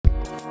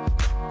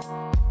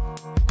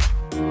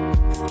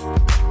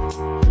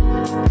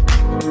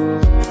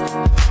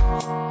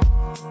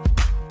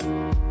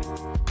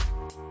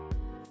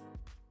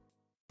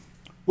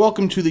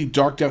Welcome to the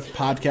Dark Depths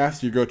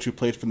Podcast, your go-to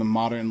place for the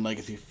modern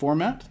legacy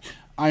format.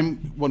 I'm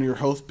one of your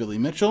hosts, Billy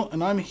Mitchell,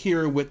 and I'm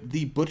here with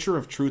the Butcher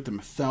of Truth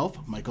himself,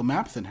 Michael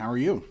Mapson. How are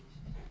you?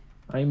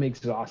 I'm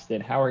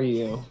exhausted. How are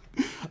you?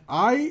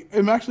 I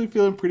am actually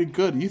feeling pretty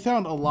good. You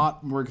sound a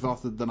lot more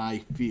exhausted than I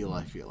feel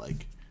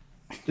like.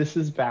 This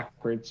is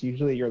backwards.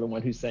 Usually you're the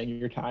one who's saying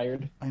you're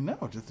tired. I know,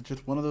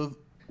 just one of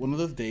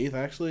those days.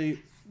 I think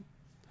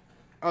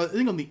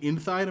on the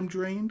inside I'm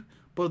drained,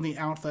 but on the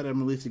outside I'm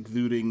at least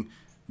exuding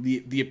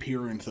the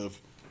appearance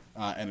of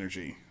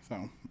energy.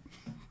 So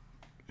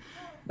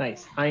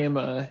Nice. I am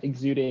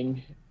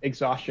exuding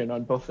exhaustion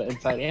on both the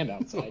inside and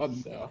outside. oh,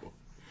 So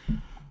no.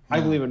 I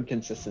believe in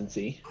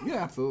consistency. Yeah,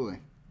 absolutely.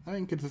 I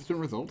think consistent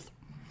results.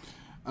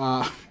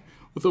 Uh,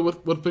 so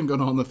what's been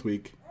going on this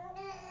week?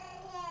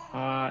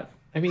 I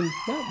mean,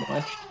 not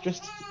much.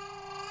 Just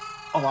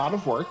a lot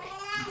of work.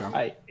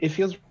 Okay. It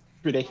feels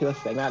ridiculous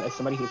saying that as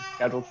somebody who's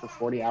scheduled for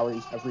 40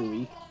 hours every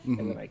week, Mm-hmm.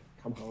 and then I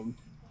come home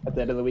at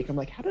the end of the week. I'm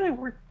like, how did I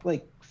work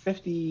like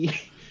 50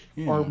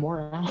 Yeah. or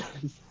more hours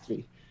this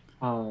week?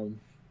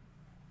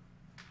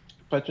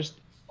 But just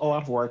a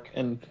lot of work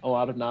and a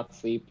lot of not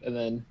sleep, and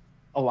then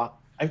a lot.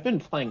 I've been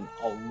playing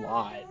a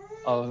lot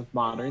of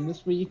Modern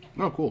this week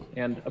Oh, cool.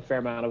 and a fair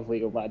amount of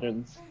League of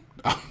Legends.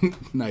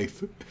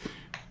 Nice.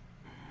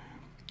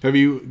 Have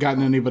you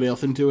gotten anybody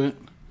else into it?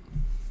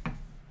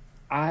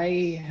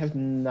 I have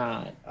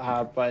not,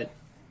 but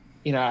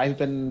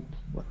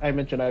I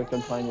mentioned I've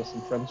been playing with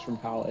some friends from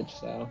college,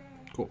 so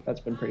Cool. that's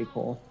been pretty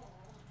cool.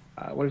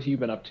 What have you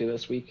been up to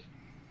this week?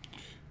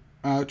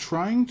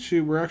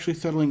 We're actually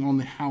settling on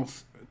the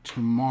house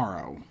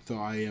tomorrow. So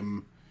I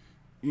am,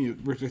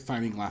 we're just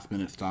signing last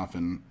minute stuff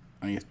and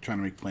I guess trying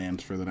to make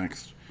plans for the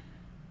next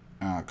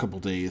couple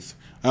days.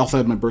 I also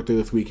had my birthday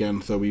this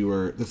weekend, so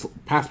this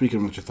past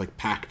weekend was just like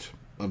packed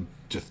of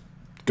just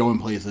going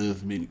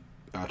places,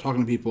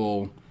 talking to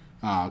people.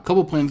 A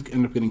couple plans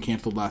ended up getting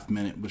canceled last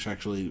minute, which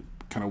actually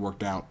kind of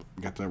worked out.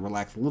 Got to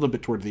relax a little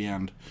bit towards the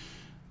end,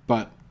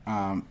 but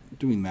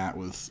doing that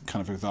was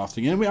kind of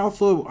exhausting. And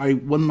I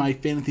won my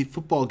fantasy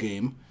football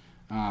game,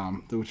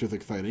 which was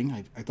exciting.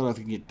 I thought I was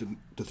going to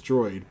get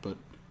destroyed, but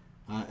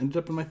ended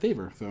up in my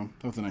favor, so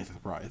that was a nice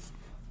surprise.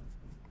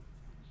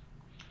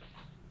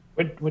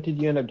 What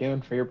did you end up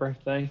doing for your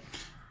birthday?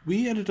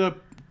 We ended up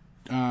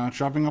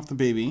dropping off the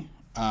baby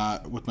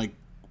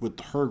with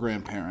her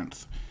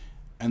grandparents,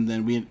 and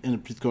then we ended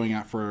up just going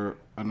out for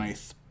a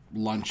nice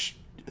lunch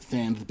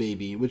sans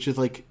baby, which is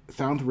like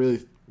sounds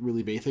really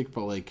really basic,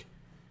 but like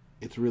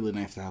it's really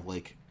nice to have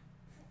like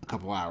a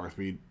couple hours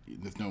where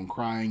there's no one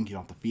crying, you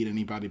don't have to feed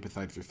anybody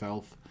besides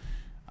yourself.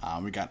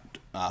 We got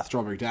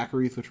strawberry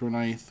daiquiris, which were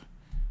nice,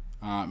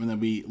 and then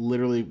we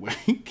literally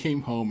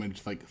came home and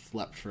just like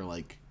slept for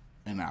like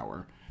an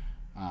hour.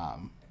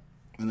 And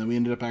then we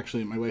ended up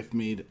my wife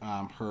made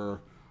her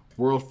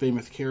world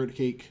famous carrot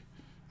cake,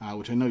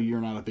 which I know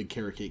you're not a big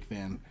carrot cake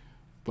fan,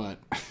 but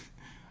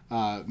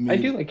I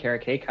do like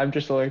carrot cake. I'm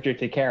just allergic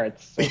to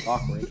carrots, so it's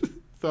awkward.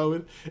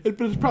 So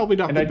but it's probably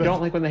not And the I best. don't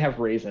like when they have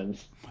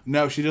raisins.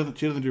 No, she doesn't.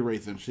 She doesn't do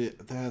raisins. She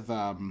has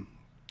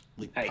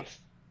like Nice.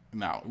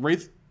 no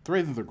the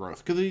raisins are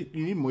gross because you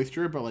need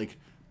moisture, but like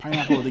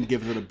pineapple I think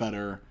gives it a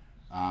better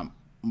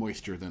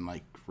moisture than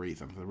like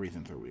raisins. The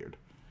raisins are weird.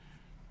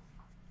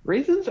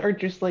 Raisins are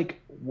just like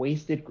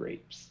wasted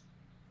grapes.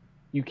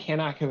 You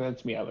cannot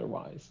convince me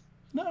otherwise.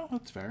 No,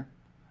 that's fair.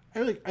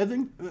 I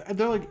think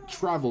they're like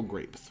travel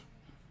grapes.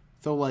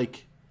 So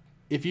like,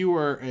 if you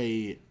were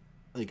a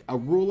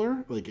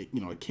ruler, like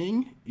a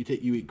king,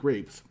 you eat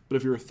grapes. But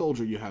if you're a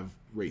soldier, you have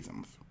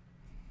raisins.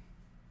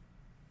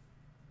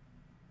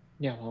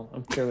 Yeah, well,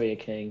 I'm clearly a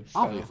king, so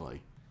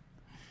Obviously.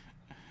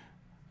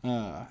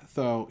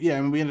 So yeah,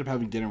 I mean, we ended up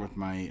having dinner with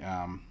my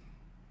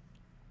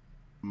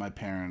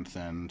parents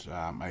and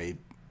my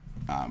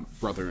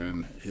brother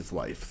and his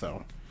wife.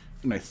 So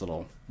nice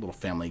little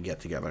family get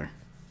together.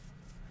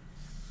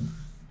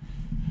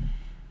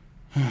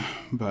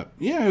 But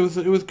yeah, it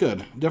was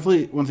good.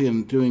 Definitely, once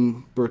again,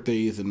 doing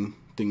birthdays and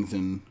things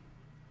in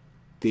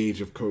the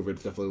age of COVID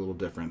is definitely a little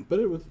different. But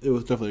it was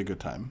definitely a good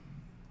time.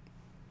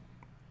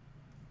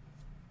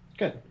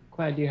 good.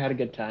 Glad you had a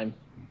good time.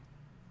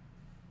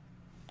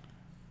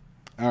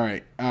 All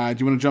right, do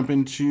you want to jump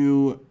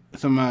into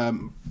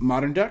some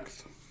modern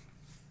decks?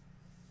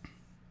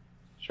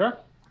 Sure.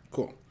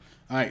 Cool.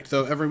 All right,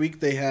 so every week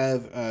they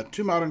have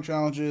 2 modern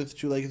challenges,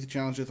 2 legacy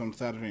challenges on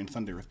Saturday and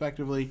Sunday,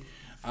 respectively.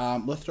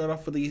 Let's start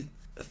off with the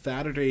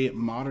Saturday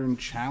Modern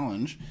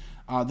Challenge.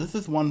 This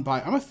is won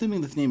by, I'm assuming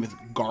this name is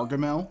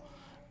Gargamel,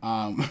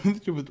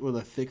 with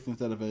a 6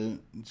 instead of a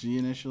G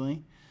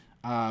initially.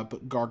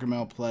 But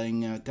Gargamel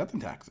playing Death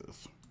and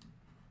Taxes.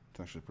 It's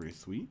actually pretty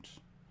sweet.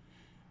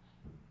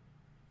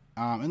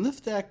 And this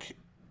deck,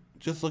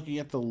 just looking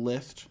at the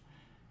list,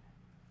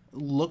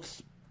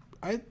 looks,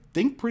 I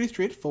think, pretty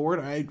straightforward.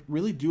 I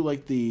really do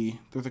like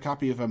there's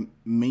a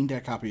main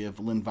deck copy of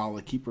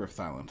Linvala, Keeper of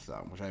Silence,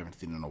 though, which I haven't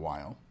seen in a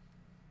while.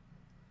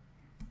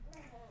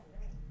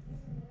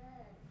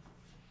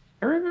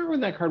 I remember when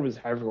that card was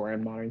everywhere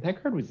in Modern.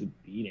 That card was a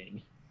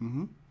beating.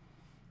 Mm-hmm.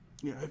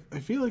 Yeah, I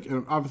feel like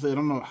obviously I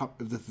don't know how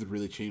if this has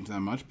really changed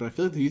that much, but I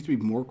feel like there used to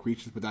be more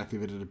creatures with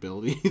activated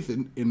abilities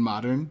in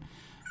modern,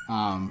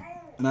 um,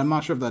 and I'm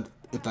not sure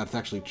if that's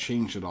actually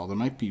changed at all. There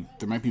might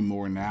be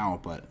more now,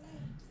 but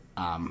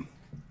um,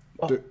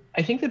 Well, there,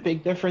 I think the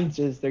big difference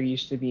is there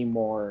used to be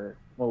more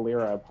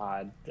Malira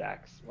pod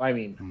decks. Well, I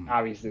mean,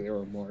 obviously there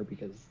were more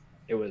because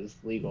it was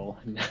legal,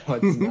 and now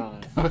it's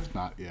not. no, it's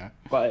not. Yeah,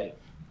 But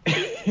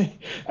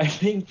I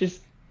think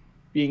just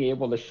being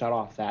able to shut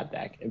off that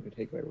deck in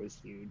particular was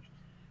huge.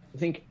 I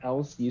think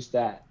Else used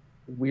to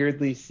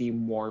weirdly see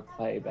more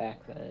play back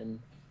then.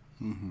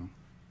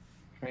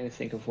 Trying to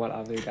think of what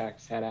other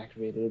decks had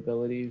activated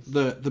abilities.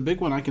 the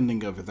big one I can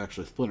think of is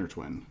actually Splinter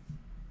Twin.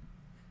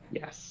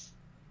 Yes.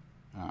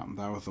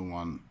 That was the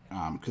one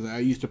because I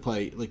used to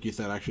play, like you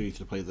said, I actually used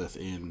to play this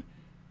in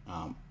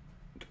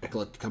a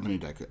collect company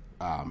deck.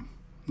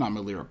 Not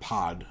Melira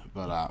Pod,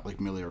 but like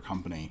Melira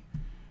Company.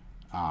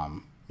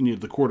 You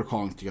needed the quarter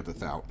callings to get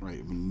this out,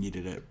 right? We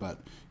needed it, but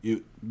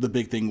the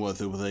big thing was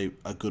it was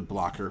a good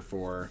blocker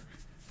for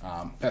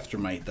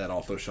Pestermite that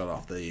also shut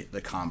off the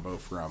combo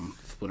from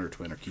Splinter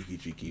Twin or Kiki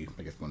Jiki.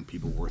 I guess when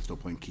people were still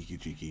playing Kiki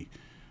Jiki.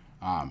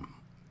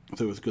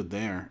 So it was good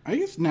there. I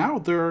guess now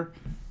there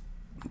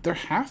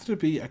has to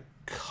be a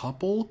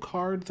couple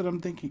cards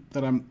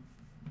that I'm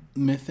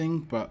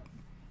missing, but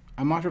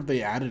I'm not sure if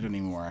they added any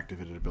more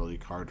activated ability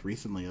cards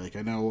recently. Like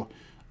I know,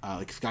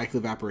 like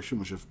Skyclave Apparition,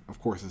 which of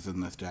course is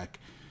in this deck,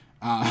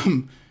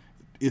 um,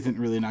 isn't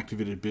really an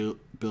activated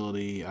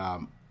ability.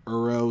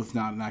 Uro's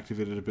not an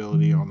activated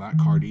ability on that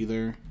card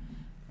either.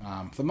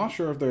 So I'm not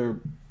sure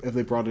if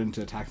they brought it in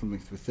to attack something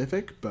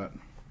specific, but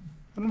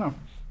I don't know.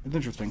 It's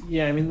interesting.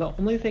 Yeah, I mean, the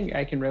only thing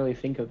I can really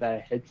think of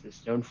that hits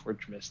is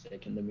Stoneforge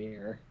Mystic in the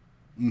mirror.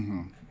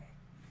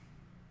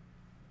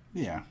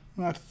 Yeah,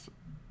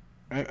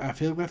 I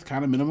feel like that's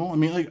kind of minimal. I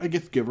mean, like I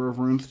guess Giver of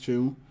Runes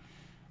too.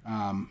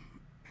 Um,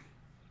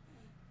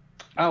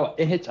 Oh,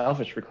 it hits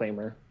Elvish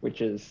Reclaimer,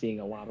 which is seeing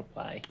a lot of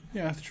play.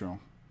 yeah, that's true.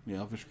 Yeah,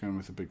 Elvish Crown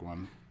was a big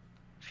one.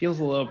 Feels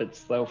a little bit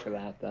slow for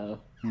that, though.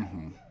 Yeah,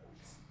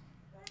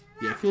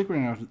 I feel like we're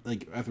gonna have to,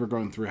 like as we're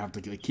going through, have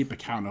to like, keep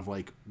account of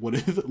like what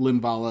is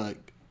Linvala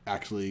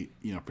actually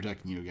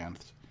protecting you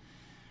against.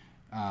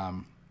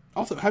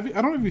 Also, I don't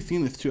know if you've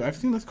seen this too. I've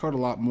seen this card a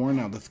lot more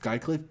now. The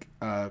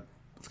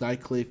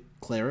Skyclave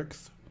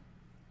Clerics,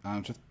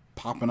 just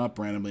popping up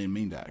randomly in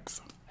main decks.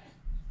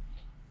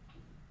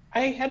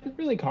 I hadn't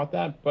really caught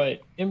that,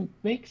 but it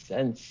makes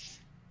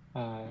sense.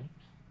 I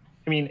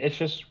mean, it's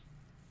just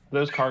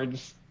those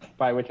cards,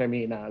 by which I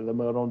mean the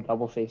modal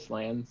double face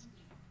lands,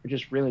 are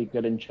just really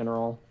good in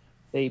general.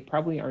 They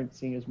probably aren't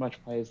seeing as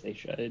much play as they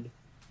should.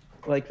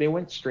 Like they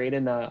went straight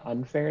into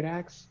unfair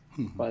decks,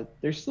 but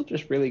they're still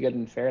just really good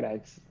in fair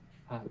decks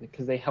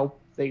because they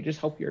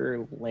just help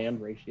your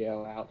land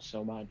ratio out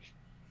so much.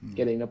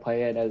 Getting to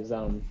play it as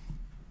a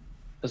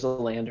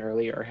land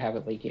early or have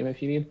it late game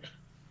if you need.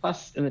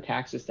 Plus, in the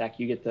Taxes deck,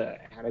 you get the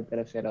added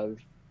benefit of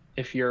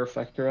if your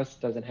Reflectorus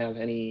doesn't have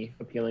any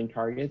appealing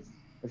targets,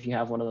 if you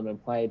have one of them in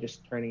play,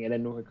 just turning it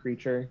into a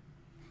creature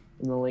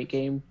in the late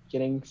game,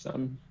 getting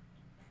some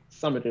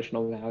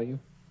additional value.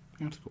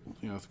 That's cool.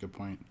 Yeah, that's a good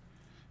point.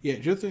 Yeah,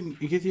 just in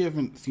case you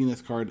haven't seen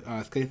this card,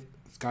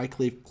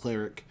 Skyclave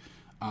Cleric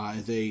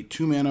is a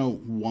 2-mana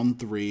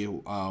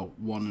 1/3,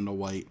 1 and a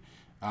white.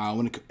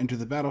 When it enters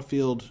the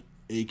battlefield,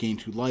 it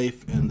gains 2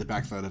 life, and the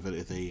backside of it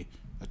is a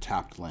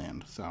tapped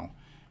land. So,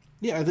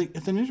 yeah, I think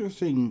it's an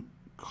interesting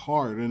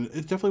card, and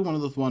it's definitely one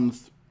of those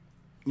ones.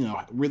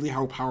 Really,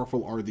 how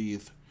powerful are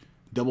these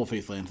double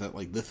face lands that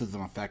like this is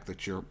an effect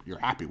that you're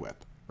happy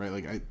with, right?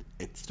 Like I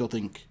still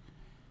think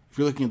if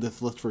you're looking at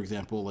this list, for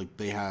example, like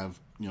they have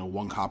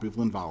 1 copy of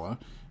Linvala and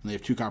they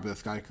have 2 copies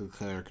of Skyclave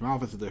Cleric, and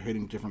obviously they're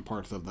hitting different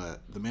parts of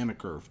the mana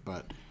curve,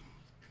 but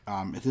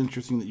it's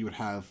interesting that you would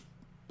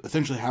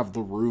essentially have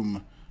the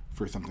room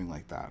for something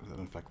like that,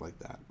 an effect like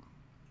that.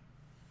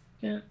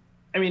 Yeah,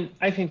 I mean,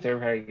 I think they're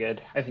very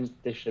good. I think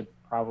they should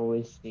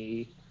probably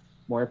see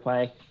more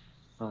play.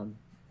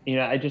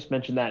 I just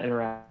mentioned that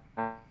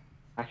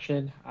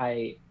interaction.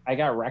 I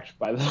got wrecked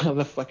by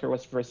the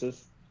Flickerwisp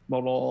versus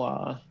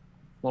modal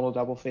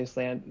double face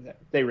land.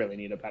 They really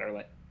need a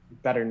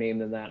better name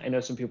than that. I know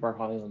some people are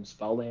calling them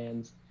spell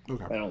lands.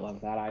 Okay. But I don't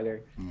love that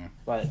either. Yeah.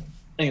 But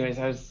anyways,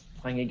 I was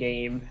playing a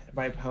game.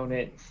 My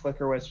opponent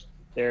Flickerwisp,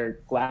 their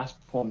Glass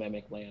Pool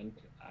Mimic land.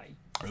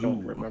 I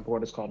don't remember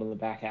what it's called in the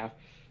back half.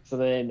 So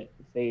then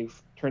they've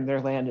turned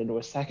their land into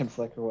a second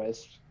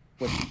Flickerwisp,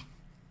 which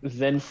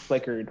then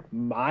flickered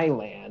my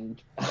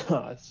land.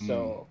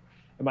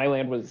 And my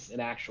land was an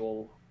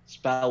actual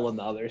spell on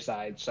the other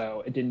side,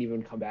 so it didn't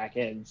even come back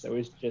in. So it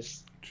was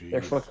just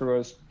their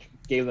Flickerwisp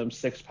gave them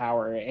 6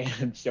 power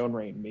and Stone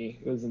Rained me.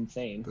 It was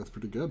insane. That's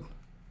pretty good.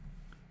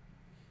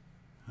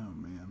 Oh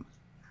man.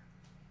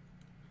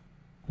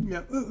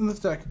 Yeah, in this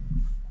deck,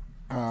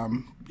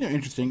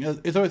 interesting.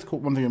 It's always cool.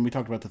 One thing, and we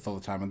talked about this all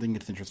the time. I think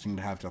it's interesting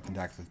to have Death and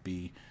Taxes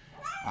be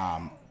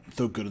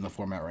so good in the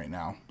format right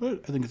now.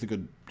 But I think it's a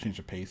good change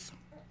of pace.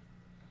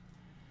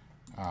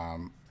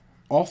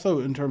 Also,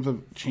 in terms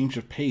of change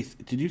of pace,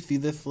 did you see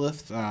this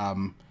list?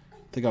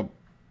 like a.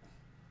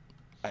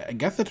 I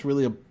guess it's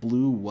really a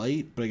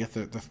blue-white, but I guess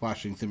they're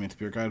splashing Simian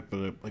Spirit Guide,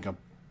 but like a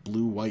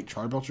blue-white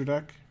Charbelcher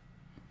deck.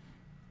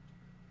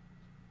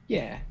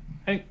 Yeah.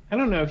 I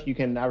don't know if you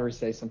can ever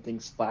say something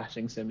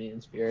splashing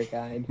Simian Spirit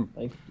Guide.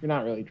 Like, you're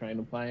not really trying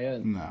to play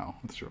it. No,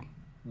 that's true.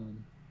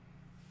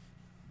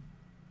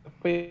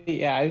 But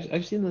yeah,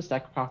 I've seen this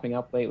deck popping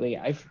up lately.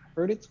 I've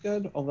heard it's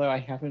good, although I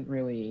haven't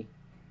really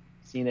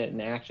seen it in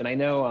action. I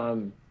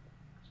know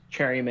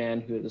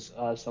Cherryman, who is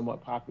a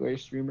somewhat popular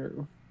streamer,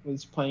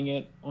 was playing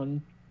it on.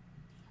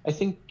 I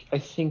think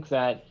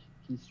that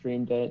he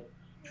streamed it.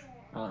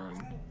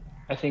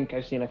 I think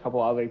I've seen a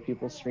couple other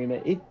people stream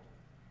it. It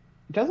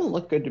doesn't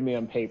look good to me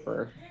on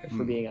paper, if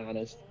we're being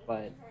honest.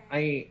 But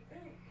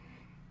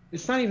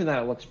it's not even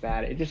that it looks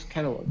bad. It just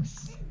kind of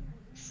looks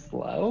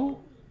slow.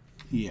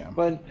 Yeah.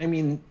 But I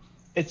mean,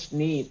 it's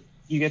neat.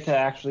 You get to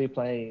actually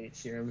play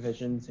Serum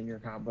Visions in your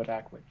combo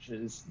deck, which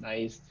is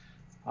nice.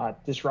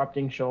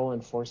 Disrupting Shoal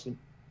and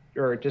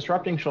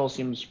Disrupting Shoal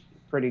seems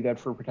pretty good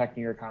for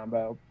protecting your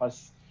combo.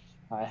 Plus,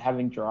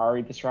 having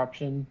Jurari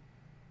Disruption,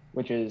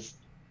 which is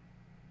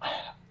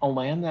a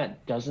land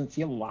that doesn't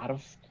see a lot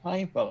of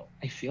play, but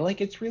I feel like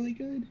it's really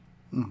good.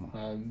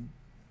 Mm-hmm.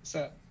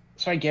 So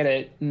I get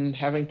it. And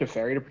having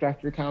Teferi to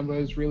protect your combo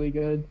is really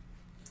good.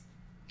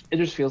 It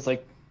just feels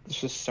like it's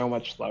just so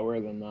much slower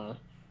than the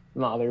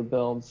other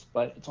builds,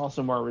 but it's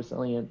also more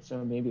resilient,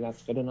 so maybe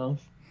that's good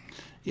enough.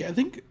 Yeah, I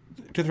think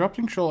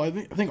Disrupting Shoal, I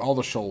think all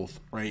the Shoals,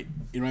 right,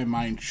 in my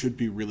mind, should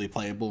be really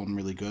playable and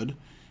really good.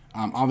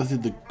 Obviously,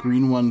 the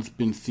green one's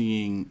been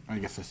seeing, I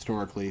guess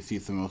historically,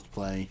 sees the most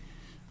play.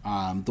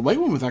 The white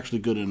one was actually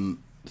good in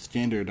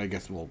Standard, I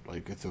guess, well, I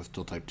guess it was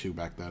still Type 2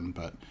 back then,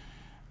 but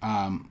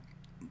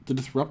the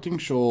Disrupting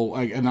Shoal,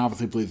 and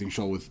obviously Blazing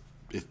Shoal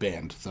is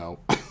banned, so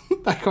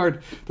the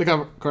card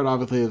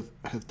obviously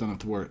has done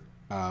its worth,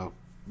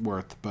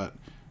 but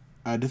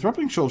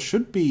Disrupting Shoal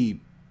should be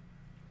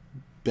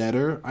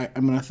better,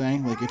 I'm going to say.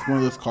 Like, it's one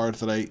of those cards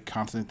that I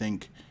constantly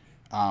think,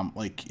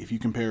 like, if you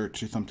compare it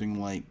to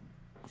something like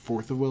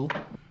Force of Will,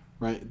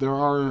 right, there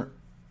are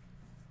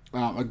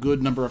a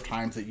good number of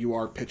times that you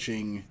are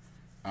pitching,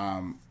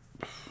 I'll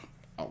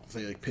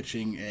say, like,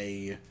 pitching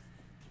a,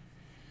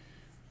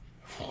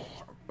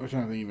 I'm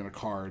trying to think even a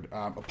card,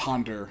 a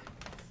Ponder,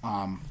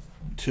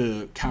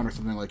 to counter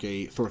something like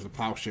a Source of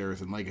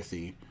Plowshares in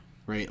Legacy,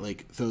 right?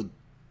 Like, so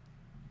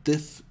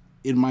this,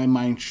 in my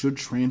mind, should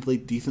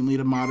translate decently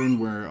to Modern,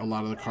 where a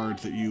lot of the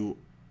cards that you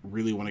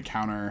really want to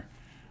counter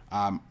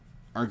are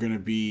going to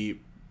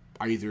be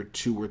either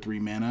 2 or 3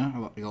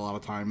 mana, a lot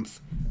of times.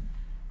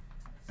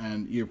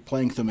 And you're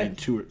playing so many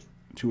 2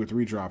 or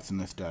 3 drops in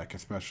this deck,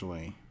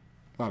 especially.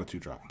 A lot of 2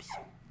 drops.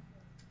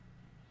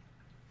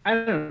 I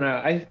don't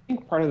know. I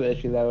think part of the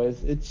issue, though,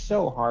 is it's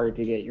so hard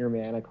to get your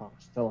mana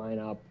cost to line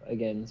up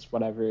against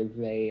whatever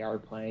they are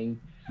playing.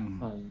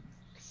 Mm-hmm.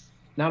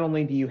 Not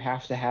only do you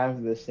have to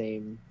have the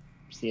same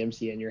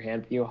CMC in your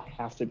hand, but you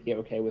have to be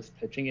okay with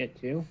pitching it,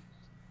 too.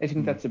 I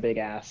think that's a big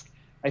ask.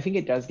 I think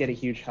it does get a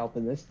huge help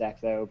in this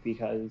deck, though,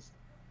 because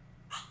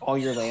all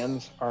your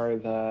lands are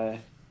the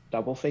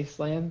double-face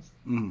lands.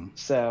 Mm-hmm.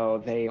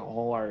 So they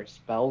all are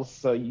spells,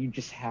 so you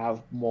just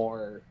have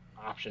more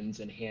options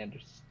in hand,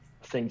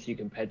 things you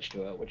can pitch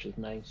to it, which is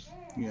nice.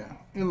 Yeah,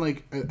 and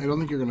like I don't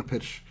think you're gonna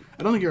pitch.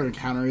 I don't think you're gonna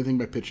counter anything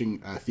by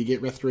pitching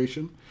Seagate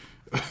Restoration,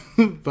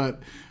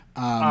 but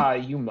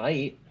you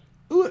might.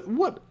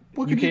 What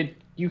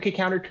you could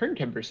counter Turn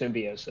Timber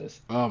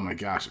Symbiosis. Oh my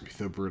gosh, it'd be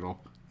so brutal.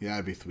 Yeah,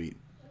 it'd be sweet.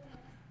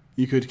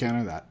 You could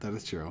counter that. That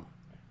is true.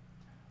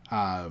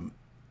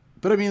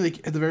 But I mean,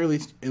 like at the very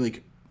least,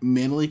 like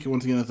Mana Leak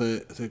once again as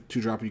a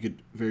 2-drop, you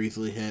could very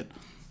easily hit.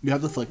 You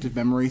have the Selective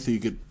Memory, so you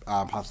could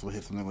possibly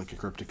hit something like a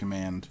Cryptic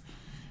Command.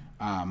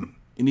 And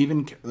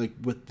even like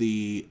with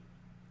the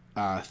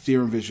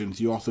Serum Visions,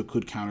 you also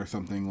could counter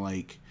something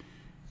like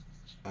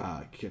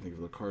I can't think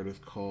of what the card is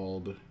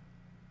called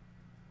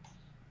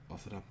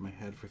off the top of my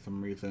head for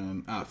some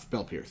reason.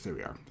 Spell Pierce. There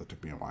we are. That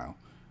took me a while.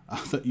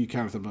 So you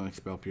counter something like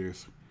Spell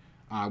Pierce,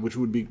 which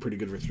would be pretty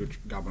good versus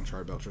Goblin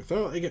Charbelcher.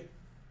 So I guess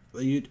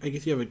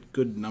you have a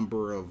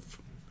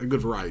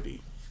good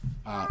variety.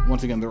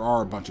 Once again, there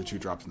are a bunch of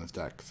 2-drops in this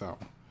deck, so.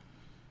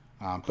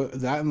 But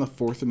that and the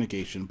Force of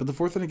Negation. But the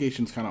Force of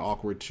Negation is kind of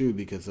awkward, too,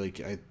 because,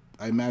 like,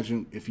 I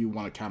imagine if you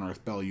want to counter a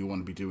spell, you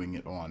want to be doing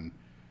it on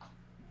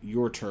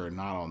your turn,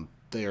 not on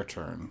their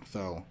turn.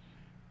 So,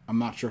 I'm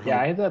not sure how...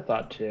 Yeah, I had that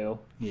thought, too.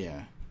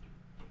 Yeah.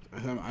 I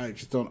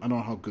don't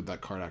know how good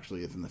that card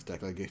actually is in this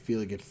deck. Like, I feel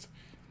like it's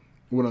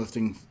one of those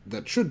things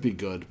that should be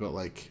good, but,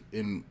 like,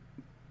 in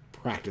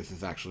practice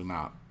is actually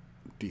not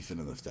decent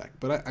in this deck.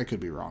 But I could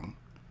be wrong.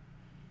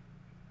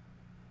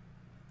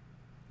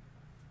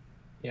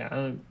 Yeah,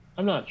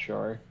 I'm not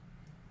sure.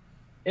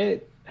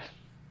 I'm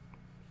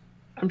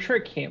sure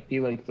it can't be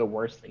like the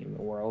worst thing in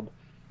the world.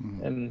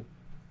 Mm-hmm. And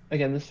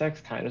again, this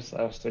deck's kind of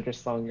slow, so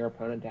just slowing your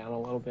opponent down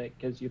a little bit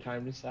gives you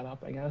time to set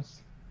up, I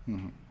guess.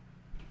 Mm-hmm.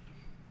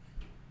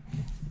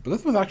 But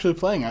this was actually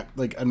playing at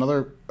like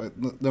another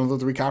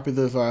 3 copies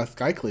of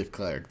Skycleave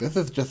Cleric. This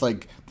is just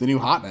like the new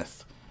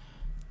hotness.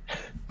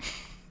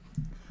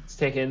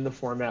 taking the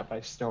format by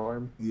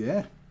storm.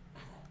 Yeah.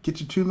 Get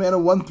your 2-mana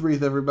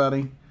 1/3s,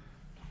 everybody.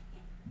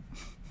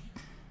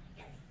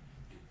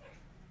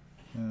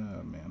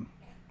 Oh, man.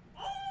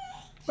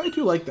 But I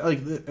do like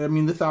that. I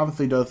mean, this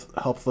obviously does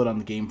help slow down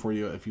the game for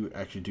you if you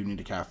actually do need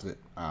to cast it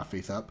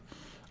face up.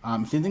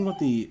 Same thing with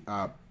the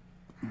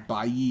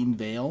Buying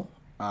Veil.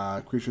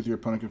 Creatures your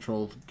opponent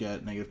controls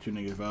get -2,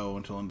 -0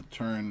 until end of the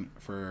turn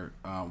for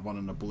 1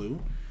 and a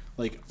blue.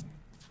 Like,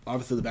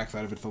 obviously the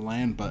backside of it's a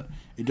land, but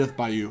it does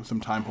buy you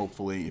some time,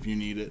 hopefully, if you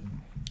need it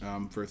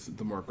for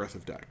the more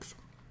aggressive decks.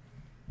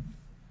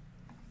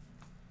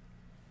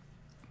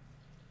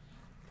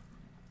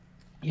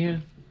 Yeah,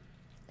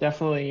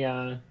 definitely.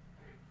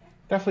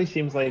 Definitely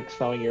seems like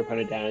slowing your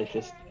opponent down is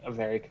just a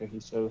very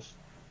cohesive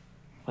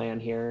plan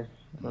here.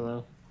 I don't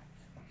know.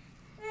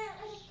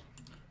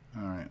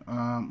 All right.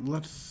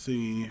 Let's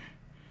see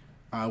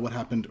what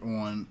happened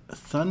on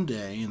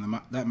Sunday in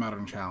that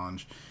Modern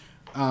Challenge.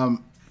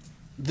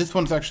 This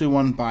one's actually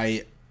won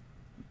by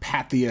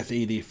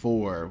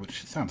Pathius84,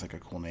 which sounds like a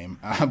cool name.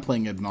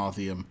 Playing Ad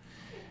Nauseam.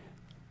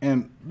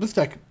 And this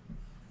deck,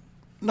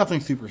 nothing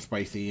super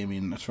spicy. I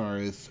mean, as far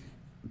as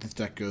this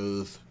deck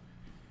goes,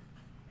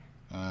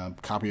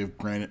 copy of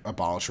Granite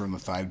Abolisher on the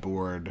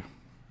sideboard.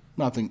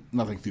 Nothing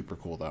super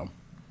cool, though.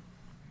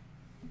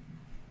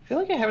 I feel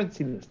like I haven't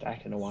seen this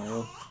deck in a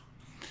while.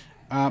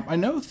 I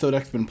know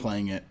Sodek's been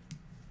playing it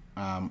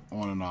on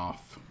and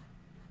off.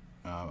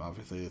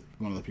 Obviously, it's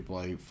one of the people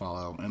I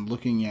follow. And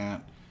looking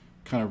at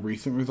kind of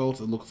recent results,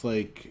 it looks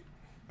like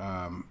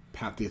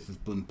Pathius has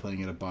been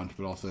playing it a bunch,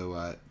 but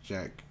also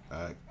Jack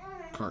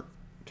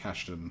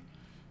Cashton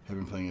have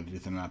been playing it a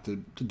decent amount to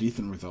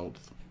decent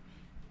results.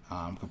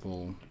 A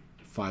couple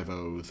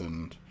 5-0s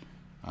and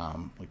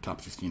like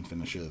top 16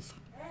 finishes.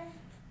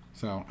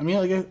 So, I mean,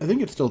 like, I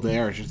think it's still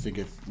there. I just think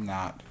it's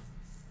not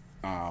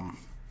at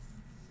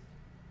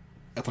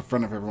the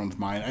front of everyone's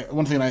mind.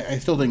 One thing, I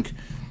still think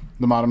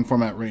the Modern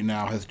format right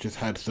now has just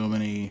had so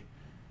many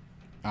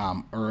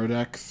Uro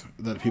decks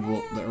that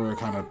Uro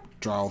kind of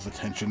draws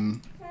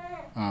attention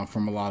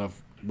from a lot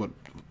of what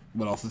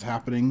else is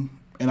happening.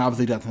 And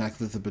obviously Death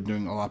Nexus have been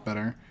doing a lot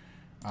better.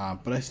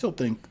 But I still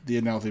think the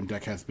Ad Nauseam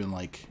deck has been,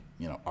 like,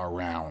 you know,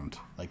 around,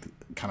 like,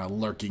 kind of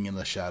lurking in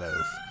the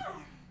shadows.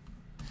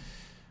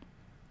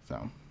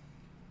 So,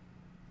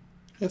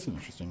 it's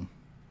interesting.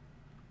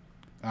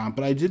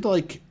 But I did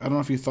like, I don't know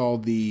if you saw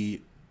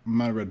the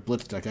Mono Red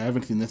Blitz deck. I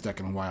haven't seen this deck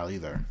in a while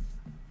either.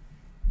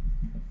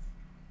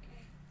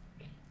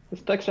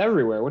 This deck's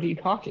everywhere. What are you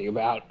talking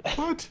about?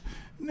 What?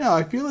 No,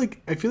 I feel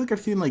like I've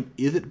seen, like,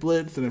 Is It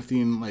Blitz, and I've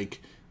seen,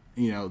 like,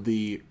 you know,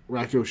 the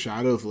Rakdos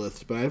Shadows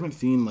list, but I haven't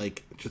seen,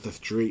 like, just a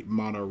straight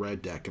mono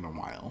red deck in a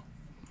while.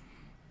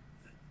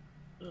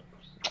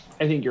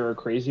 I think you're a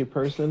crazy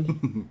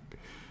person.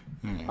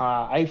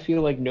 I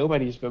feel like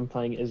nobody's been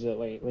playing Is It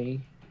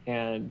lately,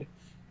 and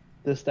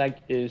this deck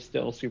is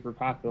still super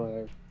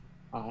popular.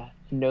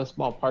 In no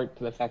small part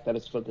to the fact that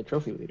it's what the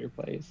trophy leader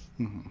plays.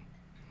 Mm-hmm.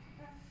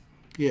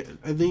 Yeah,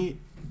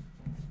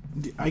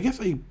 I guess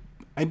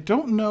I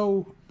don't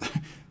know.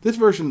 This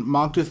version,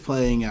 Monked is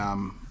playing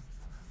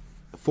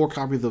 4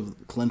 copies of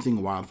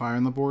Cleansing Wildfire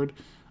on the board.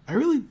 I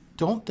really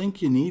don't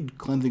think you need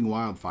Cleansing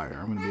Wildfire,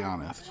 I'm going to be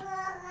honest.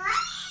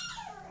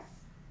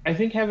 I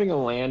think having a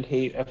land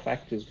hate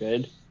effect is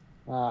good.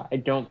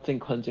 I don't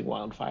think Cleansing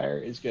Wildfire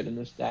is good in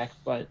this deck,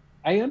 but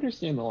I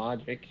understand the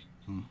logic.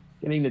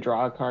 Getting to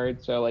draw a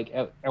card, so like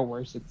at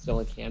worst it's still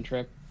a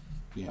cantrip,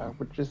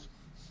 which is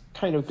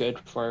kind of good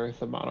for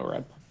the mono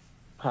red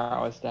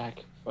prowess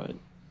deck, but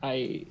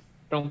I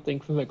don't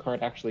think the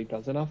card actually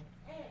does enough.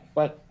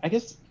 But I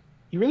guess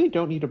you really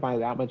don't need to buy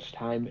that much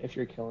time if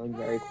you're killing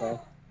very quick.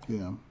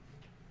 Yeah.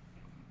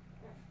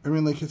 I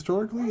mean, like,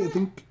 historically, I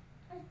think,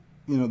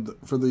 you know,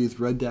 for these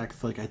red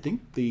decks, like, I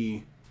think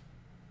the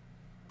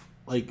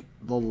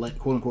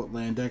quote-unquote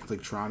land decks,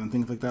 like Tron and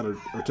things like that,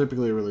 are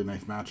typically a really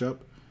nice matchup.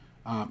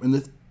 And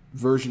this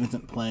version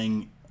isn't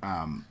playing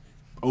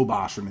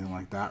Obosh or anything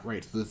like that,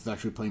 right? So this is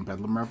actually playing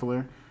Bedlam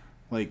Reveler.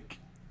 Like,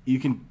 you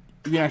can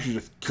actually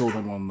just kill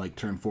them on, like,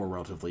 turn 4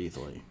 relatively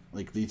easily.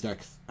 Like, these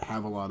decks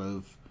have a lot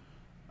of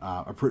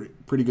a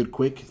pretty good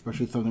quick,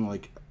 especially something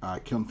like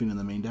Kiln Fiend in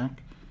the main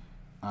deck.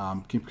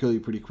 Can kill you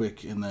pretty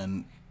quick, and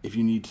then if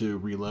you need to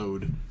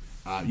reload,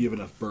 you have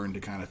enough burn to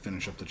kind of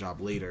finish up the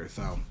job later.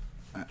 So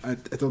I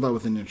thought that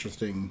was an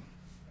interesting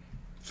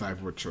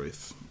sideboard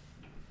choice.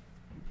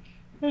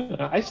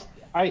 I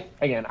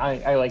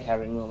like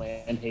having the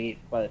land hate,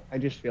 but I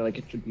just feel like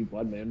it should be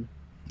Blood Moon.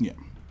 Yeah.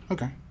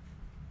 Okay.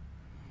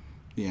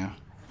 Yeah.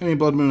 I mean,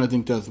 Blood Moon, I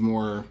think, does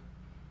more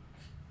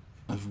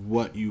of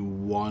what you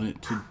want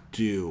it to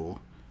do,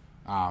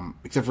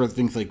 except for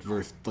things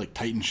like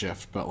Titan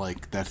Shift. But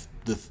like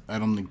I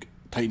don't think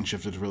Titan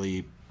Shift is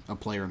really a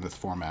player in this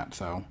format.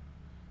 So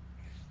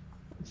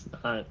it's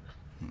not.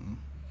 Mm-hmm.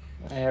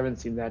 I haven't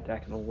seen that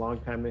deck in a long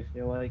time. I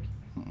feel like.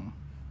 Mm-hmm.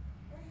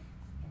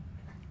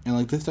 And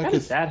like this deck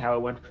is sad how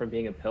it went from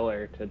being a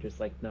pillar to just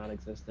like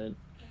non-existent.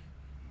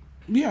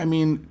 Yeah, I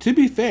mean, to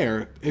be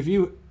fair, if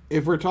you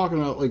if we're talking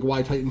about like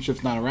why Titan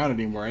Shift's not around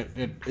anymore,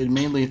 it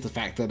mainly is the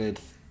fact that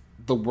it's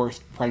the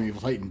worst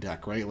Primeval Titan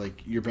deck, right?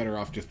 Like you're better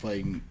off just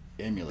playing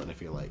Amulet, I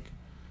feel like.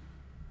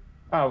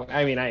 Oh,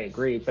 I mean, I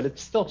agree, but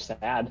it's still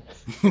sad.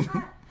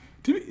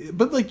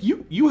 But like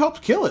you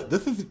helped kill it.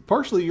 This is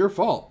partially your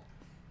fault.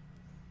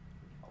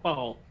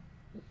 Well,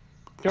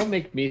 don't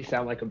make me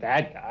sound like a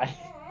bad guy.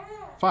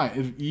 Fine.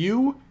 If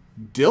you,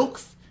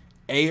 Dilks,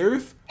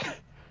 Ayers,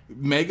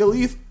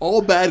 Megalith,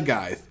 all bad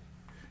guys.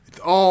 It's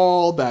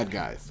all bad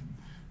guys.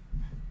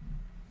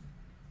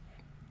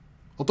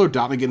 I'll throw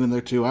Donegan in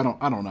there too. I don't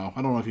know.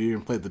 I don't know if you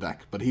even played the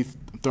deck, but he's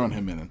throwing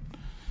him in.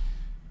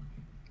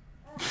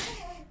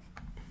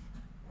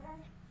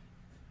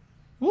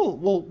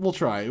 We'll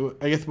try.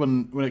 I guess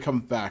when it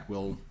comes back,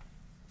 we'll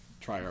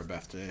try our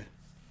best to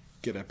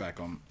get it back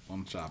on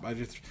shop. I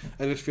just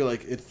feel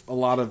like it's a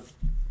lot of.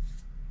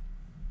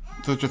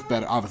 So it's just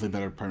better, obviously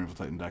better Primeval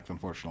Titan decks,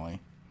 unfortunately.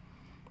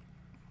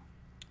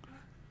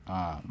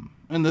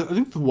 And I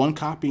think there's one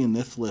copy in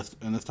this list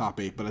in this top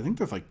 8, but I think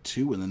there's like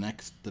 2 in the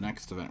next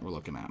event we're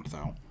looking at.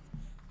 So,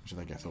 which is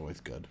I guess always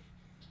good.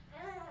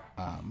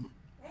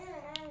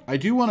 I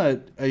do want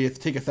to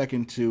take a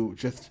second to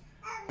just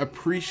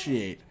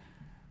appreciate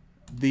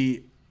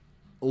the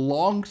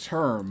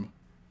long-term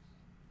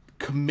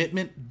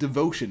commitment,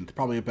 devotion,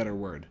 probably a better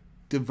word,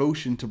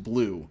 devotion to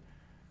blue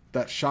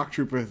that Shock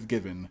Trooper has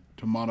given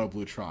to Mono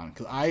Blue Tron.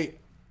 Because I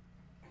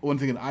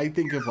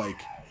think of like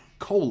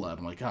cola,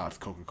 I'm like, oh, it's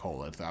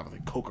Coca-Cola. It's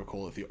obviously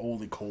Coca-Cola. It's the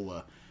only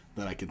cola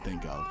that I can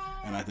think of.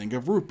 And I think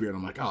of root beer, and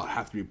I'm like, oh, it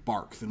has to be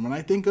Barks. And when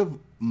I think of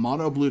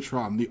Mono Blue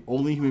Tron, the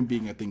only human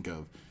being I think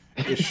of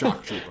is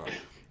Shock Trooper.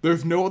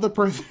 There's no other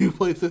person who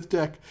plays this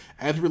deck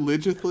as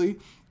religiously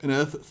and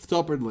as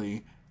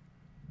stubbornly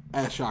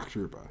as Shock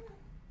Trooper.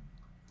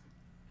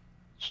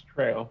 It's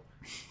true.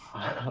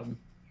 I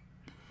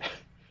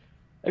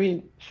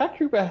mean, Shock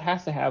Trooper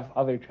has to have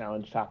other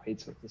challenge top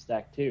 8s with this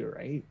deck too,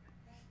 right?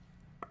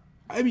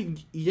 I mean,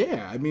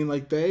 yeah. I mean,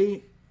 like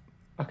they.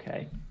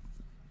 Okay.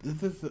 They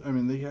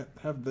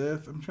have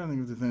this. I'm trying to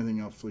think if there's anything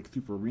else like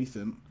super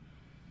recent.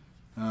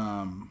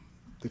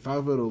 They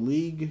filed out a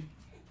league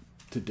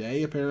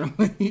today,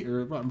 apparently,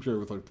 or I'm sure it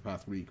was like the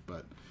past week,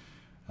 but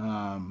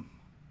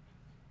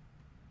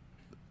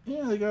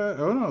yeah, they got.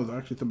 Oh no,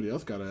 actually somebody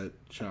else got a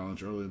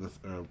challenge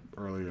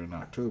earlier in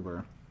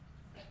October.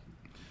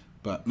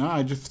 But no,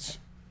 I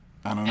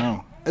don't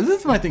know. And this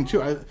is my thing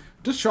too.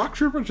 Does Shock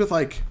Trooper just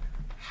like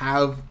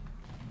have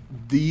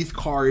these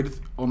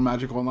cards on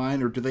Magic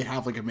Online, or do they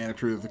have like a Mana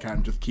Traders account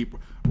and just keep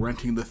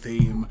renting the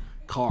same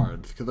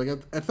cards? Because like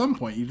at some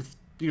point you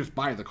just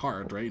buy the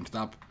card, right, and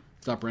stop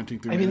renting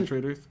through Mana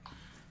Traders.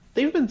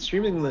 They've been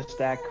streaming this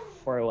deck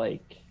for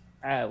like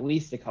at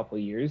least a couple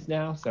years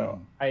now, so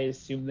I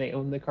assume they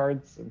own the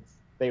cards since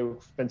they've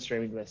been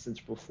streaming this since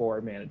before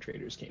Mana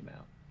Traders came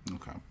out.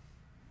 Okay.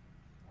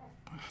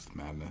 That's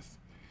madness.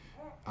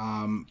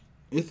 I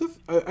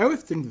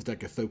always think this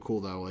deck is so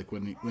cool though. Like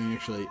when you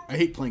actually, I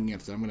hate playing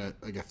against it. I'm gonna,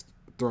 I guess,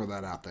 throw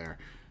that out there.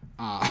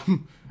 I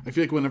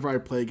feel like whenever I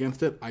play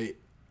against it,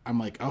 I'm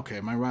like,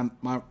 okay, my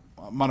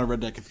mono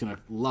red deck is gonna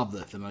love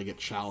this, and I get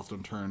chaliced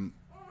on turn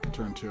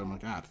 2. I'm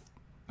like,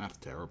 that's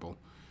terrible.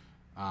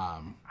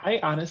 I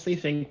honestly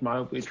think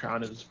Mono Blue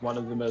Tron is one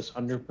of the most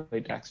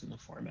underplayed decks in the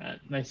format,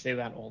 and I say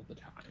that all the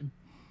time.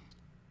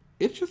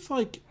 It's just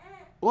like,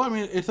 well, I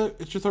mean, it's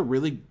just a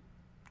really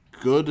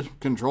good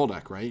control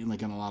deck, right? And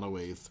like in a lot of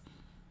ways,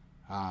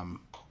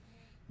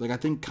 like I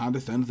think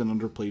Condescend's an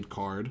underplayed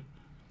card.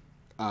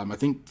 I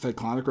think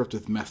Cyclonic Rift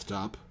is messed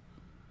up.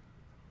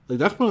 Like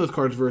that's one of those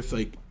cards versus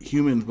like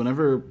humans.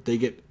 Whenever they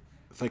get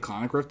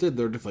Cyclonic Rifted,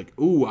 they're just like,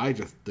 "Ooh,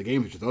 the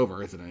game is just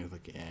over, isn't it?" It's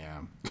like,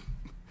 yeah,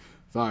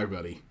 sorry,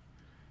 buddy.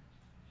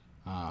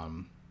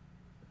 And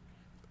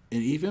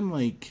even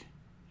like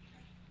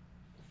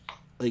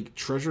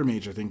Treasure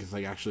Mage, I think is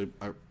like actually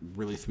a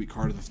really sweet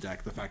card in this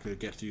deck. The fact that it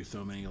gets you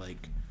so many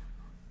like,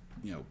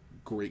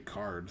 great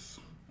cards.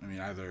 I mean,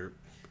 either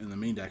in the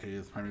main deck it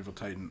is Primeval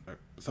Titan, or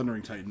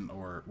Thundering Titan,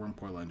 or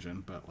Wormcoil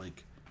Engine. But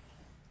like,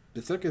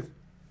 this deck is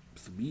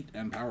sweet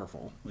and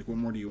powerful. Like, what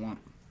more do you want?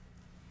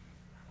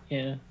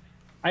 Yeah,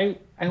 I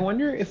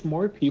wonder if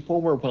more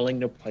people were willing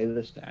to play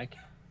this deck,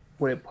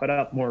 would it put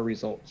up more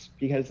results?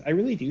 Because I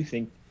really do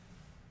think,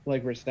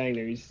 like we're saying,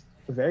 there's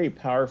a very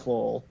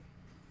powerful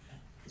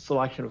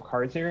selection of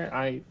cards here.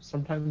 I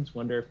sometimes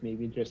wonder if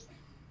maybe just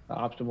the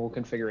optimal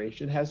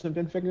configuration hasn't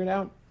been figured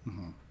out.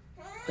 Mm-hmm.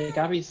 Like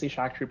obviously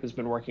Shock Troop has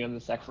been working on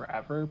this deck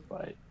forever,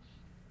 but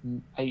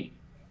I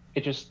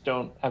just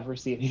don't ever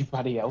see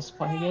anybody else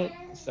playing it.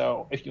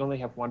 So if you only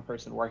have one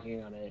person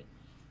working on it,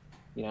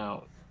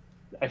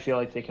 I feel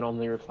like they can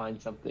only refine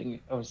something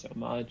so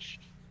much.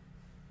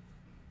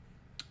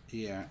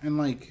 Yeah, and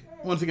like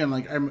once again,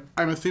 like I'm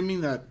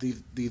assuming that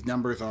these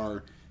numbers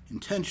are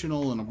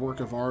intentional and a work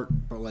of art,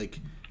 but like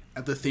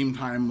at the same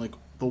time, like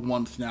the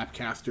 1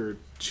 Snapcaster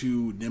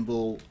 2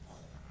 Nimble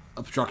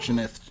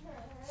Obstructionist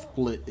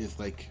split is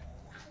like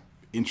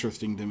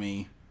interesting to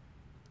me.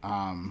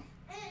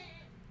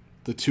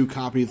 The 2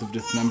 copies of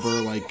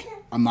Dismember, like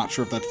I'm not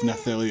sure if that's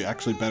necessarily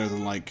actually better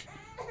than like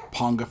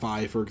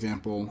Pongify, for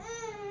example.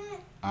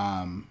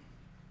 And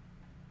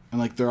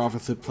like they're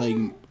obviously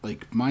playing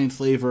like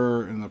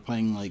Mindslaver, and they're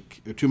playing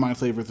like two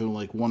Mindslavers and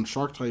like one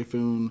Shark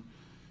Typhoon.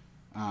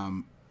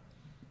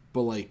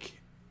 But like,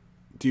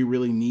 do you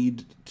really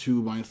need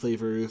two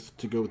Mindslavers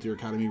to go with your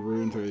Academy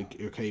runes? Or like,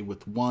 okay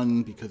with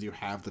one because you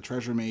have the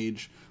Treasure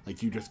Mage?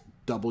 Like, you just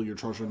double your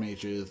Treasure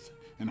Mages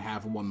and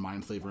have one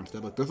Mindslaver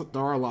instead? Like,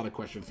 there are a lot of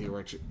questions here.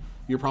 Actually,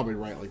 you're probably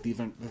right. Like, this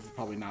is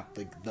probably not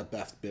the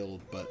best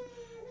build, but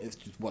it's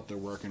just what they're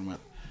working with.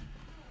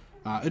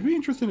 It'd be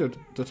interesting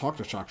to talk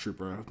to Shock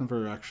Trooper. I've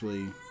never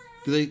actually.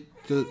 Do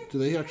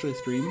they actually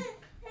stream?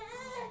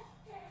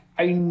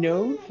 I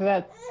know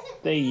that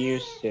they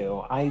used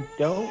to. I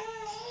don't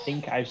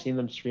think I've seen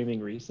them streaming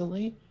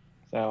recently,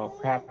 so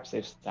perhaps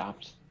they've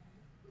stopped.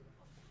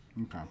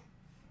 Okay.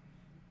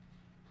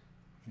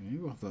 Maybe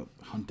we'll have to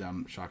hunt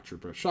down Shock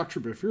Trooper. Shock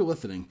Trooper, if you're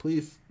listening,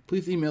 please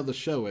email the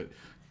show at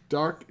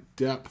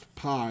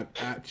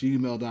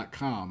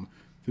darkdepthpod@gmail.com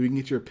so we can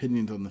get your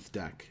opinions on this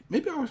deck.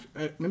 Maybe I'll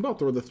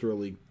throw this through a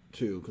league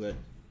too, because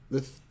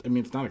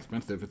it's not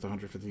expensive. It's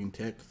 115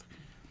 ticks.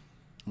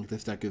 Like,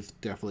 this deck is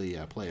definitely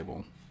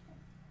playable.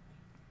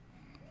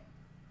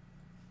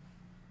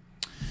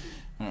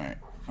 All right.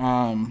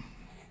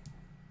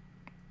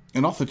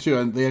 And also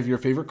too, they have your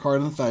favorite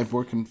card in the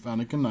sideboard,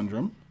 Confounded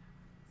Conundrum.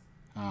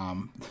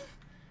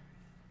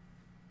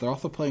 They're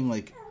also playing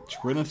like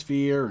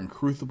Trinosphere and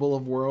Crucible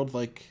of Worlds.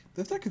 Like,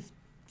 this deck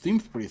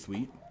seems pretty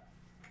sweet.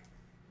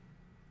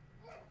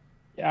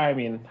 Yeah, I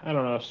mean, I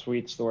don't know if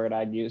sweet's the word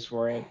I'd use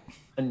for it.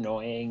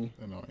 Annoying.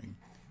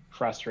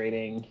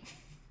 Frustrating.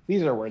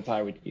 These are words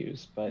I would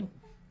use, but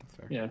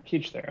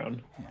teach their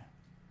own. Yeah.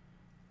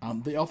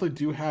 They also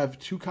do have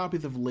 2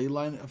 copies of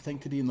Leyline of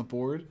Sanctity in the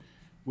board,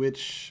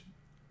 which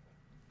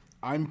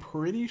I'm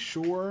pretty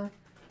sure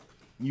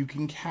you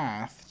can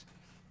cast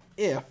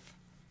if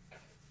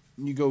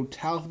you go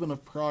Talisman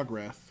of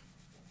Progress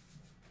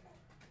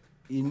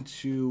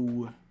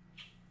into...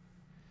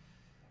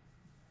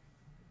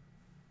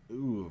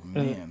 Ooh,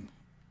 man.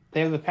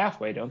 They have the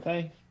pathway, don't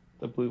they?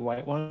 The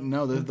blue-white one?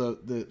 No,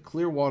 the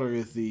Clearwater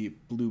is the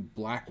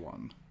blue-black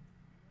one.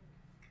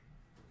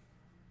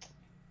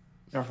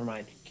 Never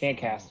mind. Can't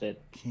cast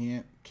it.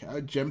 Can't.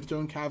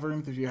 Gemstone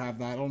Caverns, if you have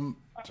that on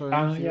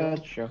turn. Yeah,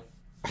 that's true.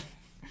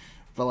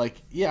 But,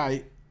 like, yeah,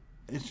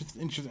 it's just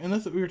interesting. And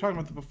we were talking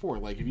about this before.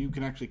 Like, if you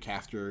can actually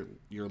cast your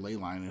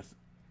Leyline,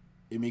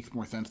 it makes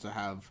more sense to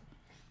have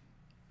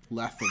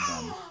less of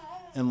them.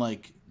 And,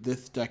 like,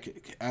 this deck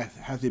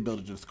has the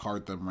ability to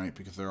discard them, right?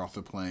 Because they're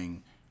also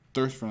playing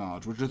Thirst for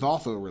Knowledge, which is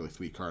also a really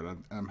sweet card.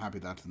 I'm happy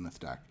that's in this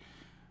deck.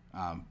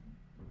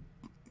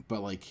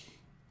 But, like,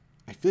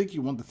 I feel like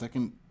you want the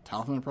second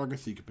Talisman of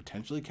Progress so you could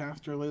potentially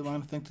cast your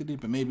Leyline of Sanctity,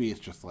 but maybe it's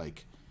just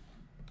like,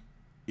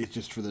 it's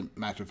just for the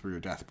matchups where you're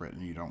desperate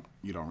and you don't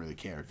really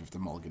care if you have to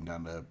mulligan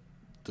down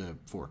to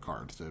 4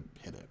 cards to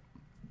hit it.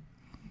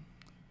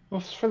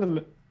 Well, for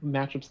the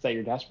matchups that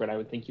you're desperate, I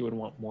would think you would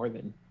want more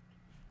than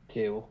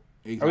 2.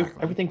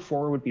 Exactly. I would think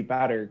 4 would be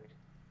better,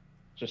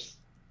 just,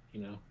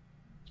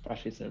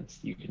 especially since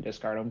you can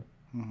discard them.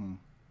 Mm-hmm.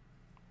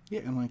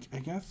 Yeah, and like, I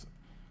guess,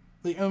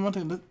 like, and one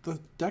thing, the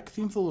deck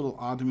seems a little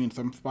odd to me in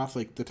some spots.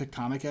 Like, the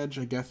Tectonic Edge,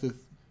 I guess, is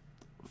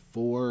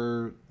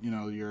for,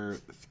 your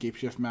Escape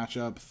Shift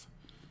matchups.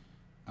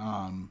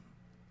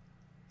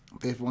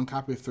 They have 1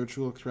 copy of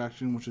Surgical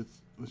Extraction, which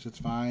is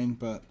fine,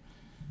 but,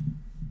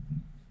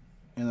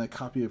 and a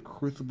copy of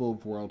Crucible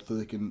of Worlds, so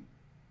they can,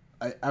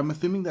 I'm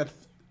assuming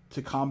that's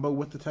to combo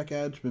with the Tech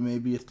Edge, but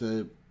maybe it's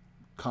to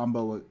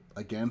combo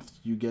against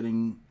you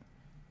getting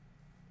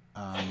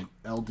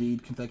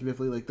LD'd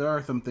consecutively. Like, there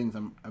are some things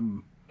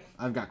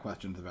I've got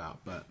questions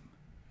about, but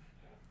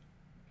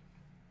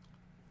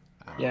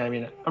yeah, I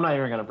mean, I'm not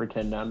even gonna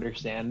pretend to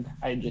understand.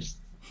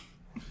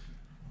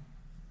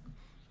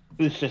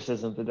 This just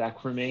isn't the deck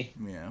for me.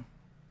 Yeah,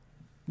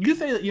 you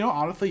say that,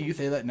 honestly, you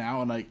say that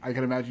now, and like, I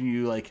can imagine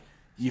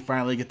you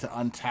finally get to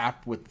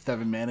untap with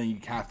 7 mana and you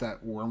cast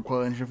that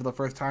Wormcoil Engine for the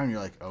first time. And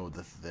you're like, oh,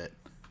 this is it.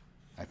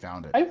 I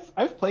found it.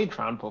 I've played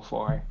Tron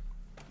before.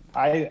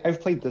 I've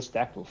played this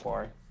deck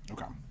before.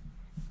 Okay.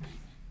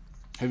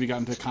 Have you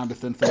gotten to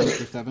Condescend Something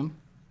for 7?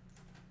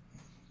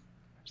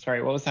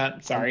 Sorry, what was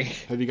that? Sorry.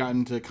 Have you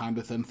gotten to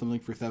Condescend Something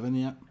for 7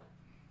 yet?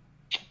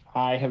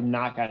 I have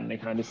not gotten to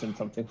Condescend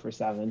Something for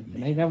 7,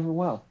 and I never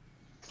will.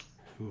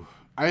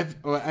 I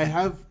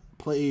have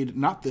played,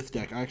 not this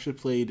deck, I actually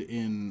played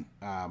in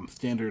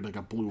standard, like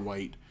a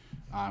blue-white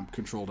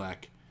control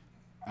deck.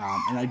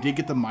 And I did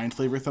get the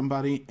Mindslaver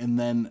somebody, and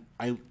then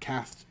I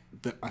cast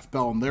a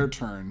spell on their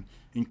turn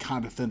and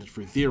condescended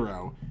for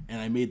 0,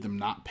 and I made them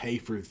not pay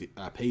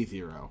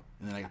 0,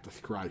 and then I got to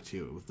scry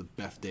 2. It was the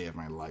best day of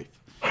my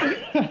life.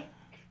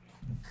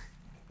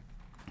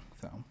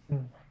 So,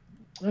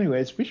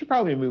 anyways, we should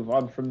probably move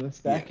on from this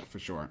deck. Yeah, for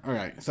sure. All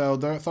right, so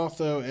there's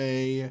also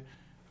a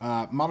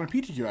Modern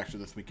PTQ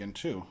actually this weekend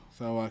too.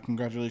 So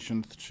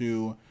congratulations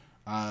to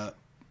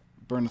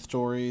Burn the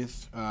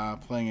Stories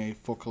playing a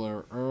full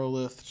color Uro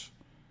list,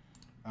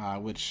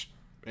 which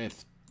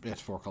it's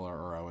 4-color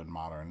Uro in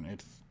Modern.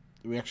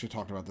 we actually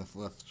talked about this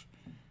list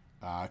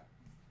uh,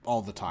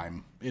 all the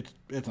time. It's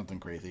nothing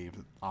crazy.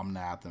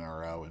 Omnath and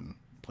Uro and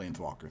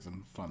Planeswalkers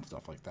and fun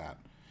stuff like that.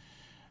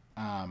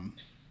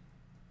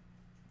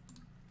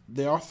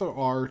 There also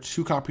are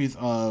 2 copies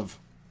of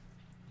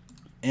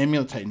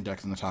Amulet Titan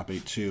decks in the top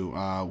 8 too.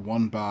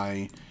 One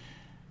by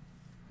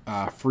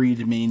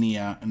Freed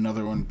Mania,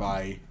 another one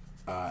by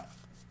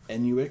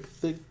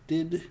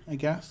Enuixid, I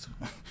guess.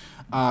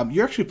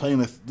 You're actually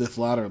playing this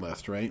latter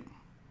list, right?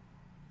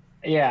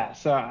 Yeah,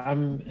 so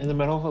I'm in the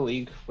middle of a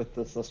league with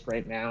this list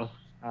right now.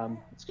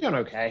 It's going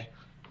okay.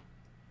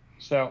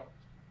 So,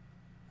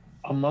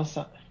 unless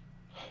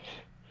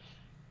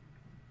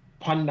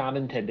pun not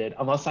intended,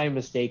 unless I'm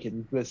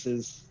mistaken, this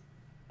is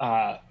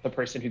the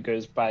person who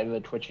goes by the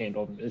Twitch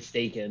handle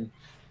Mistaken,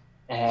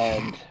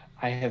 and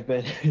I have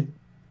been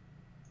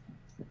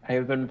I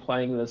have been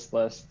playing this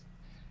list.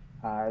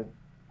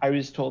 I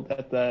was told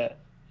that the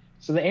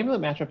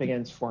Amulet matchup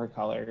against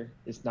 4-color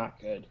is not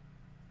good,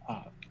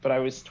 but I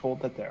was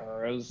told that the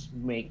Uros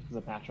make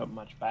the matchup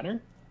much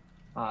better.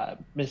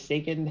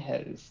 Mistaken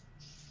has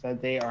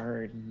said they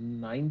are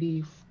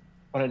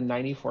on a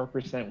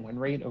 94% win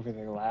rate over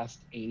their last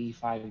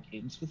 85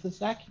 games with this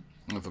deck.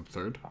 That's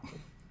absurd.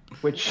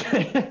 Which,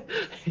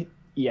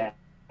 yeah,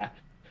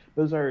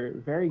 those are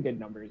very good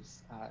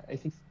numbers. I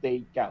think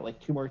they got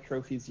like 2 more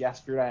trophies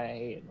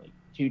yesterday and like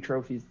 2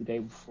 trophies the day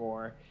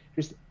before.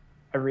 Just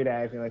every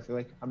day I feel like they're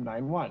like, I'm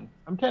 9-1,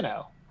 I'm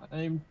 10-0,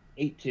 I'm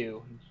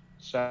 8-2.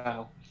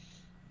 So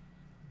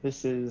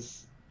this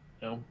is,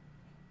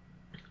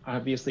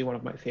 obviously one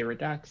of my favorite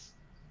decks,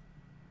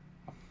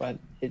 but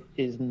it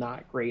is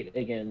not great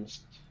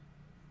against,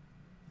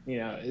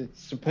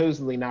 it's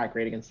supposedly not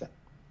great against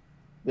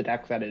the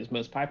deck that is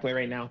most popular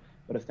right now.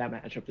 But if that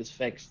matchup is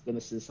fixed, then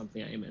this is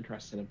something I am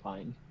interested in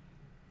playing.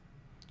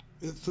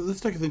 So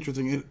this deck is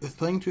interesting. It's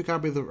playing 2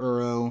 copies of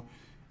Uro.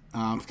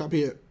 It's got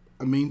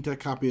a main deck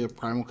copy of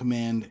Primal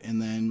Command,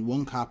 and then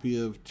 1 copy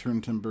of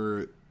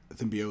Turntimber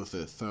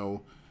Symbiosis.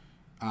 So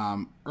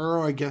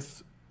Uro, I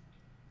guess,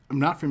 I'm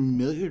not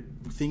familiar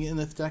with seeing it in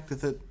this deck.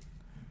 Does it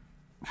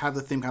have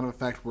the same kind of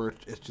effect where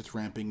it's just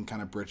ramping,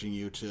 kind of bridging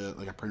you to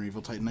like a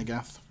Primeval Titan, I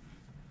guess?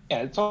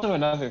 Yeah, it's also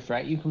another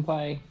threat you can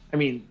play. I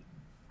mean,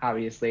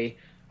 obviously,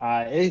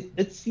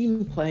 it's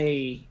seen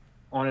play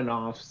on and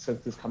off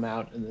since it's come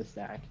out in this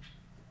deck.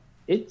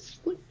 It's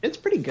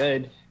pretty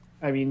good.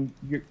 I mean,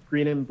 your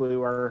green and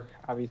blue are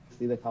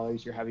obviously the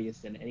colors you're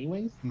heaviest in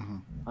anyways.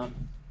 Mm-hmm.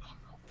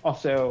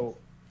 Also,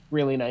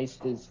 really nice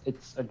is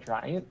it's a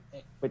giant,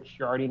 which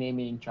you're already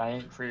naming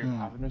giant for your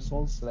Cavernous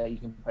Souls so that you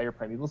can play your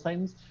Primeval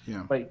Titans.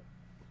 Yeah. But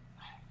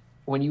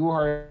when you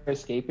are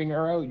escaping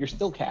Uro, you're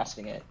still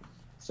casting it.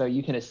 So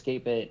you can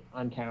escape it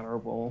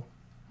uncounterable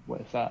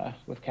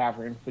with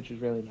Cavern, which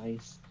is really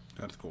nice.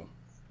 That's cool.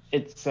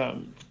 It's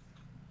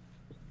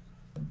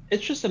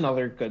just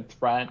another good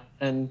threat,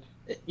 and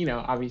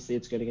obviously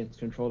it's good against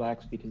control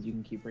decks because you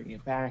can keep bringing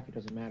it back. It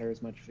doesn't matter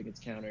as much if it gets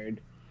countered.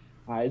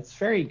 It's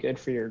very good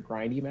for your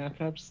grindy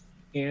matchups,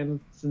 and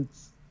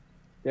since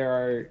there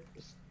are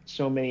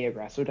so many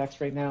aggressive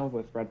decks right now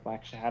with Red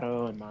Black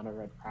Shadow and Mono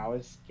Red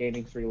Prowess,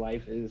 gaining 3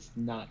 life is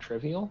not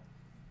trivial.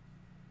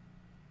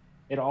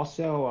 It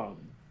also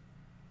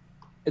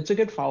it's a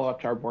good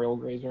follow-up to Arboreal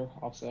Grazer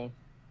also,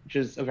 which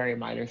is a very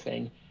minor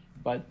thing,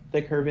 but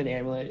the Curvin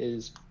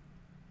Amulet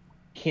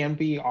can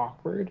be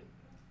awkward,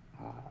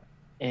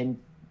 and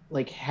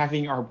like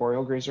having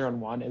Arboreal Grazer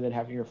on 1 and then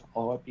having your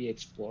follow-up be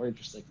Explored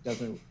just like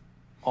doesn't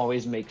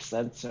always make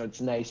sense. So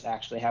it's nice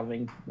actually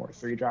having more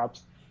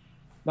 3-drops.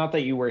 Not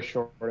that you were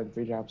short on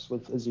 3-drops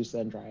with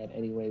Azusa and Dryad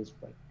anyways,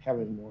 but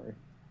having more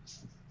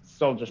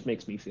still just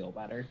makes me feel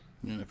better.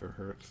 Yeah, it never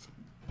hurts.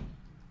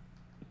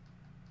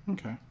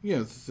 Okay.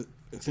 Yeah,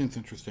 it seems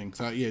interesting.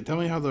 So yeah, tell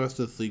me how the rest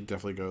of this league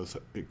definitely goes.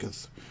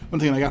 Because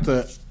one thing, I got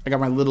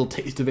my little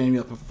taste of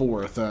Amulet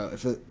before. So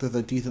if there's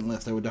a decent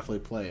list, I would definitely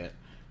play it.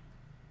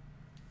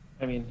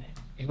 I mean,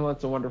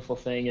 Amulet's a wonderful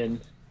thing, and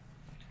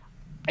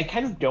I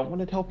kind of don't want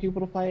to tell people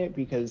to play it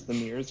because the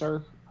mirrors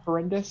are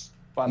horrendous.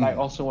 But I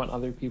also want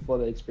other people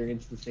to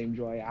experience the same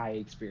joy I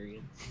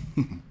experience.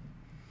 Yeah,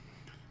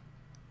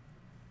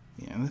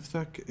 this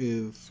deck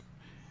is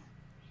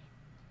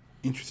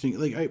interesting.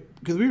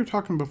 Because we were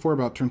talking before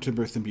about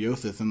Turntimber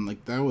Symbiosis, and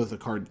like that was a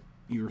card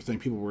you were saying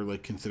people were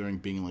like considering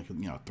being like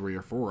 3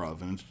 or 4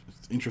 of, and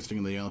it's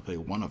interesting they only play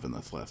 1 of in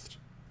this list.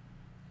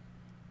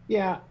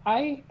 Yeah,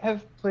 I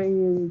have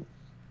played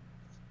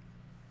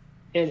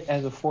it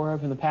as a 4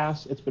 of in the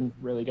past. It's been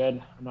really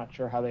good. I'm not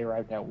sure how they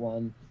arrived at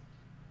 1.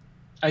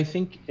 I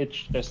think it's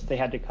just they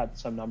had to cut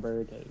some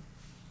number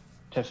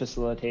to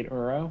facilitate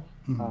Uro,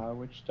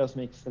 which does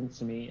make sense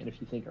to me. And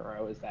if you think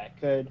Uro is that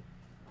good,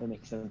 it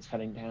makes sense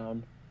cutting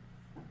down.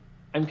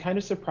 I'm kind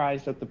of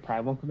surprised that the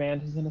Primal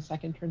Command is in a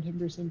second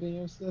Turntimber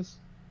Symbiosis.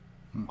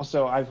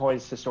 Also, I've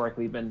always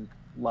historically been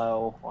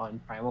low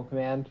on Primal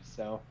Command,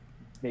 so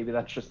maybe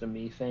that's just a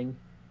me thing.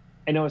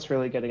 I know it's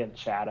really good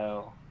against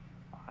Shadow,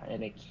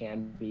 and it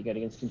can be good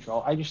against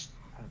Control. I don't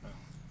know.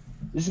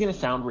 This is going to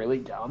sound really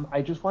dumb.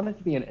 I just want it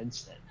to be an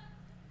instant.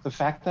 The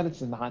fact that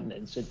it's not an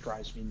instant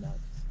drives me nuts.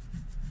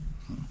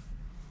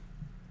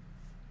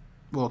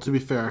 Well, to be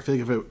fair, I feel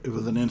like if it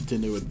was an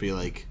instant, it would be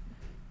like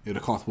it would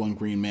have cost 1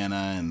 green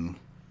mana, and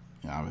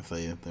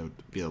obviously there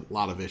would be a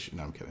lot of issues.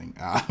 No, I'm kidding.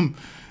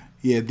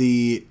 Yeah,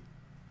 the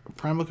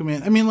Primal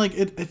Command. I mean, like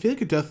I feel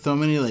like it does so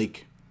many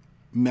like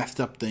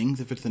messed up things.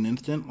 If it's an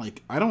instant,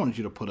 like I don't want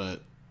you to put a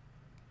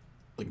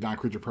like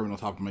non-creature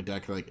permanent on top of my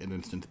deck like an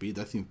instant speed.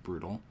 That seems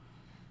brutal.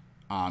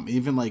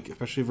 Even like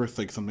especially versus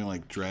like something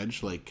like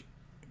Dredge, like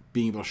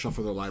being able to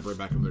shuffle their library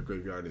back in their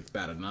graveyard is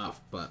bad enough.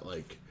 But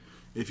like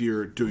if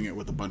you're doing it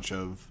with a bunch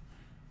of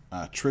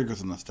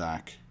triggers in the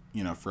stack,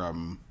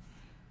 from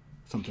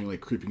something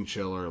like Creeping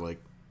Chill or like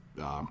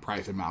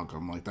Prize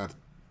Amalgam, like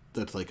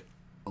that's like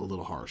a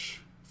little harsh.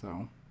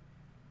 So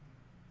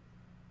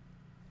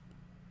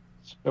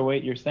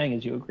what you're saying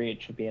is you agree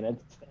it should be an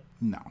instant.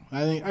 no,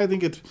 I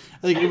think it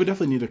would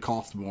definitely need to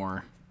cost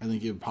more. I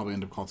think it would probably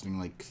end up costing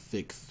like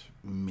 6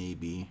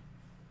 maybe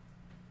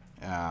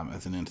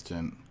as an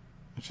instant.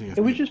 It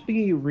would just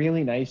be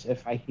really nice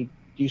if I could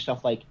do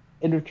stuff like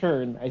in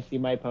return I see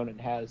my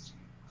opponent has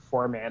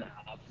 4 mana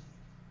up,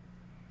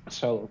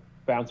 so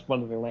bounce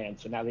one of their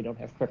lands, so now they don't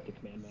have Cryptic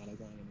Command mana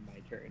going into my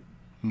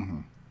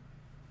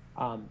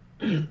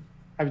turn.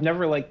 I've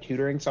never liked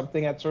tutoring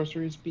something at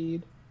sorcery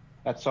speed.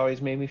 That's always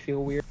made me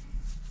feel weird.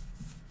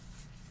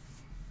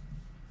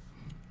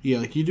 Yeah,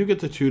 like you do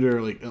get to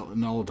tutor like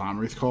Null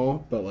Domri's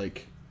Call, but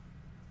like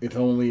it's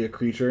only a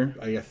creature,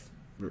 I guess,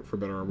 for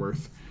better or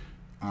worse.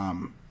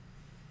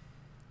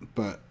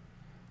 But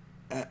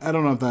I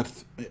don't know if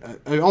that's.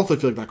 I also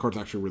feel like that card's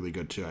actually really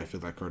good too. I feel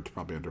that card's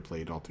probably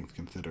underplayed, all things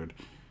considered.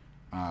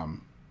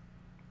 But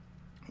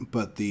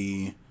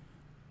the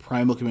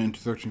Primal Command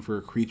searching for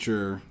a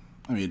creature.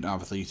 I mean,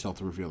 obviously you still have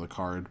to reveal the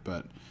card,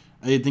 but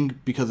I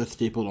think because it's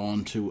stapled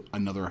onto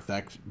another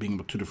effect, being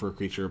able to tutor for a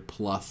creature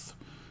plus,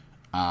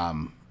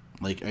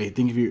 like I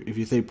think if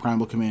you say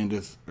Primal Command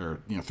is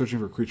searching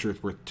for a creature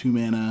is worth 2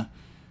 mana,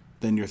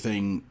 then you're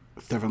saying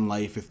 7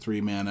 life is 3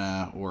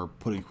 mana, or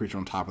putting a creature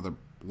on top of the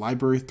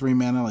library is 3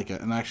 mana,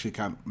 and actually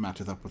kind of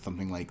matches up with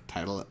something like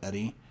Tidal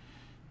Eddy,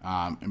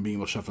 and being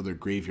able to shuffle their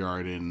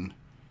graveyard in,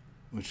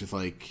 which is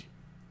like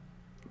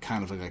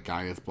kind of like a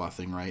Gaia's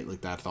Blessing, right?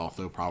 Like that's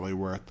also probably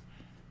worth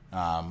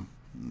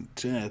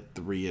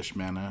 3-ish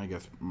mana, I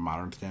guess,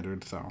 modern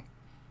standard. So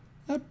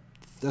that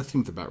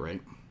seems about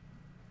right.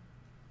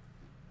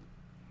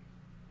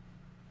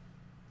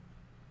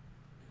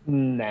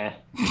 Nah.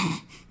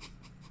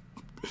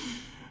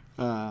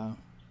 All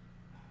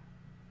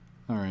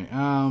right.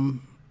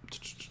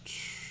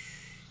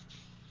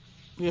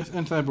 Yes,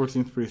 and sideboard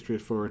seems pretty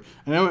straightforward.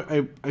 I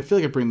know I feel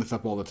like I bring this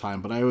up all the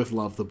time, but I always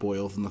love the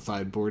boils in the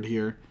sideboard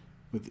here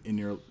in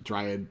your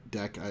Dryad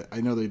deck.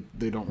 I know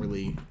they don't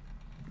really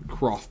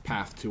cross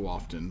paths too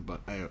often,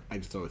 but I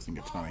just always think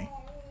it's funny.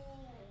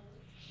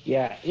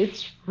 Yeah,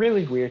 it's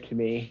really weird to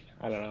me.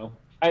 I don't know.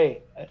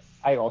 I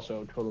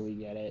also totally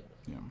get it.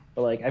 Yeah.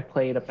 But like I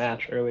played a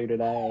match earlier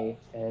today,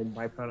 and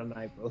my opponent and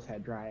I both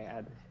had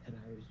Dryad, and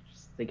I was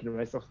just thinking to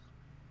myself,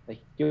 like,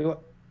 do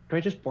I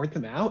just board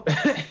them out?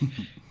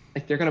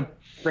 Like they're gonna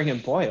bring in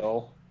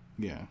Boil.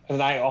 Yeah.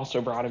 And I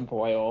also brought in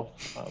Boil.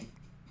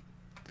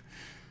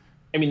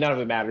 I mean, none of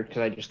it mattered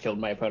because I just killed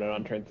my opponent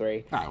on turn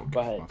 3. Oh, okay.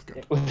 But That's good.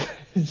 it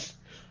was,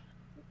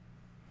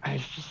 I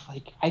was just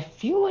like, I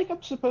feel like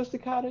I'm supposed to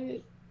cut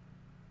it,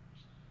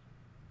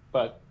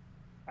 but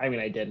I mean,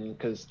 I didn't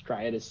because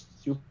Dryad is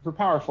super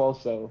powerful,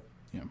 so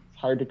yeah, it's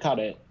hard to cut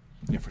it.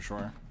 Yeah, for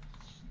sure.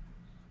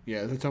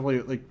 Yeah, that's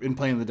definitely like in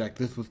playing the deck.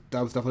 That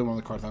was definitely one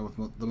of the cards I was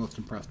the most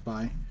impressed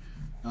by.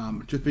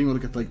 Just being able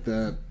to get like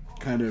the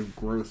kind of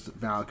gross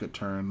Valakut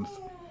turns,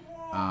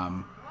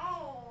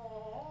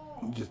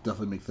 just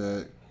definitely makes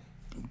the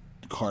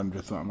card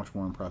just that much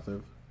more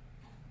impressive.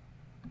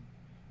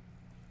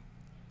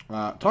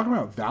 Talking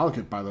about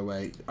Valakut, by the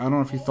way, I don't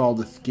know if you saw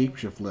the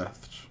Scapeshift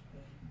list,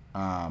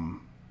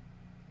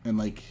 and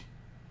like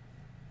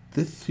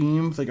this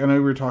seems like I know we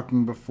were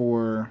talking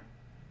before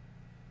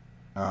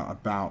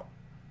about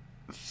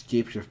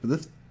Scapeshift, but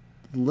this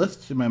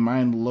list in my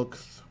mind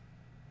looks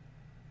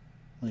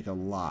like a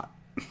lot.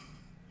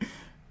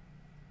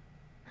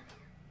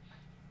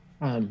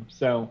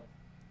 So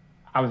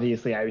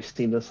obviously I've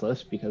seen this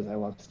list because I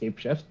love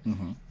Scapeshift.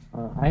 Mm-hmm.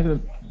 I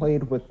haven't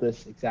played with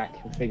this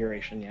exact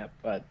configuration yet,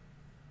 but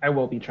I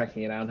will be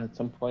checking it out at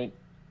some point.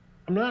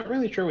 I'm not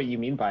really sure what you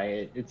mean by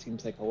it. It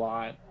seems like a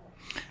lot.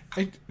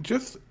 I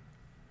just,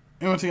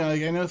 one thing,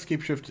 like, I know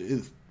Scapeshift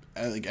is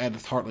like at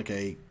its heart like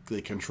a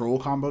control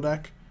combo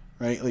deck,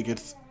 right? Like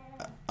it's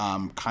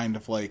kind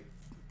of like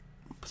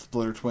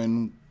Splinter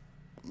Twin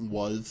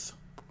was.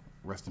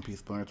 Rest in peace,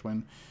 Splinter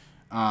Twin.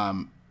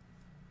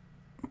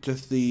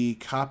 Just the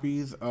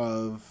copies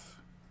of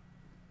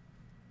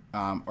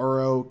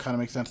Uro kind of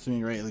makes sense to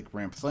me, right? Like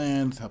ramps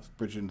lands, helps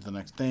bridge into the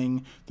next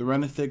thing. The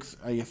Renisix,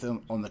 I guess,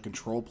 on the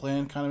control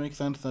plan kind of makes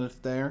sense that it's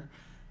there.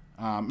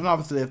 And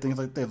obviously they have things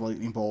like they have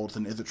Lightning Bolts,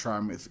 and Izzet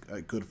Charm is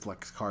a good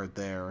flex card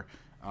there.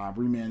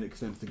 Remand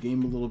extends the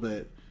game a little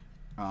bit,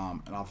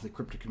 and obviously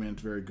Cryptic Command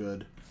is very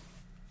good.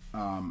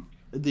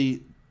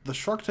 The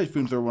Shark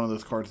Typhoons are one of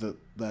those cards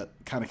that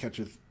kind of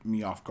catches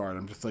me off guard.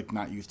 I'm just like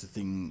not used to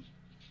seeing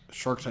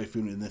Shark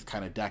Typhoon in this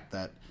kind of deck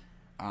that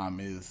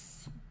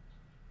is,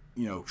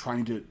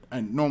 trying to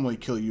and normally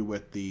kill you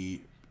with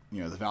the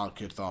the Valak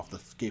kits off the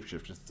Scape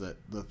Shift. Just that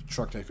the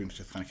Shark Typhoons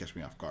just kind of catch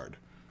me off guard.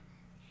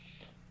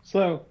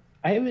 So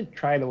I haven't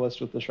tried a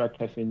list with the Shark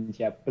Typhoons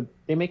yet, but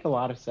they make a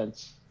lot of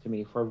sense to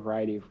me for a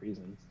variety of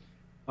reasons.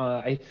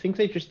 I think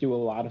they just do a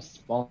lot of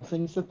small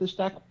things that this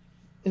deck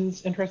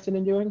is interested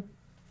in doing.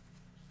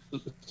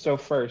 So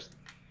first,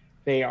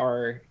 they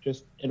are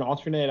just an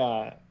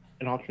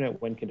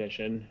alternate win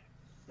condition.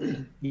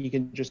 You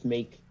can just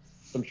make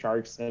some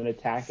sharks and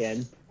attack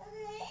in.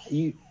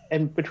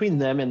 And between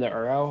them and the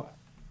Uro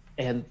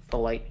and the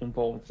lightning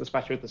bolts,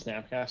 especially with the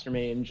Snapcaster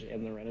Mage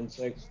and the Ren and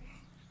Six,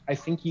 I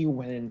think you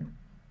win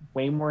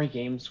way more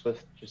games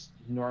with just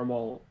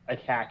normal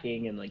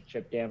attacking and like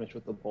chip damage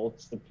with the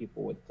bolts than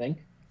people would think.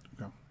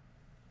 Okay.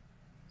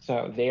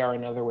 So they are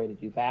another way to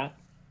do that.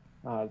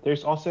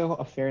 There's also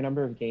a fair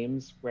number of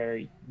games where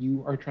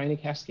you are trying to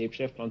cast Scape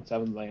Shift on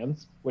 7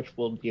 lands, which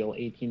will deal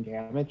 18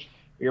 damage.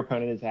 Your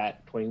opponent is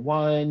at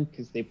 21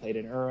 because they played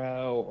an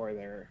Uro,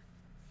 or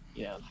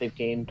they've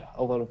gained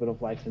a little bit of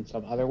life in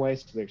some other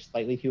ways, so they're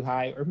slightly too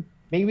high, or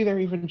maybe they're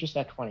even just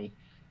at 20.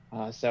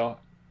 So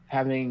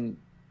having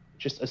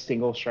just a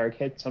single shark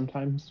hit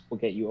sometimes will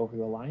get you over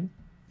the line.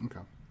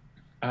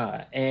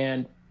 Okay.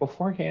 And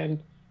beforehand,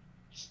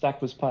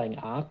 Stack was playing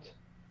Opt,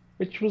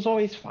 which was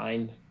always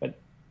fine, but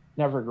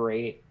never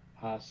great.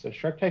 So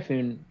Shark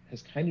Typhoon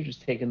has kind of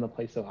just taken the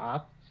place of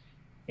Opt.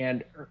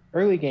 And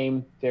early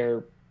game,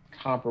 they're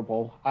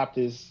comparable. Opt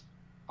is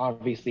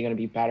obviously going to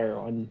be better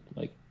on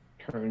like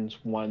turns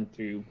 1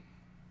 through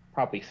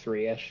probably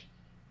 3-ish.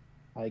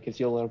 It gives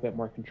you a little bit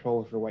more control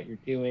over what you're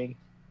doing.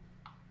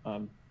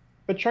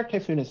 But Shark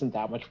Typhoon isn't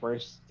that much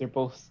worse. They're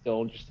both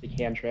still just a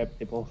cantrip.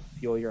 They both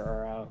fuel your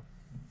Uro.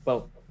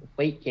 But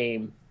late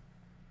game,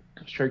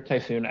 Shark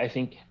Typhoon, I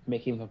think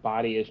making the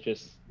body is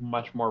just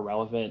much more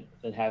relevant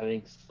than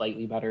having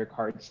slightly better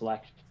card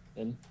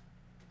selection.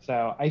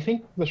 So I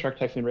think the Shark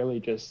Typhoon really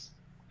just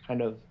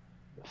kind of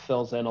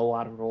fills in a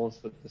lot of roles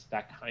that this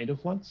deck kind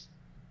of wants.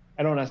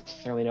 I don't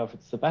necessarily know if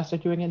it's the best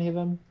at doing any of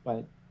them,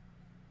 but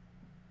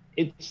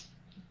it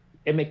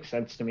makes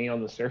sense to me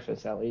on the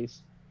surface at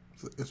least.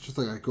 It's just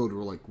like I go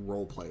to like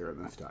role player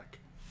in this deck.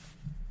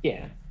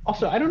 Yeah.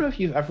 Also, I don't know if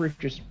you've ever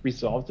just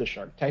resolved a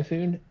Shark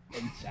Typhoon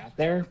and sat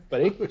there,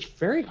 but it's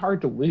very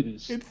hard to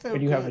lose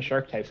when you have a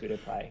Shark Typhoon to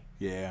play.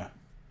 Yeah.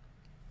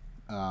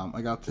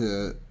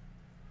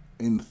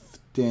 In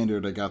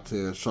Standard, I got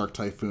to Shark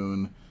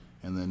Typhoon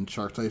and then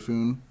Shark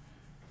Typhoon.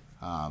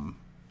 I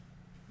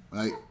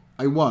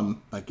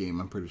won that game,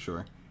 I'm pretty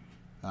sure.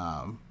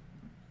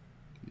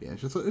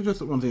 It's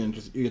just one thing,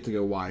 you get to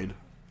go wide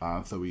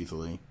so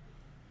easily.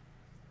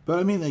 But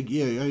I mean, like,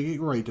 yeah,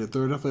 you're right.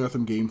 There definitely are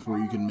some games where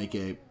you can make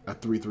a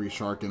 3/3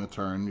 shark in a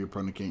turn. Your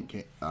opponent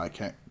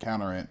can't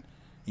counter it,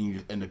 and you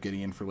just end up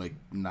getting in for like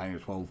 9 or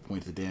 12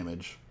 points of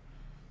damage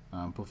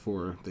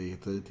before they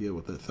have to deal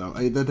with it. So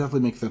that definitely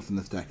makes sense in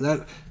this deck.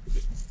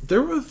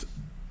 There was,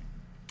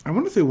 I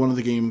want to say one of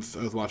the games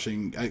I was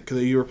watching,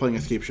 because you were playing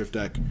a Scape Shift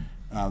deck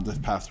this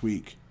past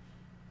week,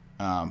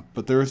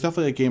 but there was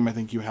definitely a game I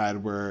think you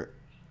had where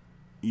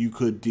you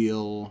could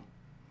deal,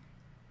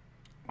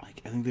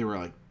 like, I think they were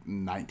like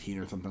 19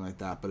 or something like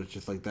that, but it's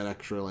just like that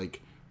extra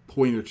like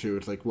point or two.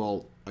 It's like,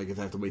 well, I guess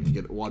I have to wait to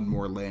get one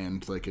more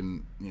land so I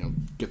can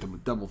get them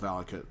with double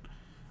Valak hit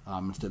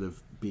instead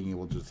of being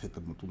able to just hit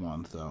them with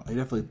one. So I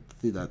definitely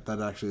see that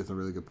actually is a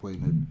really good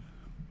point.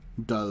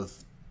 It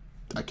does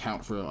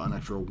account for an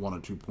extra 1 or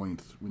 2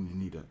 points when you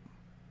need it.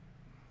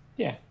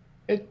 Yeah,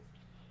 and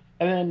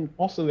then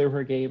also there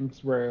were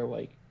games where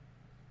like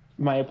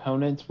my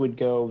opponents would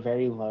go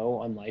very low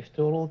on life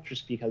total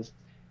just because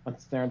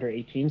once they're under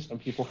 18, some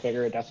people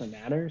figure it doesn't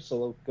matter, so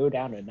they'll go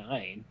down to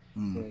 9.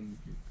 And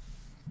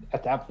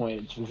at that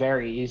point, it's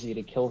very easy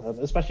to kill them,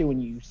 especially when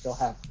you still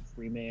have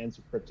free mans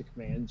or cryptic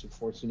commands or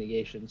force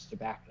negations to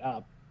back it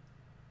up.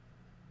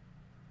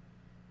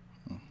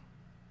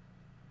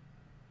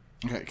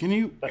 Okay, can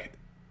you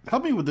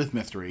help me with this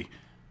mystery?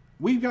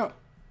 We've got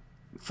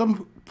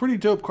some pretty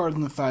dope cards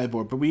on the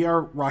sideboard, but we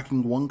are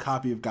rocking one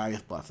copy of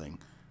Gaia's Blessing.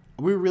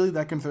 Are we really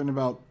that concerned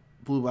about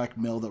Blue-Black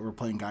Mill that we're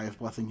playing Gaia's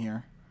Blessing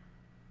here?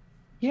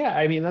 Yeah,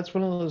 I mean, that's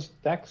one of those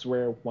decks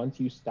where once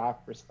you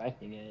stop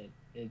respecting it,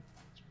 it's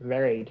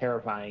very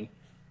terrifying.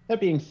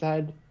 That being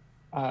said,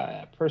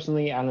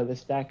 personally, out of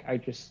this deck, I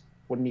just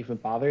wouldn't even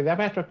bother. That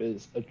matchup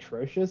is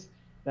atrocious.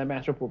 That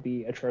matchup will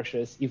be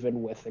atrocious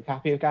even with a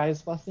copy of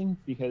Gaia's Blessing,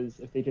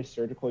 because if they just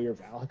surgical your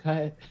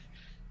Valakut,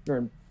 you're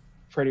in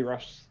pretty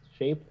rough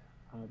shape.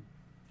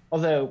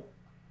 Although,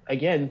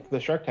 again, the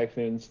Shark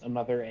Typhoon's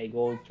another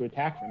angle to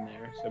attack from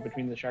there. So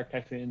between the Shark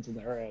Typhoons and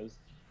the Uros,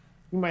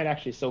 you might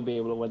actually still be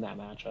able to win that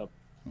matchup.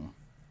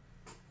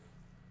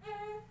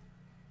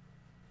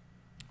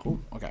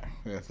 Cool. Okay.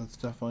 Yes, that's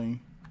definitely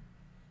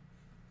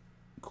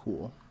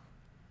cool.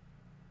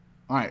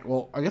 All right.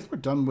 Well, I guess we're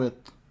done with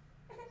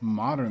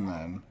Modern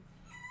then.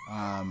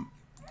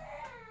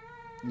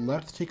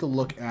 Let's take a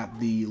look at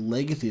the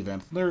Legacy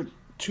events. There are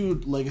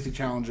 2 Legacy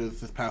challenges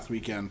this past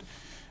weekend.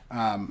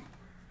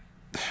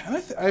 And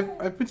I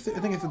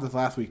think I said this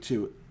last week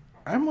too.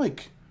 I'm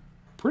like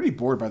pretty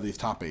bored by these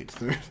top eights.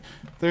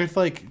 There's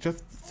like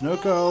just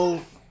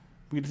Sunoco.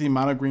 We get to see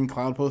Mono Green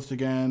Cloud Post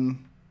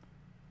again.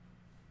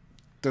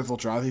 There's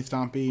Eldrazi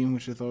Stompy,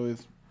 which is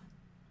always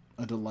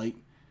a delight.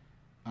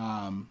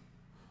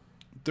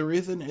 There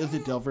is an Is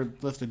It Delver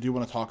list I do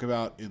want to talk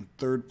about in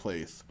third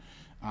place.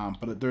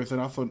 But there's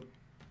also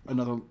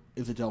another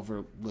Is It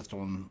Delver list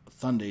on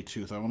Sunday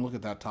too, so I want to look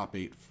at that top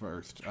eight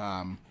first.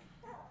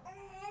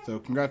 So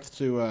congrats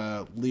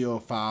to Leo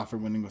Fa for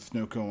winning with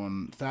Snowco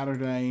on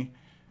Saturday.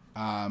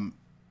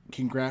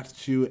 Congrats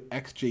to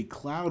XJ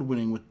Cloud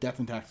winning with Death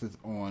and Taxes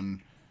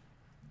on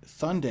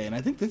Sunday, and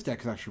I think this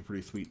deck is actually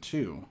pretty sweet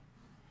too.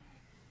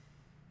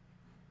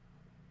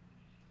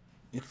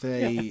 It's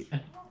a,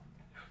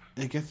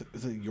 I guess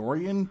it's a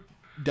Yorion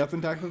Death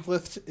and Taxes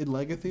list in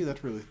Legacy.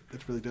 That's really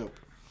dope.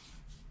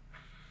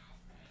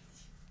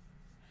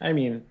 I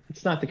mean,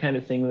 it's not the kind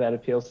of thing that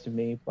appeals to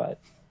me, but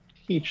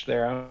each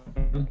their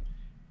own.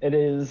 It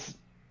is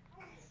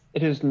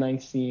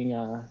nice seeing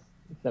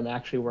them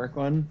actually work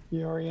on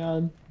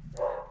Yorion.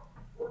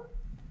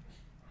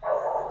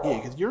 Yeah,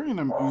 because Yorion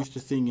I'm used to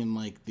seeing in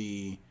like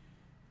the,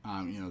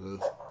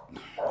 those,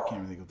 I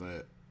can't even think of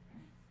the,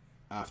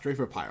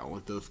 Strafer Pile,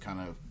 like those kind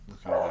of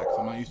decks.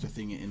 I'm not used to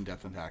seeing it in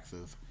Death and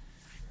Taxes.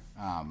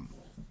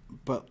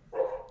 But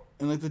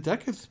and like the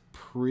deck is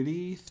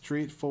pretty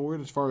straightforward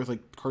as far as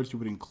like cards you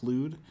would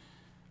include.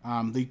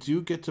 They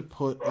do get to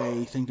put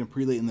a Sanctum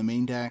Prelate in the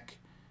main deck.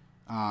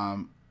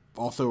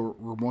 Also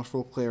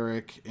Remorseful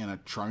Cleric and a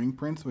Charming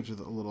Prince, which is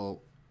a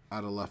little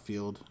out of left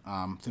field.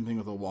 Same thing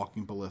with a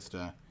Walking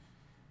Ballista.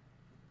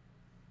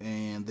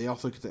 And they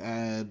also get to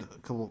add a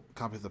couple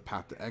copies of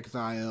Path to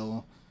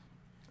Exile.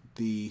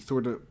 The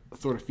Sword of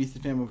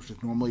Feasted Family, which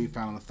is normally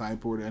found on the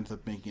sideboard, ends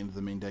up making it into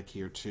the main deck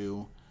here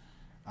too.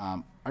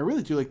 I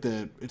really do like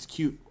it's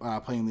cute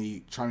playing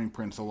the Charming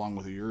Prince along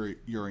with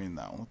Yorion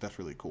though. That's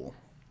really cool.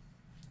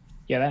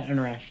 Yeah, that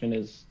interaction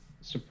is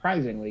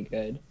surprisingly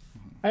good.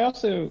 Mm-hmm. I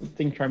also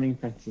think Charming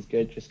Prince is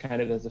good, just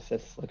kind of as a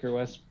fifth Flicker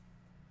Wisp.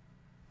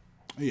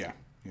 Yeah,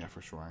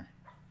 for sure.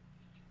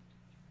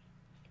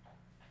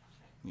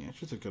 Yeah, it's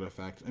just a good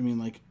effect. I mean,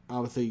 like,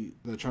 obviously,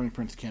 the Charming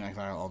Prince can't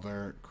exile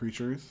other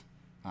creatures.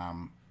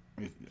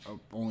 It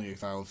only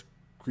exiles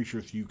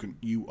creatures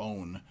you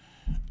own.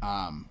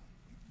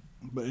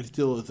 But it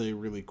still is a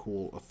really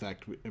cool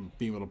effect, and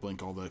being able to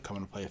blink all the come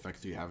into play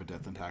effects that you have at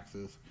Death and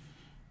Taxes.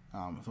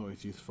 It's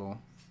always useful.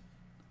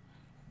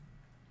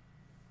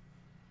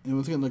 And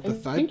once again, like the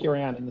I think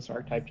Yorion in this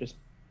archetype just...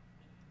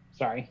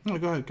 Sorry. No,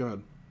 go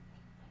ahead.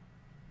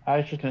 I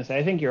was just going to say,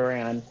 I think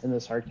Yorion in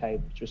this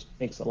archetype just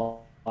makes a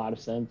lot of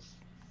sense.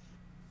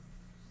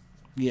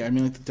 Yeah, I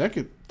mean, like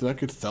the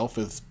deck itself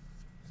is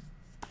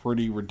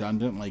pretty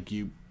redundant. Like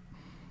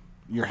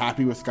you're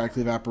happy with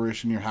Skycleave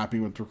Apparition, you're happy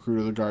with Recruit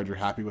of the Guard, you're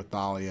happy with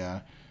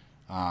Dahlia.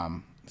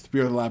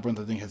 Spirit of the Labyrinth,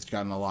 I think, has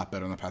gotten a lot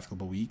better in the past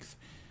couple of weeks.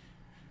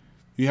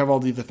 You have all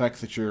these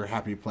effects that you're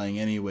happy playing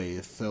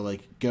anyways, so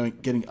like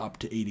getting up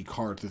to 80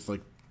 cards is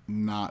like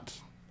not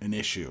an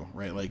issue,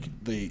 right? Like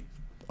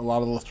a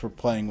lot of the lists we're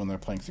playing when they're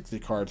playing 60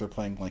 cards, they're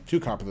playing like 2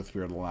 copies of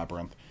Spirit of the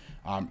Labyrinth.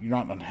 You're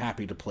not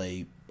unhappy to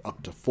play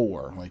up to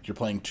 4. Like you're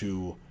playing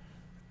 2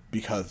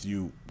 because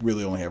you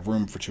really only have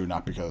room for 2,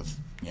 not because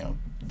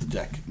the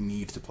deck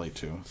needs to play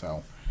 2.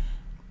 So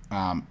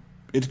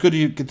it's good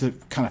you get to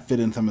kind of fit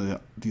in some of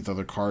these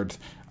other cards.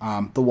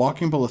 The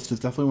Walking Ballista is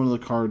definitely one of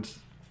the cards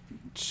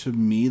to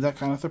me that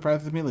kind of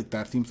surprises me. Like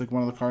that seems like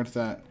one of the cards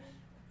that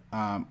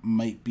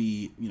might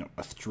be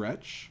a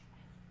stretch,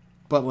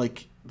 but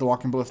like the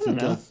Walking Ballista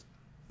does.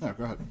 No,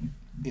 go ahead.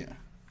 Yeah.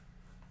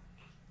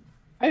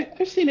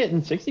 I've seen it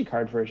in 60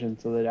 card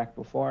versions of the deck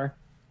before,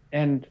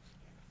 and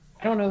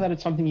I don't know that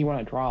it's something you want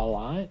to draw a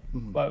lot,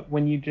 but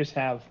when you just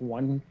have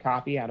 1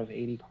 copy out of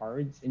 80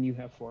 cards and you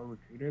have 4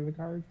 Recruiter of the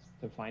cards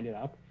to find it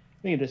up,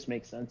 I think it just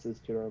makes sense as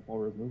durable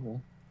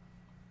removal.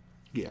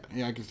 Yeah,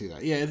 I can see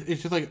that. Yeah,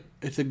 it's just like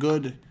it's a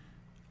good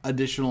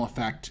additional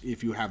effect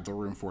if you have the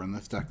room for it, and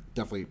this deck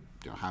definitely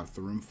has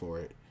the room for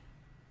it.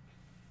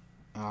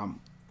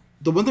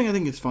 The one thing I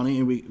think is funny,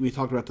 and we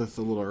talked about this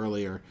a little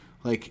earlier,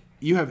 like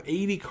you have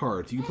 80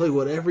 cards, you can play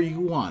whatever you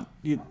want.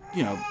 You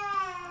know,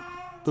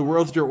 the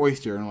world's your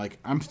oyster, and like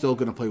I'm still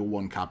gonna play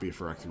 1 copy of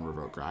Phyrexian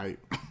Revoker, right?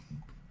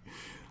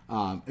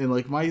 And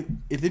like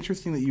it's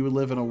interesting that you would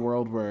live in a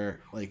world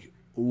where like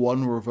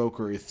 1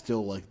 Revoker is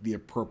still like the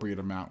appropriate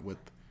amount with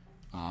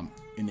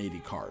in 80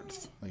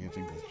 cards. Like I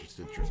think that's just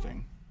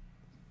interesting.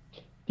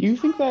 Do you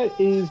think that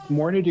is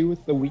more to do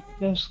with the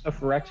weakness of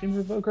Phyrexian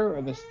Revoker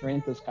or the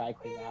strength of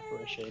Skyclave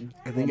Apparition?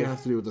 I think it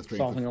has to do with the strength.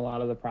 Solving a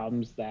lot of the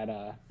problems that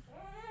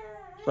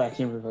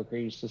Phyrexian Revoker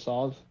used to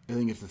solve. I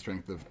think it's the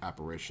strength of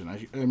Apparition.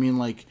 I mean,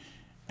 like,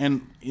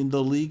 and in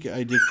the league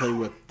I did play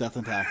with Death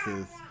and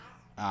Taxes.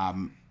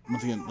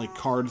 Once again, like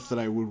cards that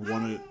I would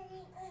want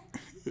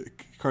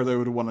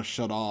to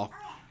shut off.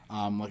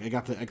 Like I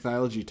got to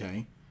exile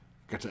Jite,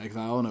 got to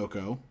exile an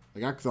Oko.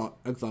 Like I exiled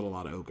a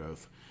lot of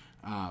Okos.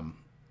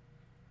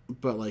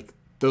 But like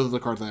those are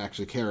the cards I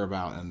actually care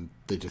about, and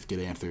they just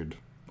get answered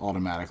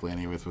automatically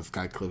anyways with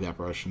Skyclave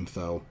Apparition.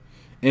 So,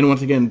 and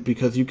once again,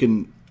 because you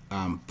can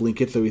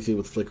blink it so easily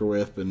with Flicker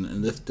Wisp,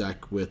 and this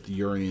deck with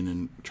Urian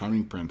and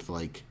Charming Prince,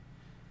 like,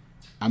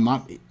 I'm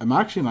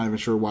actually not even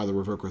sure why the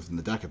Revoker's in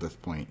the deck at this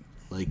point.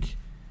 Like,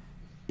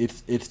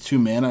 it's 2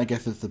 mana, I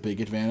guess it's the big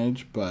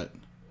advantage, but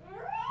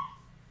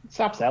It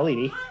stops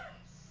LED.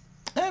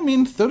 I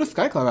mean, so does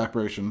Skyclave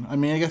Apparition. I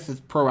mean, I guess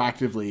it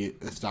proactively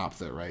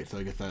stops it, right? So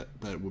I guess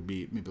that would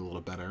be maybe a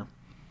little better.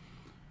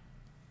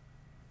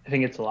 I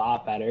think it's a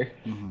lot better.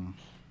 Mm-hmm.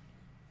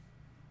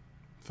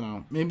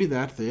 So maybe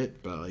that's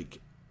it, but like,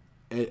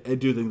 I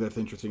do think that's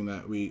interesting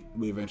that we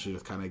eventually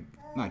just kind of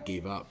not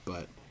gave up,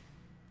 but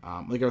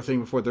like I was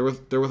saying before, there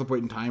was a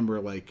point in time where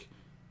like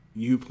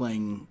you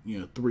playing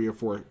 3 or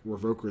 4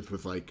 Revokers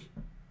was like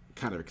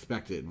kind of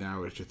expected.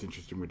 Now it's just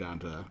interesting we're down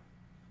to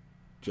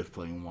just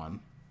playing 1.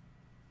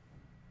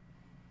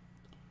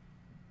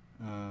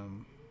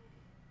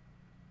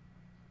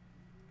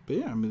 But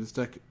yeah, I mean, this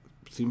deck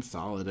seems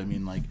solid. I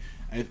mean, like,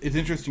 it's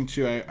interesting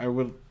too. I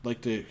would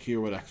like to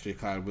hear what XJ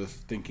Cloud was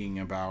thinking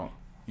about,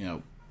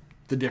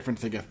 the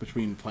difference, I guess,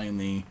 between playing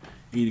the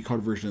 80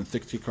 card version and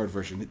 60 card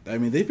version. I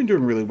mean, they've been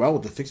doing really well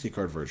with the 60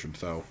 card version,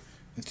 so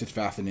it's just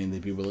fascinating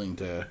they'd be willing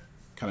to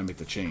kind of make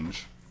the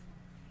change.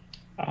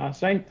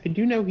 So I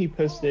do know he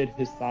posted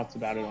his thoughts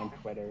about it on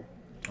Twitter.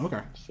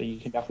 Okay. So you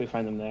can definitely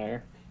find them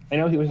there. I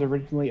know he was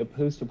originally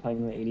opposed to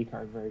playing the 80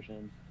 card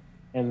version,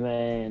 and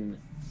then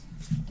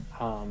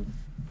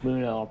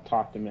Lunel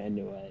talked him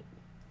into it.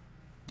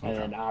 And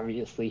then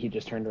obviously he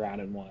just turned around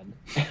and won.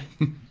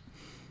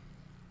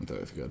 That's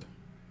always good.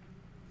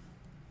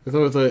 It's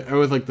always I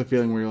always like the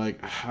feeling where you're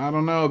like, I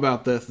don't know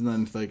about this, and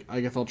then it's like, I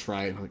guess I'll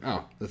try it. And I'm like,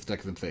 oh, this deck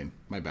is insane.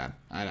 My bad.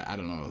 I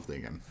don't know what I was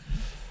thinking.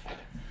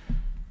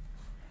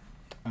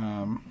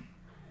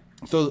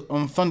 So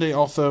on Sunday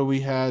also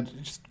we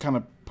had, just kind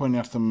of pointing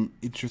out some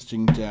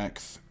interesting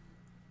decks.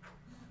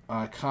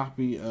 A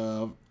copy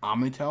of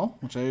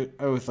Omnitel, which I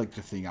always like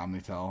to see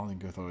Omnitel. I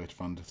think it's always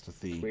fun just to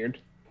see. Weird.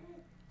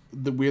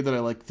 The weird that I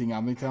like seeing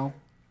Omnitel?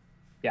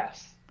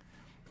 Yes.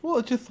 Well,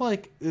 it's just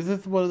like, is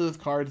this one of those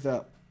cards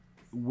that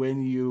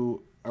when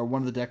you, or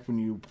one of the decks when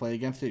you play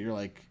against it, you're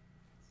like,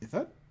 is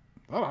that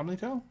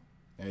Omnitel?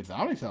 And it's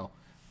Omnitel.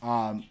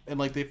 And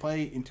like they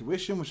play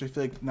Intuition, which I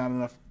feel like not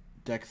enough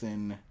decks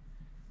in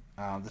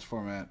this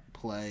format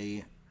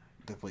play.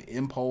 They play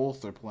Impulse,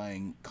 they're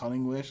playing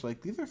Cunning Wish.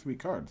 Like, these are sweet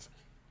cards.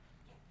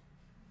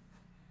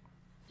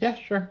 Yeah,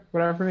 sure.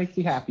 Whatever makes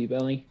you happy,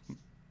 Billy.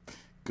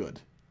 Good.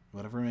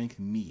 Whatever makes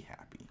me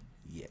happy.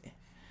 Yeah.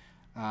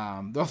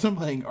 They're also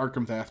playing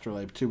Arkham's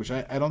Astrolabe too, which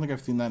I don't think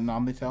I've seen that in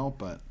Omnitel,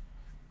 but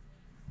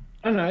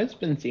I don't know. It's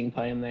been seeing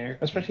play in there,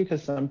 especially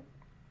because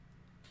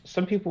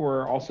some people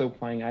were also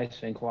playing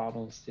Icewind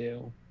Coatls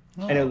too.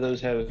 I know those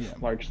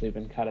have largely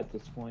been cut at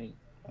this point.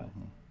 But,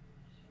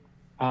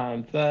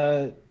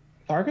 the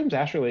Arkham's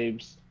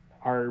Astrolabes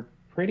are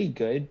pretty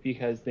good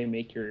because they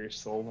make your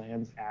soul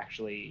lands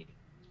actually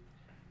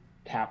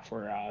tap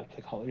for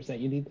the colors that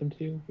you need them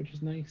to, which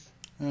is nice.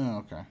 Oh,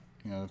 okay.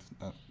 Yeah,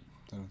 that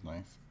is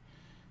nice.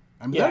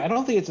 I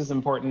don't think it's as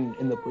important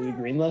in the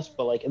blue-green list,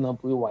 but like in the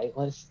blue-white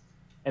list,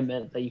 it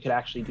meant that you could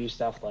actually do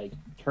stuff like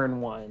turn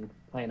 1,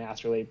 play an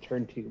Astrolabe,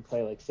 turn 2,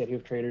 play like City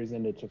of Traders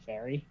into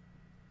Teferi.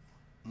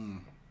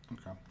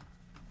 Okay.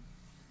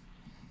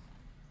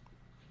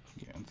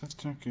 Yeah, this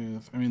deck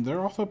is... I mean,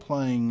 they're also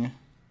playing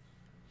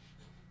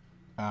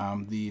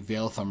the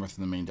Veil Summers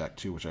in the main deck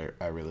too, which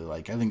I really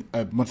like. I think,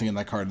 once again,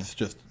 that card is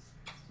just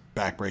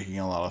backbreaking in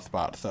a lot of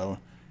spots, so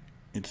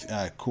it's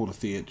cool to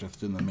see it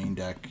just in the main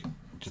deck,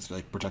 just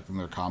like protecting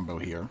their combo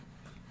here.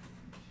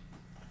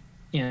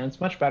 Yeah, it's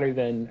much better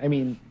than... I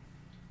mean,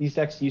 these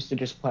decks used to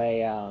just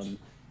play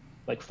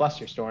like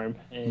Flusterstorm,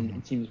 and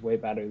it seems way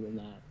better than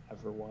that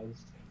ever was.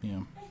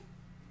 Yeah.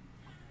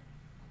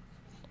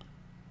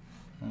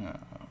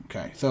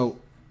 Okay, so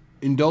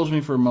indulge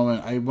me for a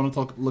moment. I want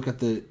to look at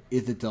the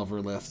Izzet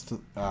Delver list.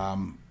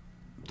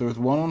 There was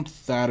one on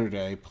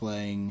Saturday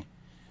playing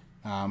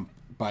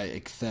by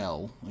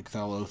Excel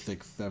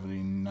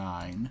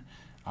 0679,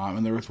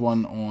 and there was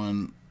one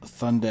on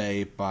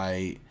Sunday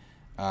by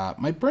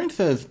my brain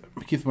says,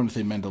 I keep wanting to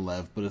say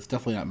Mendeleev, but it's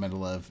definitely not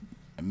Mendeleev.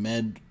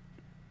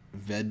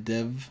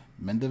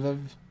 Mendeveev,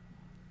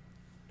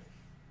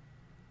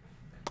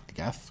 I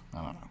guess.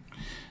 I don't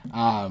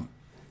know.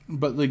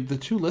 But like the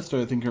two lists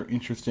I think are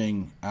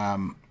interesting.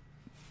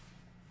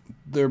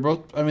 They're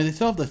both, I mean, they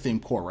still have the same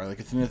core, right? Like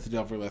it's an Izzet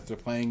Delver list. They're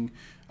playing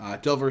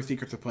Delver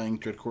Secrets, are playing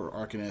Dreadcore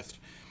Arcanist.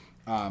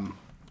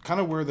 Kind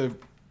of where they're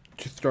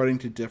just starting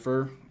to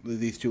differ,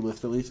 these two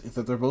lists at least, is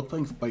that they're both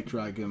playing Spite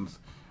Dragons.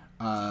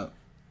 I'm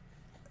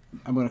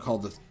going to call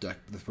this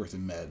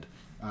person Med.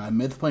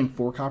 Med's playing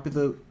 4 copies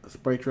of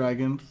Sprite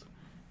Dragons.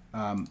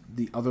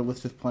 The other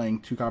list is playing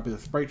 2 copies of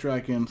Sprite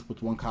Dragons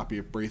with 1 copy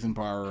of Brazen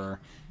Borrower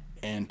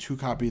and 2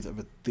 copies of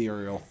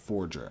Ethereal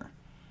Forger.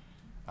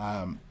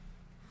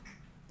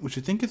 Which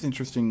I think is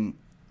interesting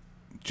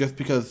just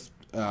because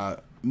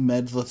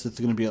Med's list is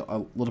going to be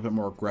a little bit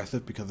more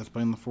aggressive because it's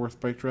playing the 4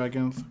 Sprite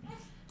Dragons.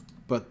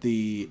 but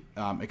the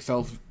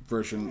Excel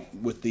version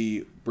with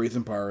the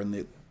Brazen Bar and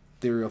the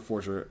Ethereal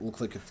Forger looks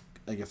like it's,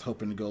 I guess,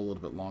 hoping to go a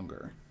little bit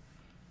longer.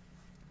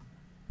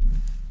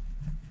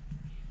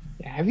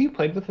 Have you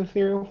played with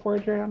Ethereal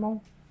Forger at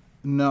all?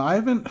 No, I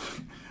haven't.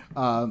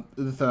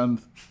 This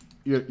sounds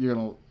you're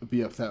gonna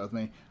be upset with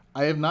me.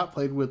 I have not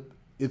played with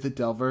Is It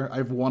Delver.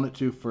 I've wanted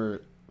to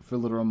for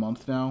literal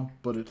months now,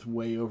 but it's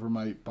way over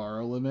my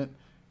borrow limit,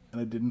 and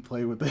I didn't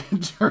play with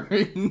it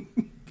during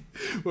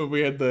when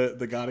we had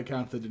the God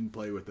accounts. I didn't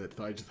play with it,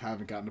 so I just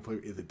haven't gotten to play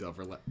with Is It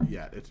Delver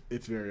yet.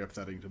 It's very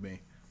upsetting to me.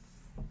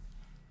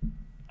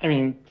 I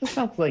mean, this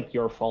sounds like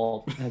your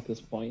fault at this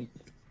point.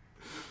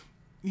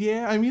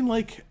 Yeah, I mean,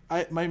 like,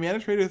 my mana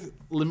trader's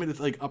limit is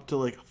like up to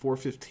like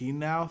 415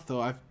 now.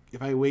 So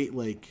if I wait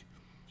like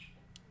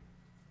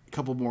a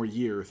couple more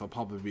years, I'll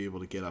probably be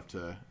able to get up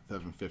to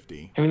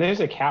 750. I mean,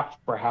 there's a cap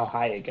for how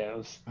high it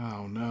goes.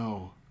 Oh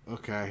no.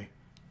 Okay.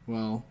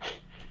 Well,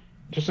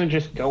 It doesn't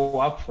just go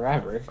up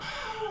forever.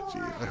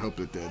 Jeez, I hope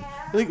it did.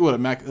 I think what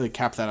it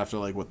caps that after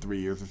like 3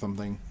 years or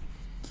something.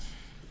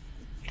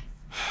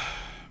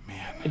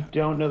 Man. I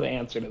don't know the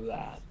answer to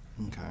that.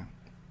 Okay.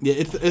 Yeah,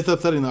 it's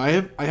upsetting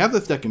though. I have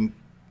this deck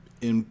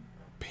in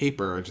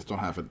paper. I just don't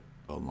have it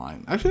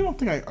online. Actually, I don't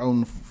think I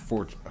own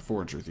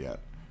foragers yet.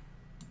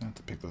 I have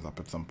to pick those up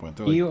at some point.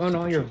 Do you own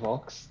all your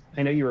Volks?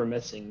 I know you were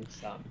missing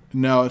some.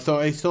 No, so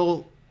I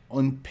still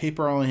on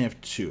paper I only have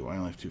 2. I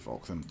only have 2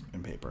 folks in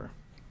paper.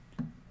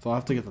 So I'll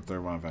have to get the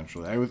third one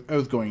eventually. I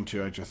was going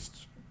to.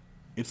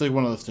 It's like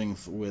one of those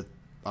things with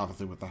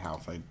obviously with the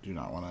house. I do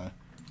not want to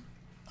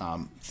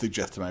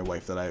suggest to my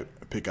wife that I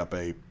pick up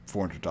a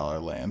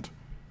 $400 land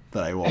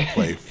that I won't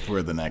play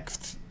for the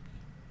next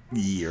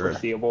year.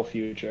 Foreseeable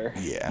future.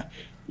 Yeah.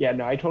 Yeah,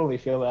 no, I totally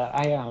feel that.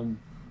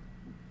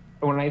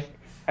 When I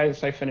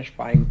finished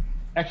buying,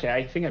 actually,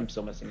 I think I'm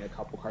still missing a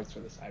couple cards for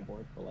the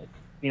sideboard, but like,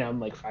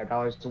 I'm like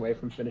 $5 away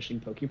from finishing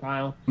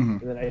Pokepile,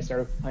 and then I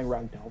started playing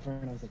around Delver,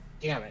 and I was like,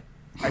 damn it,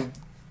 I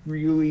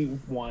really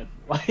want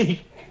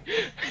like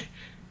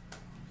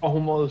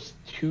almost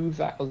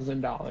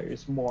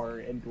 $2,000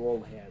 more in dual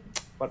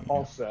lands, but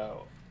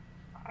also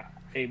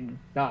I'm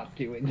not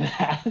doing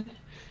that.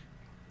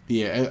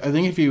 Yeah, I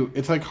think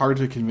it's like hard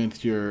to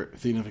convince your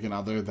significant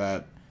other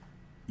that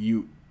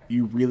you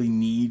really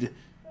need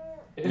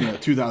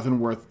 $2,000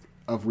 worth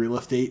of real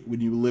estate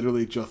when you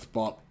literally just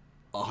bought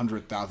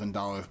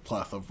 $100,000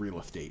 plus of real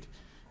estate.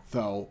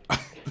 So,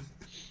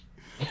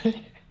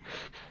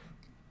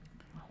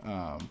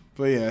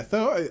 but yeah,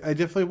 so I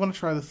definitely want to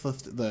try this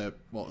list, the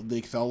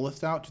Excel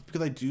list out, just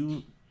because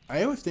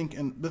I always think,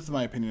 and this is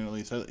my opinion at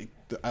least,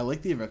 I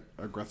like the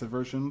aggressive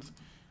versions,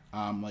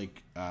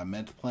 like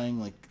Med's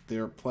playing, like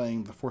they're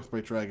playing the Force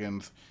Bright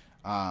Dragons,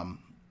 4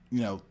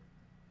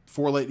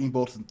 lightning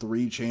bolts and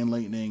 3 chain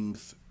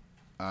lightnings,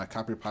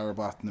 copy of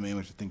Pyroblast in the main,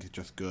 which I think is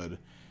just good.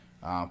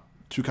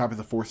 2 copies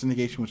of Force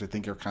Negation, which I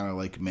think are kind of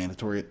like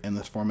mandatory in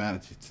this format. I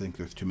just think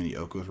there's too many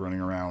Okos running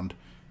around,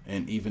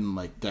 and even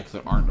like decks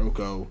that aren't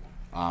Oko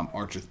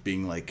are just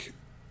being like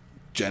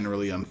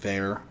generally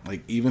unfair.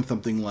 Like even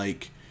something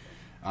like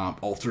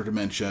Ulcer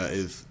Dementia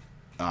is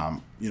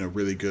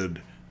really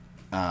good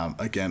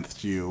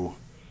against you.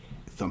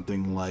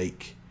 Something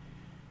like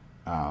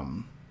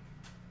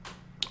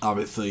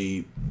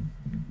obviously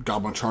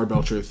Goblin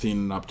Charbelcher has seen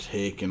an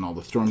uptake, and all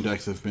the Storm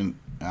decks have been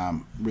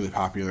really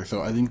popular.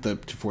 So I think the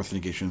 2 Force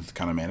Negation is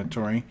kind of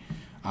mandatory.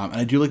 And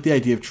I do like the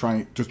idea of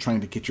trying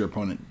to get your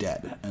opponent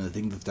dead, and I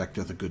think this deck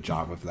does a good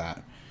job of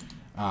that.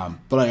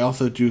 But I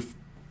also do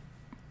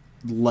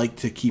like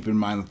to keep in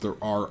mind that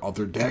there are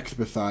other decks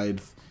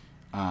besides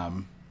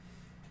that,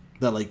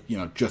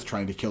 just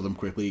trying to kill them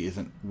quickly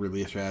isn't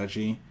really a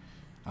strategy.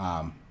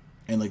 And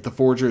like the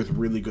Forger is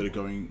really good at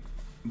going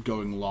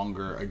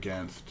longer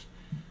against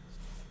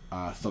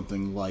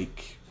something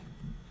like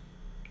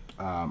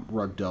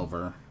Rug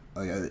Delver.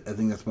 Like, I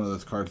think that's one of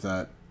those cards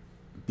that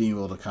being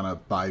able to kind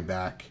of buy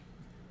back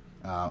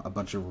a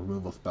bunch of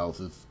removal spells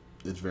is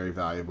very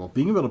valuable.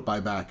 Being able to buy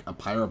back a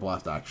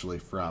Pyroblast actually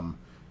from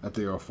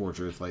Ethereal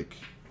Forger is like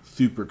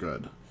super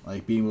good.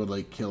 Like being able to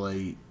like kill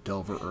a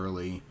Delver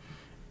early,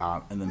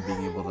 and then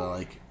being able to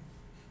like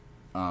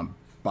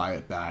buy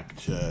it back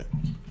to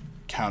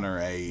counter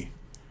a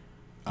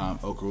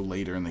Oko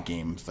later in the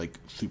game is like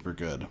super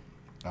good.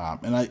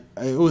 And I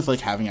always like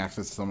having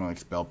access to someone like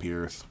Spell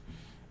Pierce,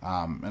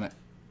 and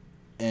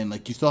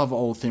like you still have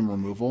all the same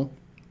removal.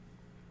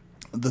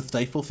 The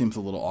Stifle seems a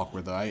little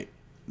awkward though. I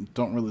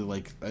don't really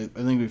like. I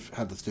think we've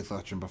had this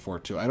discussion before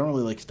too. I don't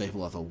really like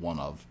Stifle as a one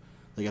of.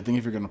 Like I think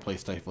if you're gonna play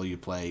Stifle, you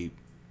play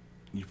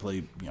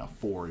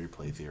 4. You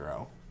play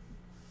 0.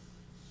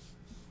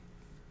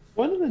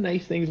 One of the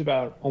nice things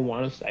about a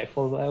one of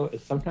Stifle though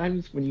is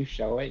sometimes when you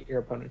show it, your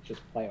opponents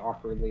just play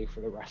awkwardly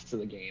for the rest of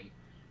the game.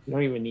 You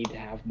don't even need to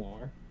have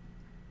more.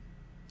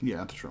 Yeah,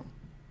 that's true.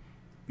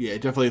 Yeah,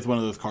 it definitely is one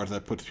of those cards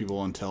that puts people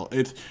on tilt.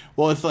 It's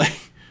like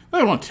I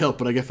don't want tilt,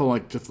 but I guess I'm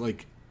like just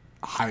like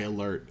high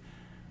alert.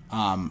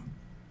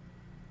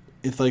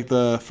 It's like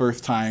the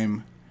first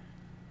time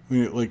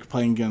we like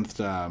playing against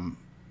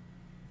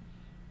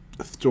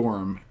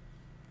Storm,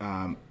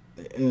 and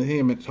and I think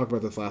I meant to talk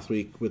about this last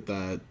week with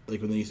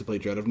like when they used to play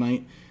Dread of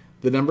Night.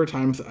 The number of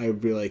times I would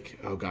be like,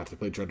 "Oh God, to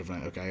play Dread of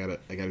Night, okay,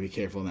 I gotta be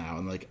careful now,"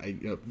 and like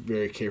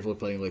very carefully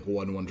playing like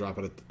one drop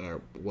at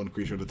one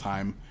creature at a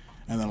time,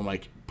 and then I'm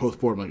like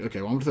post board, I'm like,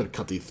 okay, well I'm just gonna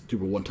cut these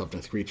super one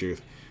toughness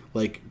creatures,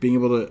 like being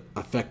able to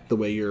affect the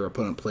way your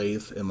opponent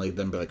plays, and like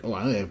then be like, oh,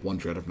 I only have one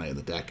Dread of Night in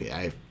the deck,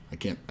 I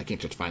can't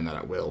just find that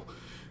at will.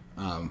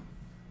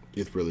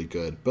 It's really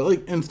good, but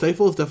like, and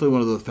Stifle is definitely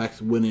one of those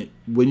effects when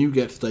you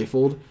get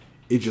stifled,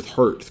 it just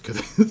hurts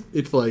because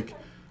it's like.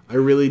 I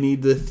really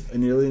need this. I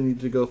really need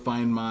to go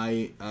find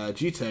my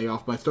Jite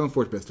off my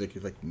Stoneforge Mystic.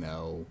 He's like,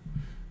 no,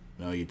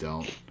 you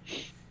don't.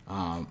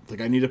 Like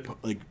I need to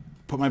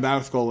put my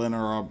Battle Skull in,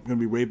 or I'm gonna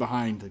be way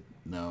behind. Like,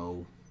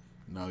 no,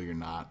 you're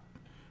not.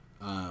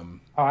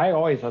 I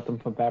always let them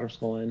put Battle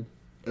Skull in.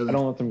 I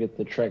don't let them get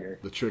the trigger.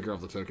 The trigger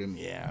of the token.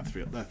 Yeah,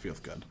 that feels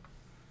good.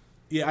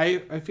 Yeah,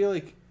 I feel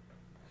like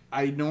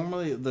I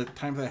normally the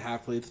times I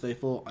have played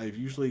Stifle, I've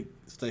usually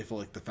Stifle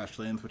like the fetch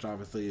lands, which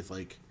obviously is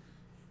like.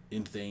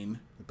 Insane,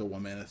 like the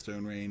 1-mana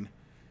Stone Rain,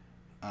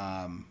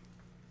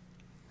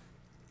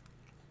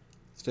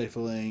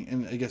 stifling,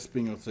 and I guess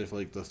being able to stifle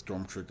like the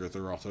Storm Triggers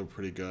are also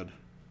pretty good.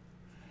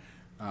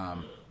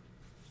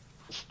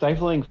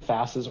 Stifling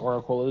Fast's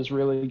Oracle is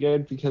really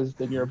good because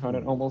then your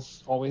opponent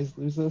almost always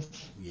loses.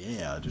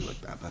 Yeah, I do like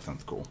that. That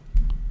sounds cool.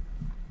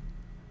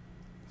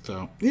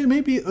 So yeah,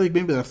 maybe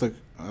that's like,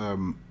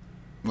 well,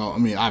 I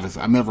mean,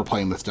 obviously, I'm never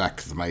playing this deck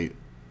because my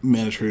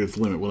mana traders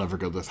limit will never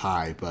go this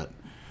high, but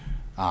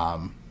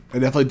I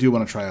definitely do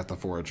want to try out the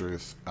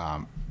Foragers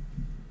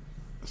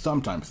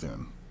sometime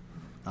soon.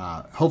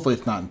 Hopefully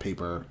it's not in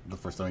paper the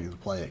first time I get to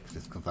play it,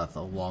 just because that's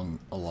a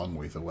long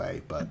ways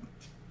away. But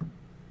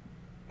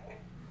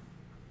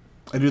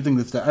I do think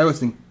this deck. I always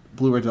think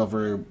Blue-Red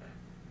Delver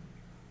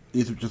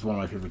is just one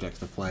of my favorite decks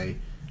to play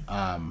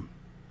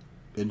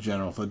in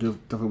general. So I do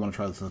definitely want to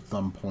try this at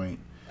some point.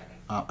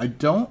 I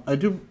do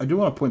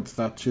want to point this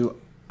out too.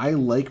 I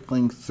like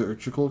playing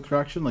Surgical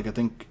Extraction. Like I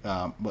think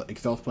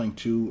Excel's playing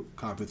 2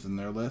 copies in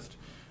their list.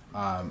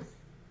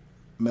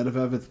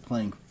 Medivh is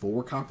playing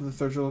 4 copies of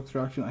Surgical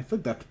Extraction. I feel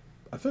like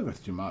that's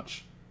too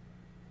much.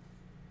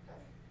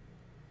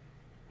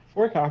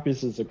 4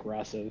 copies is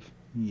aggressive.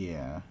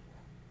 Yeah.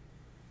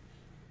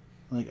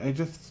 Like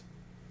if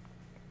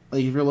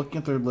you're looking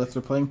at their list,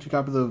 they're playing 2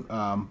 copies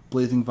of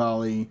Blazing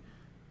Volley,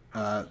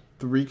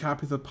 3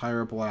 copies of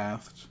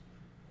Pyroblast.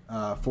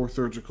 4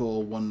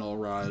 Surgical, 1 Null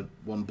Rod,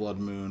 1 Blood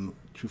Moon,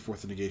 2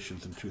 Force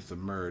Negations, and 2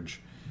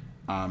 Submerge.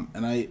 And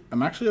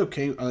I'm actually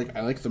okay.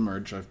 I like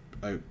Submerge.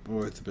 I'm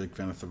always a big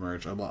fan of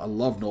Submerge. I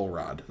love Null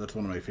Rod. That's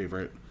one of my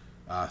favorite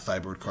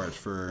sideboard cards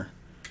for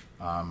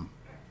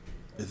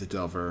Izzet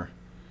Delver.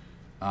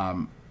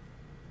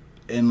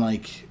 And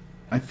like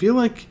I feel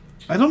like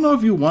I don't know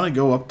if you want to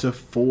go up to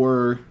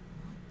 4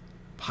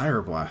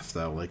 Pyroblast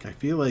though. Like I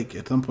feel like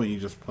at some point you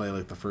just play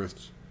like the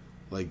first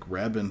like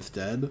Reb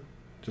instead,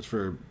 just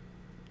for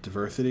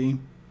diversity,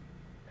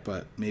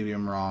 but maybe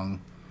I'm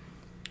wrong.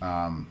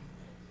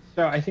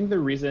 So I think the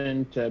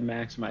reason to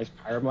maximize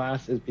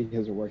Pyroblast is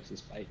because it works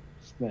as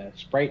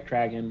Sprite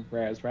Dragon,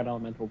 whereas Red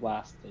Elemental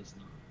Blast does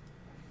not.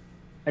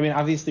 I mean,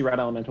 obviously Red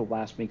Elemental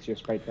Blast makes your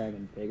Sprite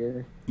Dragon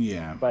bigger.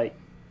 Yeah. But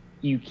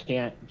you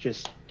can't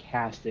just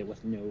cast it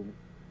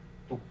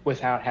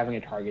without having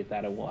a target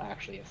that it will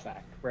actually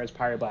affect. Whereas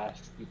Pyroblast,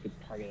 you could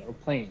target it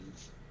with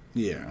planes.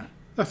 Yeah,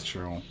 that's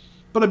true.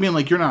 But I mean,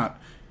 like you're not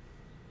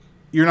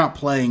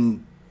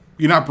bringing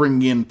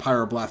in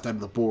Pyroblast out of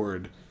the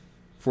board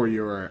for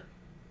your.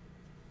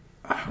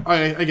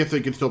 I guess they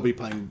could still be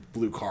playing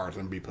blue cards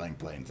and be playing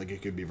planes. Like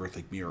it could be versus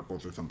like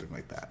Miracles or something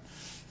like that.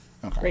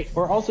 Okay. Great.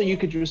 Or also you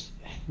could just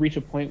reach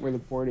a point where the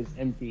board is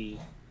empty,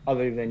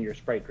 other than your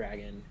Sprite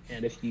Dragon,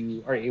 and if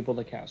you are able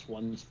to cast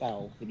 1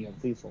 spell, then you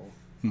have lethal.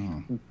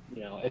 Mm-hmm.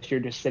 You know, if you're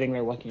just sitting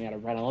there looking at a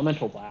Red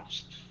Elemental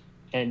Blast,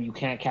 and you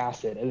can't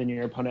cast it, and then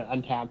your opponent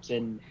untaps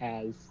and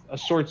has a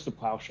Swords to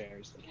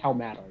Plowshares, like how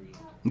mad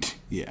are you?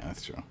 Yeah,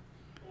 that's true.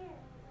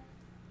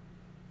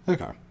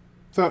 Okay,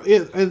 so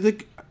I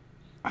think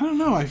I don't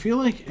know. I feel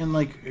like in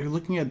like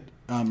looking at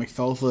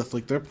Excel's list,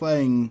 like they're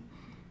playing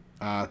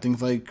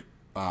things like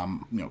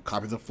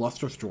copies of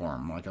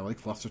Flusterstorm. Like I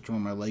like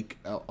Flusterstorm. I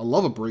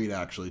love a Braid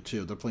actually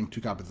too. They're playing 2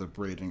 copies of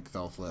Braid in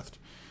Excel's list,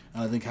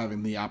 and I think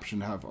having the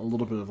option to have a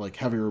little bit of like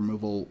heavy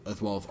removal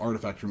as well as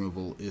artifact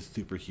removal is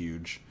super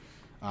huge.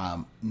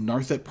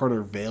 Narset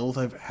Parter Veils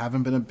I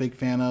haven't been a big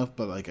fan of,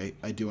 but like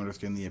I do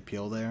understand the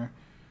appeal there.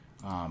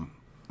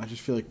 I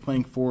just feel like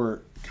playing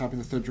 4 copies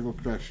of Surgical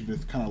Extraction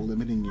is kind of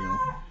limiting you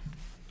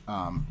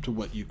to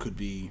what you could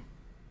be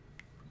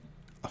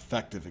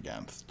effective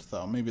against.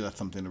 So maybe that's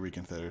something to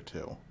reconsider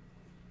too.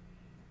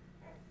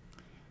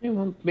 Yeah,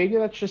 well, maybe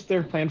that's just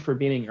their plan for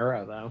beating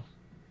Ura, though.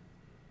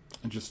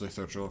 And just like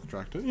Surgical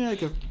Extraction. Yeah, I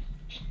guess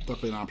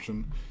definitely an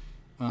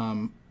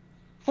option.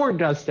 4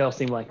 does still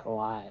seem like a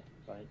lot,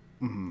 but...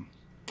 Mm-hmm.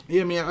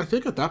 Yeah, I mean, I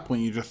think at that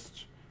point you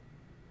just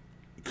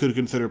could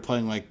consider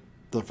playing like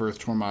the first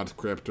Tormod's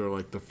Crypt or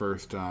like the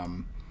first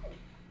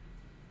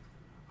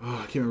oh,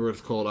 I can't remember what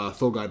it's called,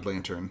 Soul Guide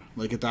Lantern.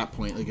 Like at that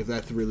point, like if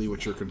that's really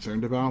what you're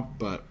concerned about,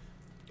 but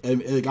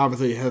like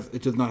obviously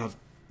it does not have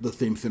the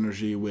same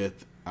synergy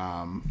with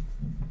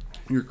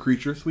your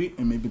creature suite,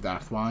 and maybe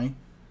that's why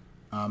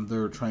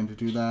they're trying to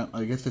do that.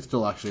 I guess it's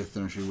still actually a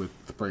synergy with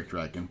the Break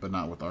Dragon, but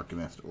not with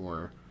Arcanist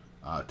or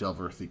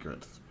Delver of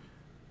Secrets.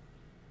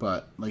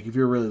 But like if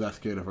you're really that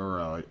scared of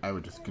Uro, I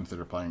would just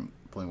consider playing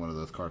one of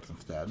those cards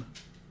instead.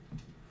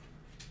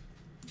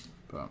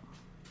 But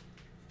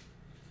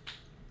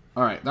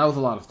all right, that was a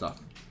lot of stuff.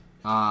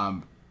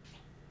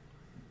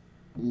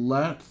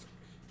 Let's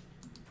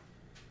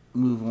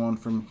move on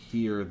from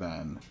here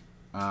then.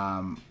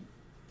 All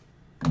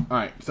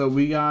right, so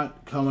we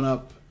got coming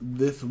up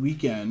this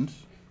weekend,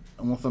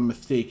 unless I'm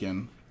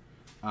mistaken,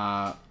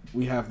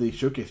 we have the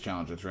showcase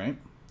challenges, right?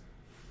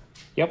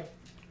 Yep.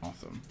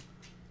 Awesome.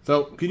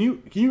 So can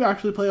you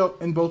actually play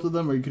in both of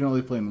them, or you can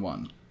only play in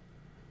one?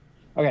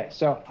 Okay,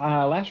 so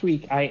last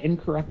week I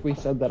incorrectly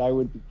said that I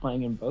would be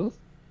playing in both.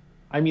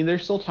 I mean,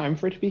 there's still time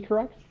for it to be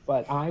correct,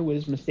 but I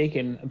was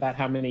mistaken about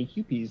how many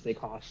QPs they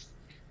cost.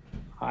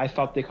 I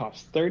thought they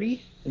cost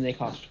 30, and they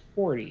cost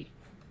 40.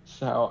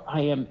 So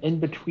I am in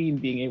between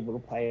being able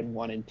to play in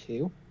 1 and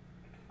 2.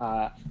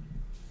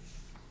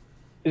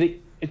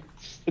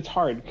 It's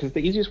hard, because the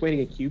easiest way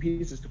to get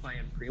QPs is to play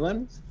in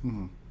prelims,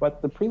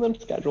 but the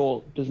prelim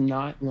schedule does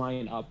not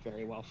line up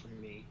very well for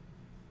me.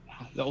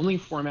 The only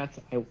formats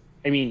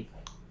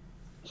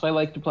so I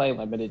like to play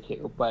limited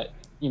too, but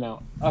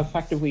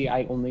effectively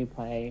I only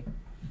play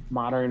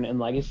Modern and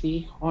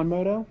Legacy on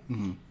Moto.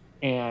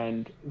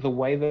 And the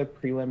way the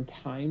prelim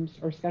times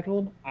are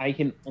scheduled, I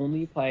can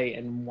only play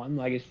in 1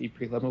 Legacy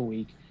prelim a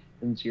week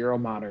and 0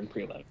 Modern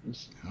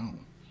prelims. Oh.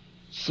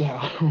 So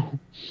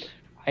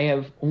I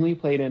have only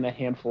played in a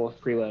handful of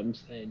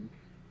prelims, and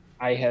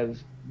I have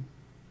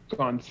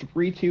gone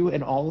 3-2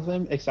 in all of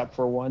them, except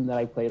for one that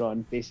I played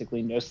on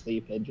basically no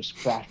sleep and just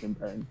crashed and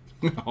burned.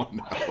 Oh,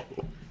 no.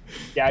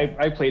 Yeah,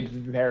 I played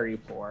very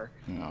poor.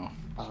 No.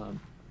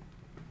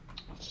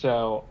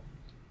 So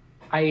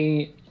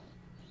I'm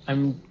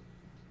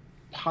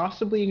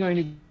possibly going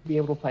to be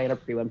able to play in a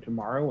prelim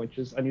tomorrow, which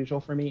is unusual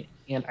for me.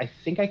 And I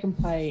think I can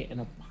play in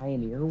a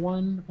Pioneer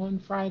one on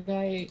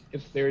Friday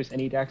if there's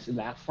any decks in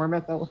that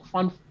format that look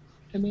fun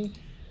to me.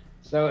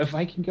 So if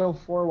I can go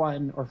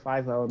 4-1 or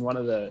 5-0 in one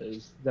of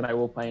those, then I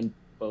will play in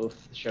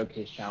both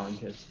showcase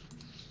challenges.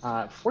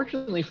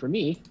 Fortunately for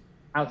me,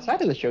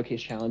 outside of the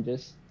showcase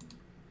challenges,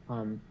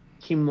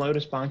 Team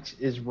Lotus Box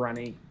is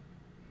running,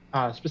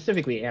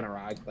 specifically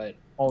Anurag, but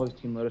all of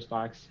Team Lotus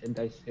Box and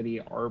Dice City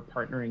are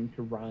partnering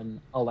to run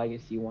a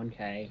Legacy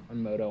 1K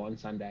on Moto on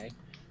Sunday.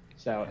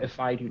 So if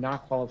I do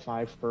not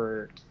qualify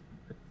for,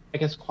 I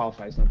guess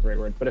qualify is not the right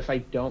word, but if I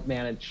don't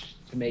manage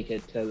to make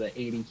it to the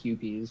 80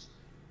 QPs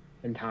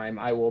in time,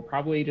 I will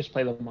probably just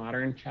play the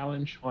Modern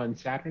Challenge on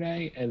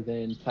Saturday and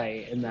then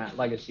play in that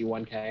Legacy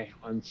 1K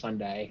on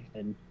Sunday,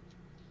 and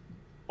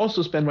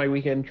also spend my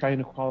weekend trying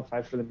to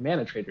qualify for the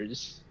Mana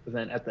Traders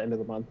event at the end of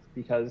the month,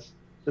 because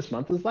this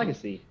month is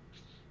Legacy.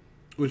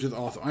 Which is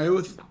awesome.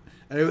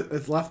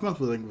 This last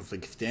month was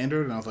like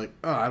standard, and I was like,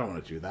 oh, I don't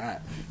want to do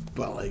that.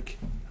 But like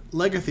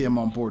Legacy, I'm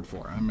on board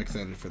for. I'm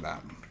excited for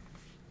that.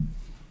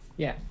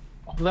 Yeah,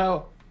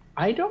 although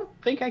I don't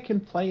think I can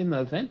play in the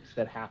event if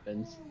that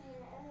happens.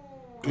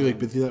 Are you like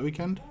busy that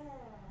weekend?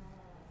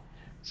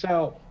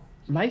 So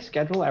my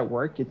schedule at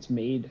work gets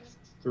made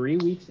 3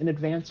 weeks in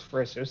advance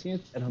for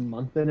associates and a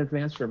month in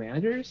advance for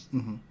managers.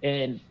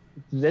 And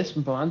this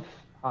month,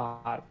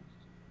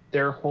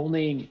 they're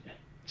holding.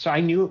 So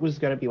I knew it was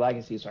going to be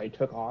Legacy, so I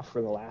took off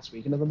for the last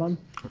weekend of the month.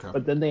 Okay.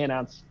 But then they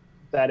announced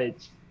that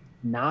it's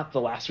not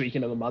the last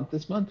weekend of the month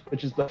this month,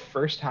 which is the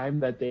first time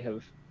that they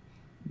have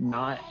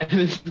not.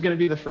 This is going to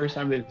be the first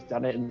time they've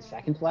done it in the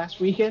second to last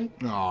weekend.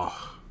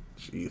 Oh,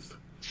 jeez.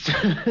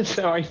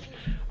 So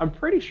I'm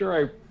pretty sure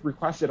I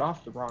requested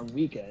off the wrong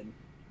weekend.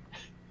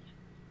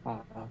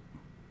 But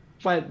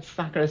it's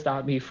not going to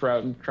stop me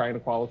from trying to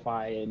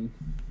qualify and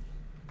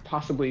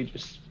possibly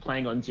just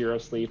playing on 0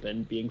 sleep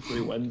and being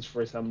 3-1s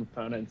for some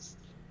opponents.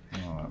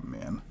 Oh,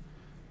 man.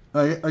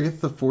 I guess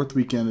the fourth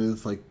weekend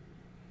is like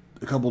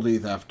a couple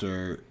days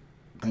after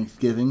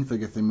Thanksgiving, so I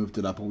guess they moved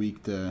it up a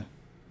week to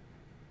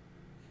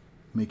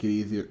make it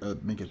easier,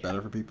 make it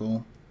better for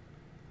people.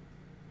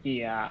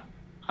 Yeah,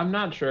 I'm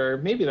not sure.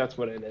 Maybe that's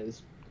what it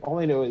is. All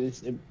I know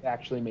is it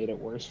actually made it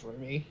worse for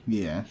me.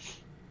 Yeah.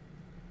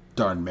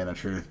 Darn Mana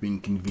Traders being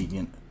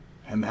convenient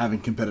and having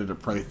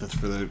competitive prices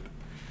for their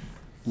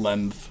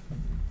lens.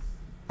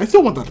 I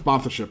still want that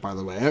sponsorship, by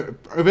the way.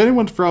 If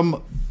anyone's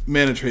from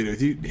Mana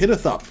Traders, you hit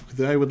us up,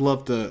 because I would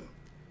love to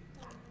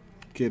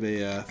get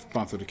a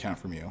sponsored account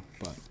from you.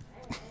 But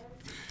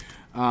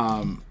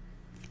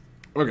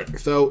okay,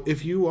 so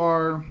if you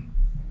are,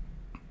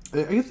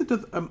 I guess it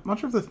does. I'm not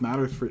sure if this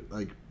matters for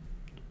like,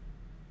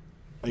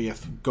 I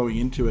guess going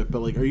into it, but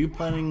like, are you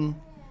planning?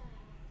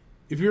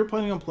 If you're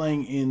planning on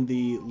playing in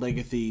the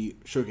Legacy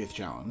Showcase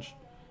Challenge,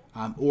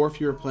 or if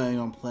you're planning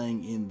on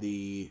playing in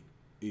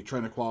you're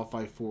trying to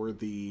qualify for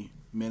the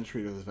Mana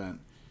Traders event,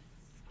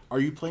 are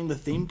you playing the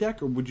same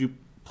deck, or would you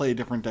play a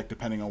different deck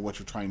depending on what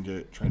you're trying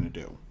to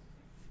do?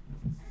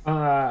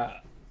 Uh,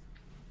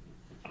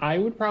 I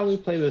would probably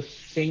play the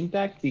same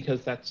deck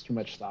because that's too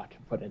much thought to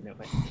put into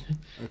it.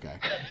 Okay.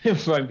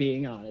 If I'm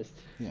being honest,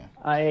 Yeah.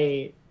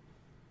 I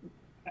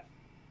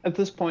at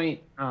this point,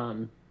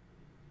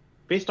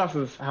 based off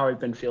of how I've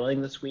been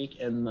feeling this week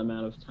and the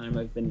amount of time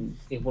I've been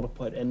able to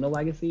put into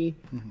Legacy,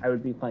 I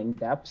would be playing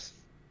Depths.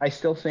 I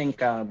still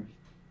think,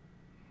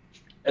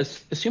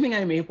 assuming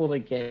I'm able to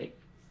get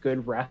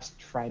good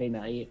rest Friday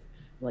night,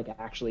 like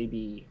actually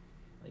be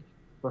like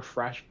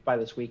refreshed by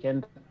this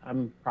weekend,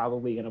 I'm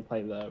probably gonna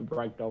play the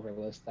Rug Dover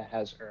list that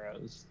has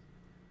Uros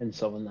and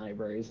Sylvan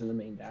Libraries in the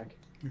main deck.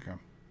 Okay.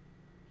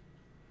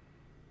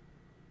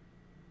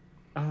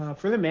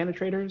 For the Mana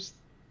Traders,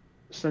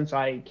 since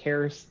I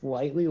care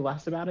slightly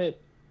less about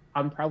it,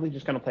 I'm probably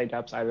just going to play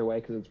Depths either way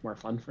because it's more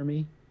fun for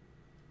me.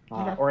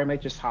 Okay. Or I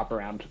might just hop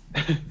around.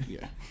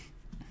 Yeah.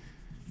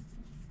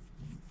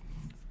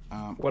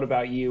 What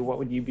about you? What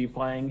would you be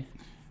playing?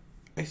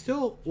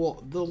 The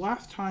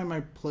last time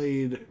I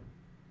played,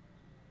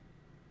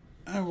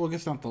 well, I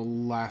guess not the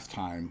last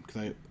time,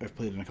 because I've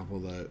played in a couple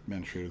of the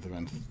Mana Traders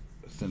events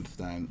since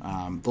then.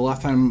 The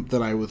last time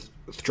that I was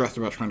stressed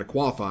about trying to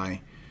qualify,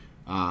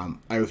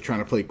 I was trying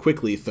to play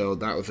quickly, so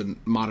that was in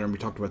Modern. We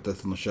talked about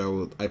this on the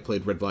show. I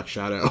played Red Black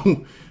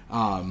Shadow,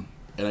 and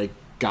I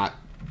got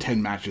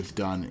 10 matches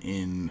done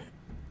in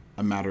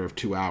a matter of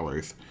 2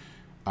 hours.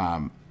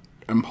 I'm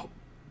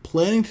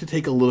planning to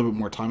take a little bit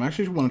more time. I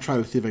actually want to try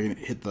to see if I can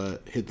hit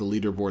the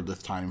leaderboard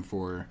this time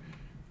for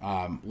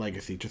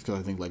Legacy, just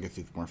because I think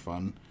Legacy is more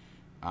fun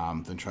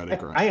than try to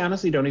grind. I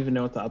honestly don't even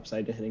know what the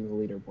upside to hitting the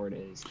leaderboard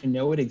is. I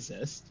know it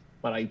exists,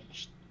 but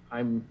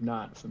I'm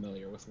not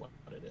familiar with what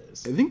it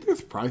is. I think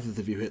there's prizes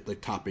if you hit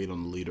like top 8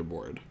 on the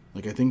leaderboard.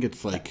 Like I think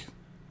it's like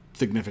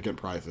significant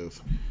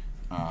prizes.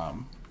 I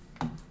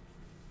don't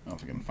know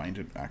if I can find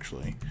it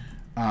actually.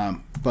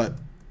 But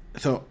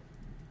so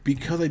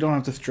because I don't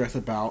have to stress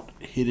about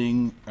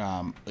hitting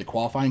like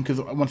qualifying,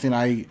 because one thing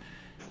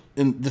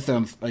and this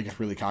sounds I guess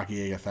really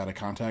cocky, I guess out of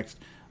context,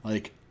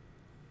 like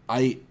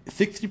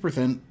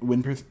 60%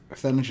 win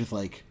percentage is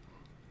like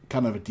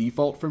kind of a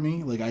default for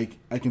me. Like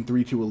I can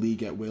 3-2 a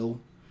league at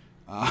will.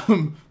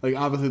 Like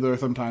obviously there are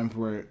some times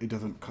where it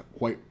doesn't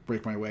quite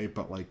break my way,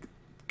 but like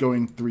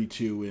going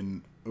 3-2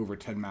 in over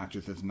 10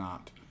 matches is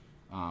not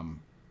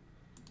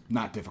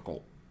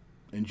difficult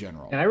in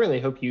general. And I really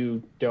hope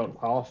you don't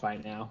qualify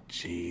now.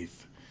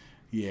 Jeez.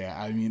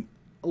 Yeah, I mean,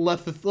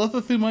 let's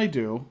assume I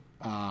do.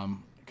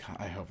 God,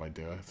 I hope I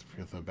do. I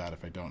feel so bad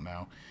if I don't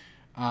now.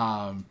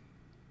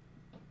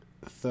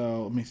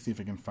 So let me see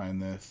if I can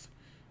find this.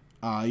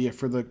 Yeah,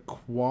 for the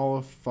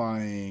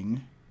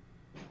qualifying,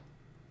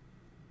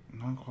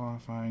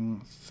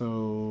 non-qualifying.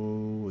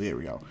 So here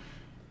we go.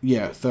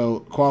 Yeah,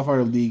 so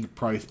qualifier league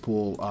prize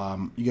pool.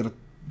 You get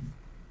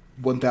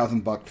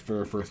 $1,000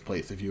 for first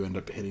place if you end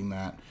up hitting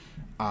that.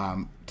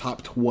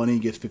 Top 20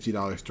 gets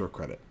 $50 store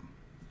credit.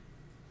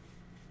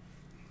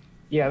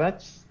 Yeah,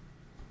 that's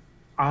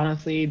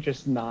honestly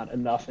just not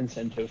enough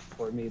incentive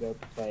for me to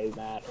play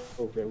that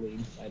over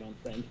leagues, I don't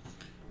think.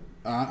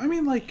 I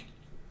mean, like,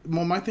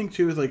 well, my thing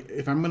too is like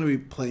if I'm going to be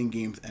playing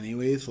games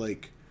anyways,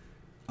 like,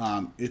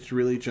 it's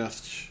really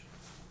just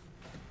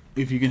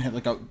if you can hit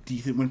like a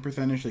decent win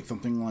percentage, like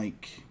something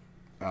like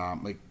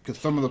because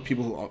some of the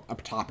people who are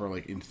up top are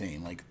like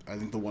insane. Like I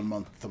think the 1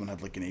 month someone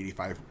had like an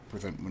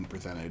 85% win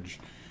percentage.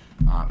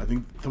 I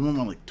think someone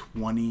won like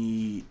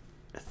 27-2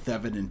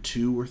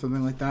 or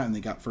something like that, and they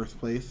got first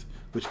place,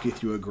 which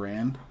gets you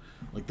 $1,000.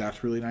 Like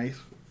that's really nice.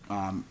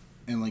 And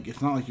like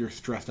it's not like you're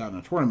stressed out in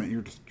a tournament.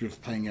 You're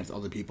just playing against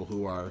other people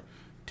who are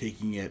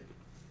taking it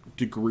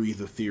degrees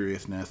of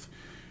seriousness.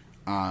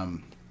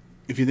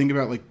 If you think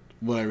about like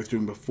what I was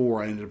doing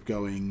before, I ended up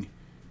going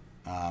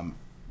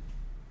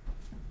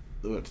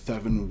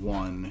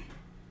 7-1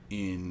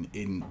 in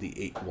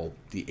the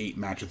 8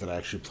 matches that I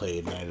actually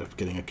played, and I ended up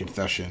getting a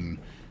concession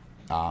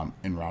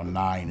in round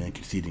 9 and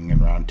conceding in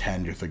round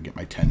 10 just to get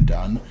my 10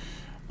 done.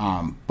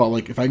 But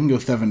like if I can go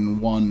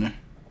 7-1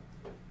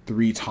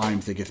 3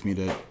 times, it gets me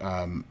to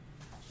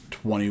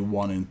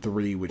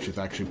 21-3, which is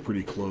actually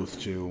pretty close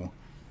to,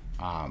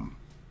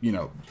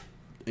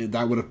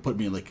 that would have put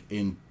me like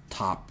in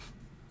top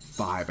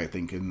 5, I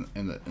think, in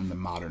the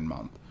modern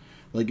month.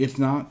 Like it's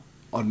not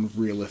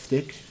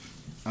unrealistic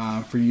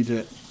for you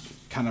to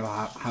kind of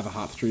have a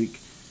hot streak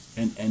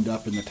and end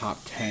up in the top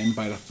 10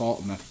 by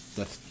default, and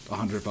that's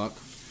 $100.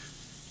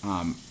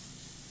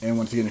 And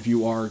once again, if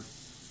you are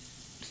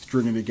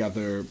stringing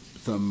together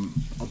some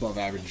above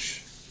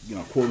average,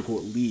 quote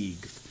unquote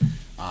leagues,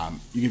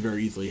 you can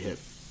very easily hit,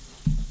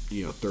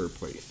 3rd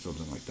place,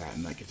 something like that,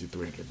 and that gets you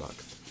 $300.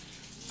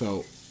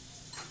 So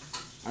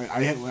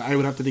I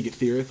would have to take it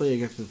seriously. I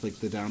guess it's like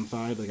the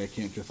downside. Like I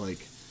can't just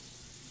like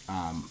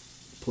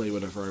play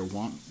whatever I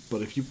want.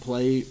 But if you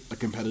play a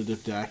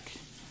competitive deck,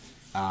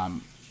 I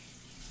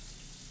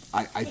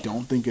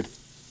don't think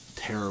it's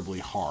terribly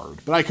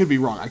hard. But I could be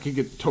wrong. I could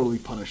get totally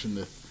punished in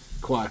this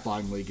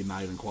qualifying league and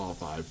not even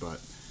qualify.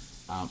 But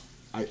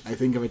I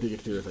think if I take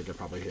it serious, I could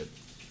probably hit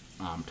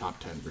top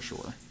 10 for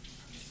sure.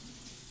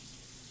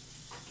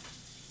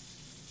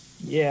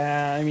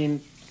 Yeah, I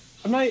mean,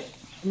 I'm not.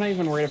 I'm not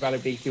even worried about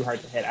it being too hard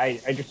to hit.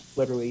 I just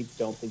literally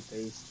don't think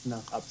there's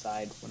enough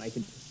upside when I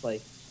could just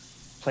like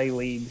play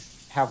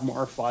leagues, have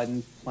more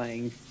fun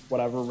playing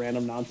whatever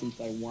random nonsense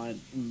I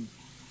want, and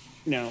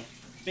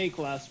make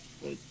less,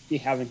 but be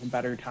having a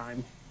better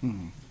time.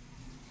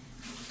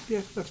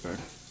 Yeah, that's fair.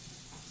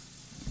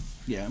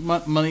 Yeah,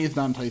 money is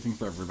not enticing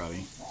for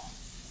everybody.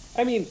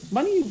 I mean,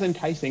 money is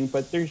enticing,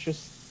 but there's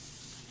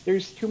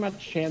too much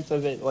chance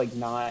of it like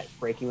not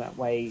breaking that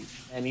way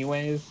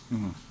anyways.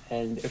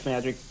 And if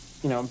Magic,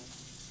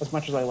 as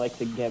much as I like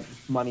to get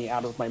money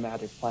out of my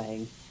Magic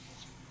playing,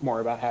 it's more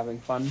about having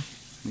fun.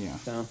 Yeah.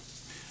 So,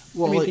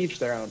 well, I mean, to each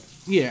their own.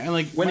 Yeah, and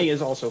like winning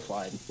is also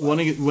fun.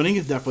 Winning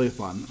is definitely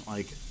fun.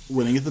 Like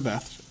winning is the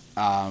best.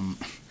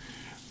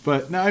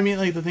 But no, I mean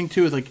like the thing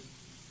too is like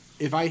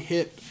if I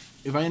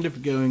end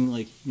up going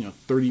like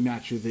 30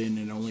 matches in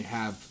and only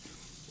have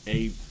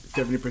a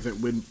 70%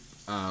 win,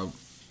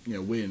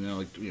 win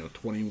like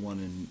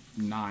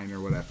 21-9 or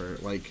whatever,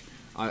 like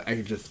I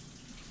could just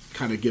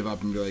kind of give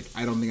up and be like,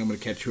 I don't think I'm going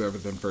to catch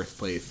whoever's in first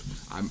place.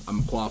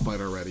 I'm qualified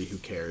already. Who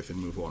cares? And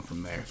move on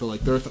from there. So like,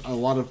 there's a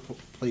lot of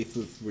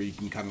places where you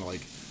can kind of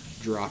like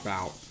drop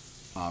out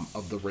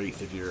of the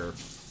race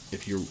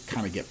if you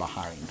kind of get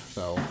behind.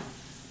 So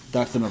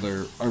that's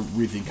another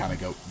reason kind of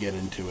get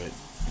into it.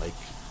 Like,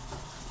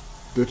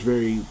 there's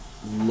very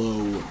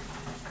low.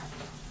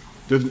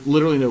 There's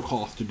literally no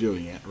cost to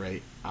doing it,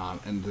 right?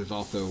 And there's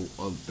also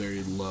a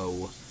very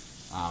low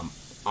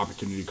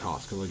opportunity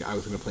cost because like I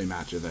was going to play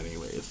matches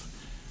anyways,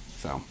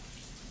 so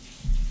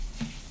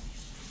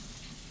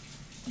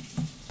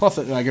plus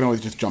I can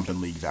always just jump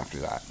in leagues after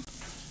that.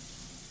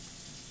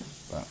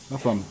 But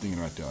that's what I'm thinking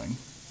about doing.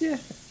 Yeah,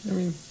 I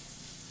mean,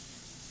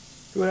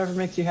 do whatever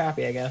makes you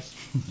happy, I guess.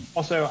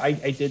 Also, I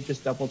did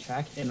just double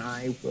check, and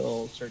I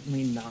will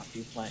certainly not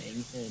be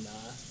playing in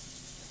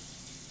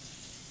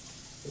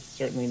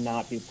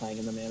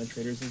the Mana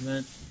Traders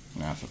event.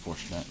 Yeah, that's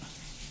unfortunate.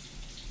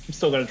 I'm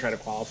still going to try to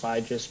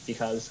qualify just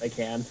because I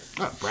can.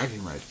 Oh,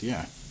 bragging rights,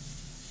 yeah.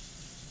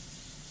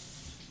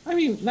 I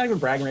mean, not even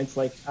bragging rights,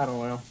 like, I don't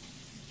know.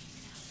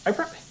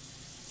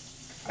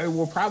 I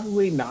will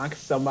probably knock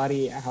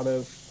somebody out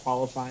of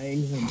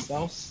qualifying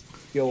themselves,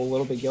 feel a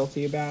little bit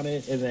guilty about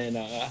it, and then,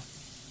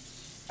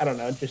 I don't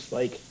know, just,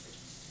 like,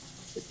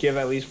 give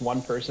at least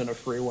one person a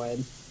free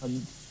win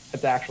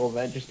at the actual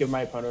event. Just give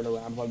my opponent a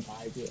round one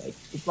bye, be like,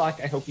 good luck,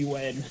 I hope you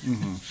win,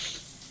 and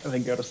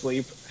then go to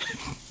sleep.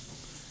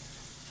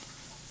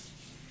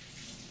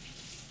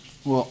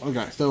 Well,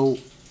 okay, so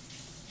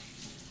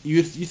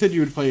you said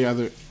you would play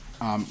either,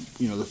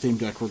 the same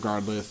deck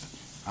regardless.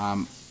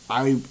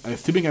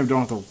 Assuming I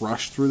don't have to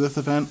rush through this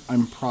event,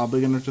 I'm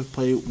probably going to just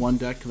play one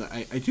deck, because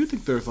I do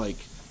think there's, like,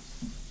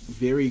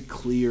 very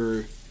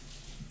clear,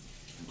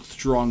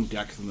 strong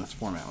decks in this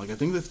format. Like, I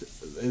think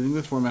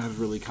this format has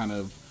really kind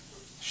of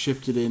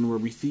shifted in where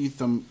we see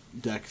some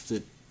decks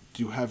that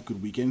do have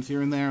good weekends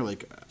here and there.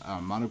 Like,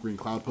 Mono Green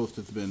Cloudpost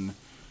has been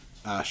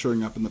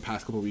showing up in the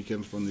past couple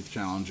weekends from these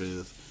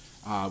challenges.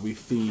 We've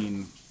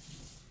seen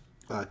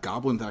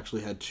Goblins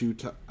actually had two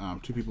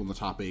people in the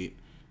top 8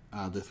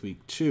 this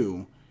week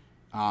too,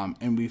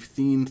 and we've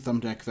seen some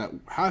decks that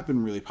have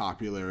been really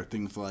popular.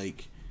 Things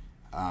like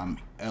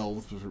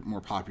Elves was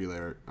more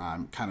popular,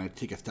 kind of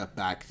take a step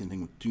back. Same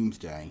thing with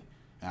Doomsday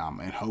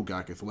and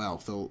Hogak as well.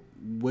 So,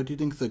 what do you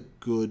think is a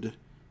good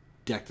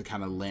deck to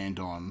kind of land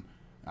on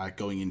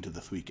going into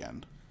this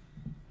weekend?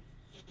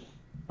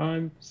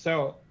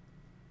 So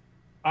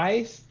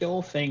I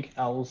still think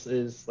Elves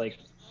is like,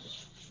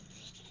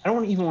 I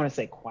don't even want to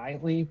say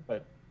quietly,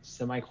 but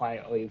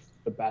semi-quietly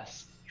the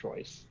best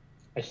choice.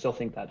 I still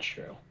think that's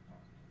true.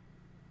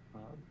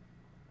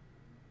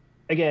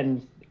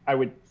 Again, I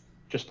would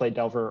just play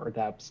Delver or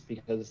Depths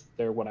because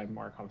they're what I'm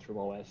more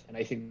comfortable with, and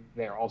I think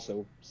they're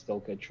also still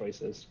good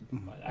choices.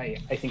 But I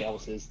think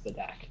Elves is the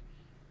deck.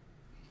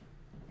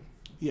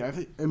 Yeah,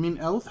 I mean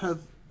Elves has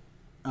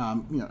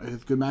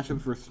has good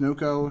matchups for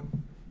Snoko,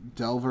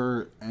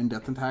 Delver, and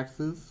Death and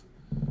Taxes.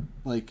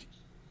 Like,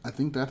 I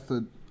think that's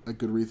a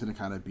good reason to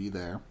kind of be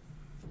there.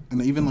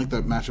 And even like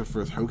the matchup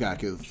for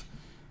Hogak is,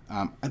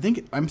 I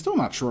think I'm still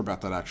not sure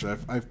about that actually.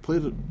 I've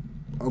played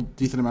a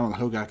decent amount on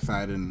the Hogak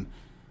side, and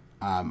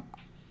I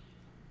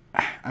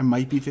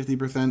might be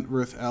 50%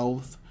 versus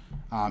Elves.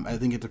 I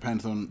think it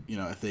depends on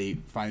if they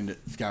find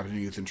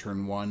Scavenging Ooze in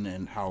turn 1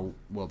 and how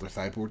well their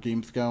sideboard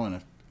games go, and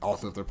if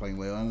they're playing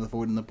Leyline of the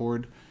Void in the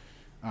board.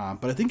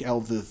 But I think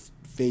Elves is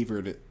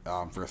favored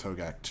versus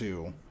Hogak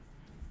too.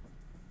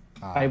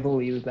 I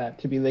believe that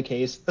to be the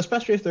case,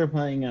 especially if they're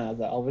playing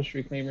the Elvish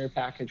Reclaimer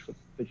package with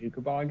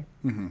Bojuka Bog.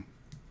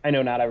 I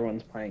know not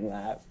everyone's playing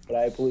that, but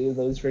I believe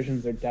those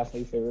versions are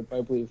definitely favored. But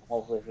I believe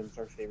all versions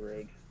are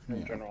favored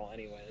in general,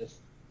 anyways.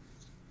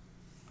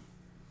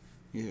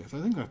 Yes,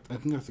 I think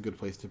that's a good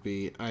place to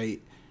be.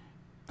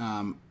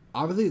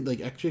 Obviously, like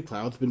XJ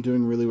Cloud's been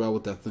doing really well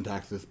with Death and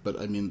Taxes, but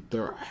I mean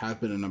there have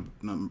been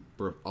a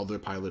number of other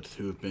pilots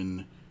who have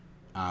been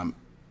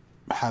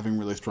having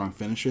really strong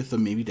finishes. So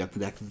maybe Death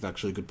and Taxes is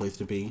actually a good place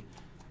to be.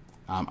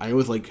 I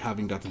always like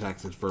having Death and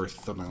Taxes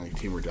versus something like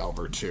Temur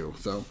Delver too.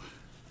 So,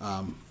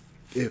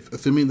 if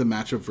assuming the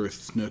matchup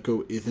versus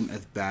Snoko isn't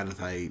as bad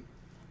as I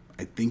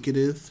think it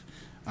is,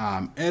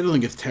 I don't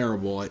think it's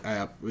terrible.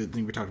 I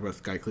think we talked about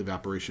Skyclave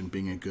Apparition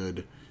being a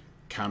good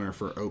counter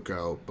for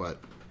Oko, but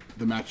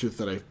the matches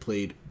that I've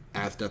played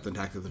as Death and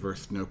Taxes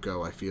versus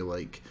Snoko, I feel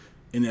like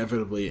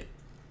inevitably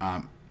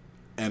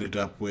ended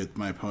up with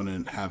my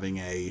opponent having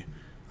a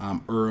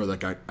Uro that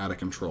got out of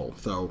control.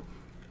 So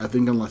I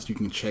think unless you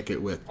can check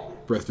it with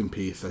Rest in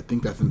Peace, I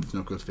think that's in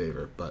Snoko's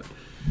favor. But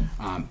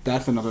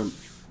that's another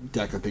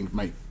deck I think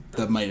might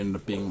end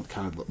up being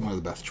kind of one of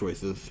the best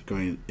choices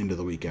going into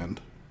the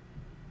weekend.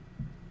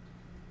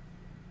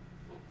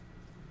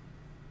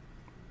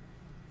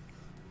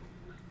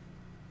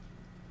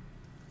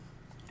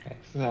 Okay,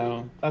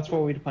 so that's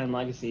what we'd play in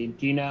Legacy.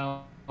 Do you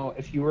know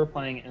if you were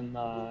playing in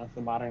the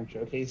Modern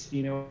Showcase? Do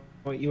you know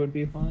what you would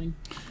be playing?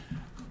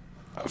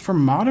 For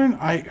Modern,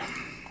 I'm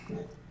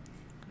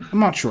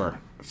not sure.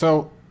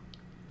 So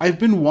I've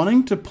been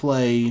wanting to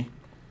play.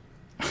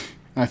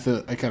 I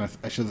should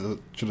have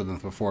done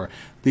this before.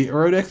 The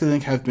Uro decks I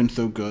think have been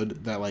so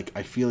good that like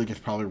I feel like it's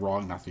probably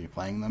wrong not to be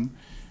playing them.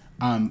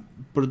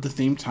 But at the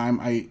same time,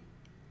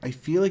 I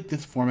feel like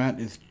this format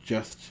is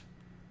just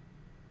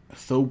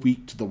so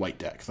weak to the white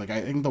decks. Like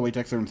I think the white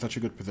decks are in such a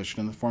good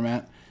position in the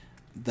format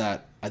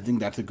that I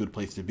think that's a good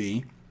place to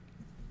be.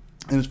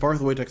 And as far as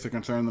the white decks are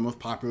concerned, the most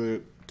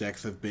popular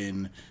decks have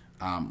been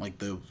like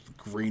the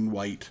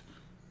green-white.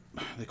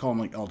 They call them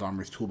like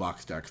Eldamri's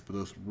toolbox decks, but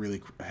those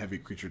really heavy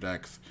creature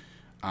decks,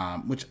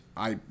 which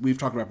we've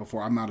talked about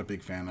before. I'm not a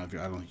big fan of.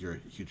 I don't think you're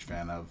a huge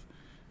fan of.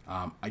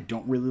 I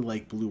don't really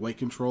like blue-white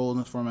control in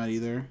this format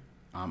either.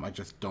 I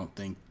just don't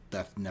think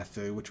that's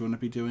necessarily what you want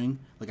to be doing.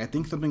 Like I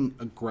think something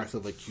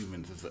aggressive like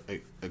humans is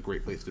a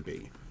great place to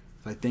be.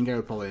 So I think I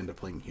would probably end up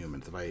playing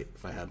humans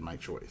if I had my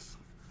choice.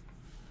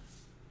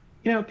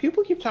 You know,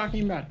 people keep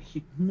talking about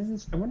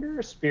humans. I wonder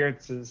if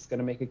Spirits is going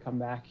to make a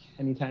comeback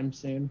anytime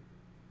soon.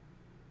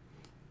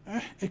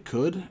 It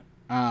could.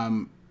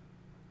 I'm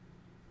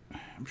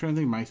trying to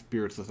think of my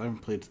Spirits list. I haven't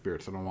played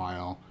Spirits in a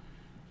while.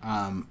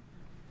 I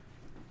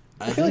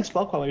feel like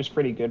Spellcaller is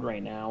pretty good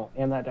right now,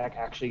 and that deck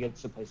actually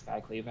gets to play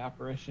Skyclave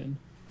Apparition.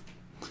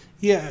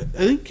 Yeah, I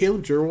think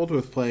Caleb Gerwald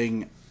was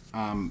playing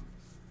a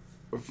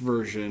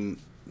version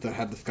that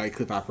had the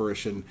Skyclave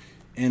Apparition,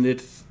 and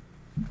it's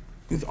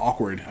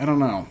awkward. I don't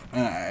know.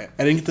 I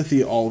didn't get to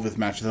see all of his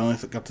matches. I only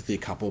got to see a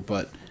couple,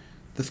 but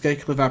the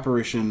Skyclave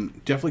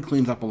Apparition definitely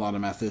cleans up a lot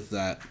of messes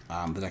that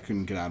I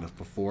couldn't get out of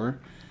before.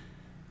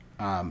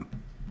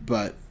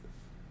 But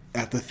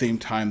at the same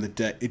time,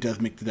 it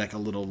does make the deck a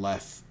little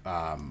less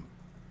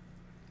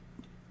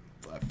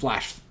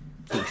flash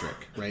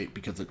centric, right?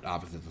 Because it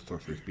obviously is a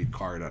sorcery speed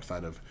card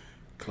outside of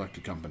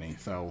Collected Company.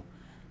 So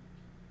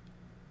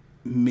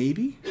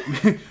maybe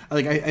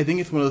like I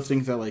think it's one of those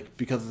things that like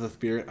because of the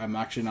Spirit, I'm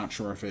actually not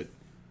sure if it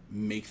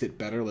makes it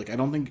better. Like I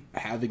don't think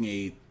having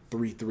a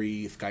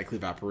 3/3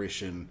 Skyclave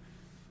Apparition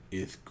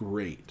is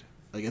great.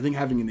 Like I think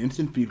having an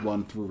instant speed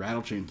one through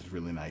Rattle Chains is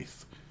really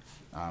nice,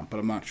 but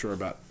I'm not sure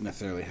about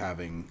necessarily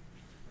having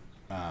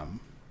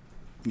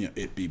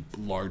it be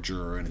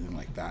larger or anything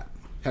like that.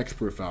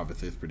 Hexproof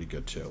obviously is pretty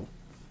good too.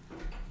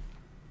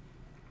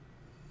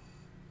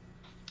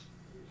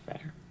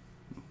 Fair.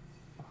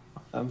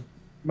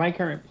 My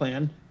current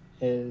plan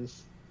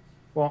is,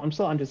 well, I'm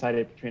still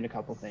undecided between a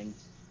couple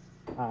things.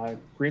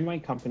 Green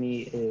White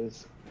Company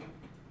is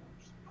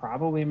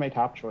probably my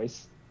top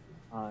choice.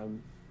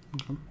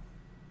 Okay.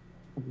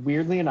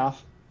 Weirdly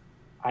enough,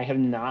 I have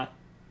not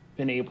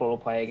been able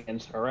to play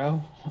against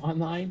Uro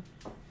online.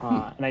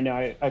 And I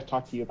know I've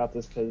talked to you about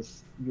this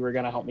because you were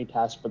going to help me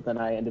test, but then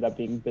I ended up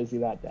being busy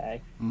that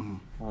day.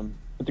 Mm-hmm.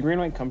 But the Green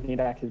White Company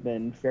deck has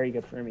been very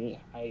good for me.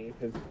 I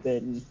have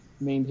been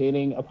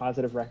maintaining a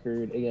positive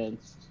record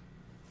against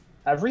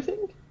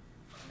everything.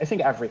 I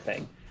think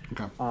everything.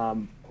 Okay.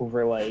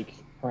 Over like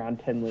around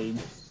 10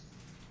 leagues.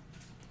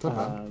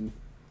 But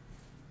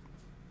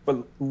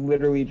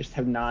literally just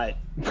have not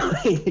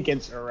played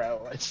against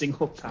Uro a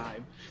single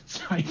time.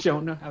 So I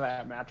don't know how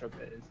that matchup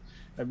is.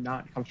 I'm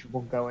not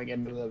comfortable going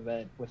into the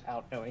event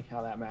without knowing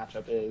how that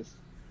matchup is.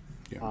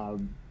 Yeah.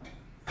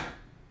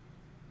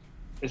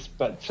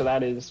 So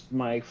that is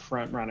my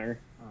front runner.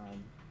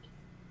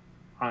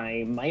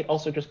 I might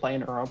also just play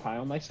an Uro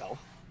pile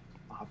myself.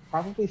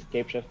 Probably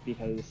Scapeshift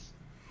because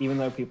even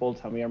though people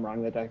tell me I'm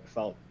wrong, the deck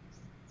felt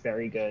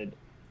very good.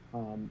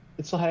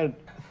 It still had a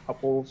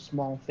couple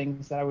small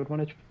things that I would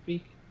want to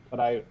tweak, but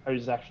I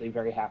was actually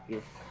very happy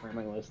with where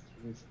my list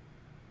is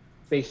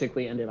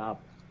basically ended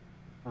up.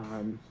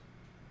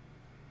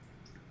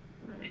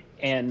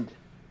 And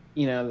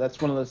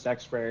that's one of those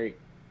decks where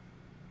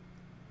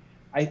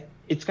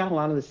it's got a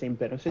lot of the same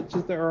benefits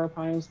as the Uro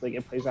piles. Like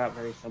it plays out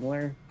very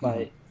similar,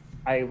 but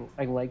I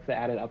like the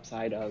added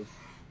upside of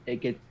it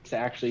gets to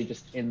actually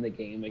just in the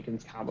game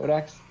against combo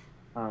decks.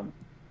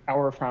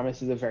 Hour of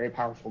Promise is a very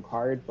powerful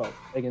card, but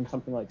against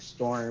something like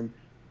Storm,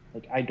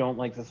 Like, I don't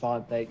like the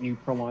thought that you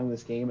prolong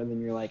this game and then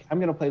you're like, I'm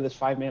going to play this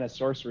 5-mana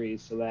sorcery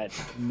so that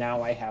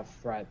now I have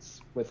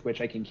threats with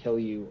which I can kill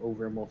you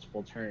over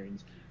multiple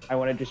turns. I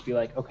want to just be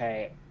like,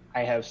 okay,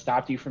 I have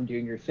stopped you from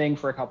doing your thing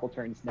for a couple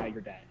turns. Now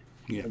you're dead.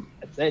 Yeah. And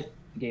that's it.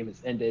 The game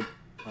has ended.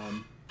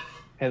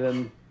 And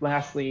then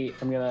lastly,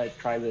 I'm going to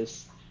try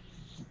this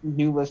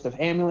new list of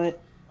Amulet.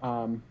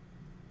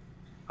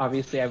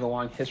 Obviously, I have a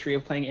long history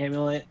of playing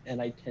Amulet,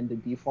 and I tend to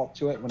default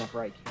to it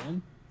whenever I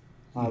can.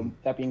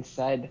 That being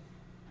said,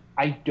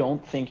 I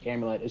don't think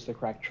Amulet is the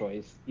correct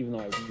choice, even though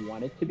I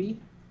want it to be.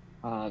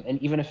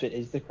 And even if it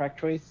is the correct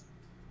choice,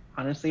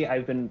 honestly,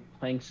 I've been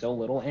playing so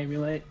little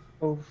Amulet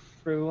over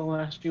the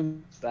last few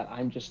months that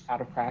I'm just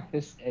out of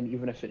practice. And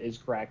even if it is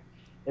correct,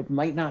 it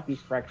might not be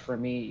correct for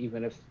me,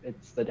 even if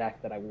it's the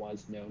deck that I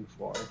was known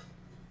for.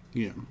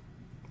 Yeah.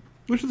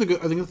 Which is I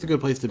think that's a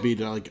good place to be,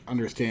 to like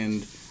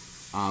understand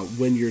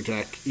when your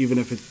deck, even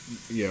if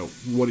it's, you know,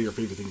 one of your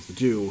favorite things to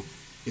do,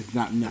 is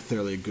not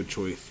necessarily a good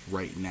choice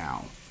right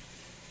now.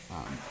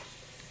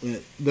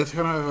 That's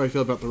kind of how I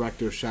feel about the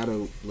Rakdos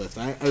Shadow list.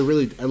 I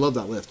love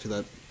that list, because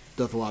that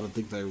does a lot of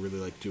things I really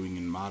like doing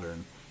in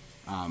Modern.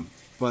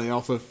 But I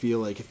also feel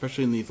like,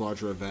 especially in these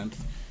larger events,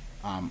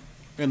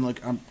 and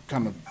like I'm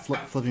kind of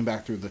flipping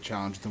back through the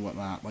challenges and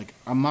whatnot, like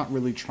I'm not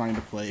really trying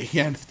to play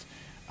against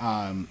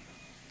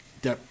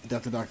Death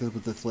of Doctors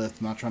with this list.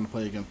 I'm not trying to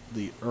play against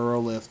the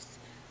Uro lists,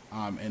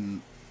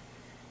 and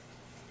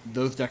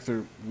those decks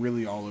are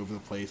really all over the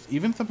place.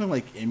 Even something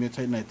like Amulet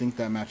Titan, I think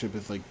that matchup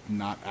is like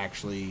not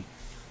actually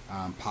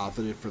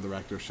positive for the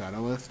Rakdos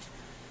Shadow list.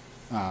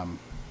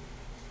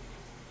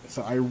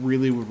 So I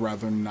really would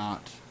rather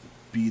not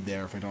be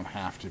there if I don't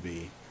have to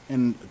be.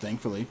 And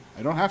thankfully,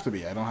 I don't have to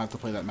be. I don't have to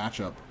play that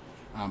matchup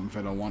if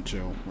I don't want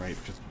to, right?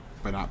 Just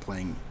by not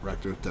playing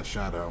Rakdos Death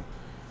Shadow.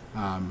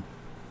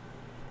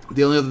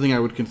 The only other thing I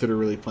would consider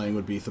really playing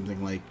would be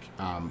something like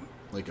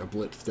a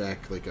Blitz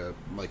deck,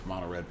 like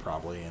Mono Red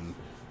probably, and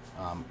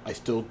I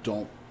still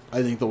don't.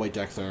 I think the white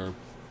decks are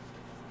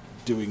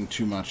doing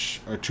too much,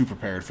 or too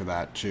prepared for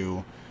that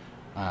too.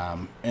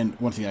 And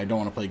once again, I don't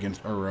want to play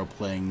against Uro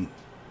playing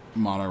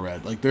Mono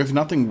Red. Like, there's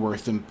nothing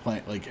worse than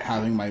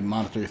having my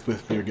Monster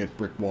Swiftspear get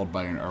brick walled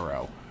by an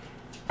Uro.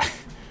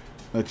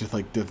 That just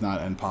does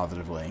not end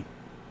positively.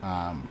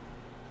 And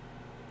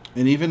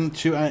even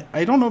too,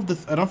 I don't know if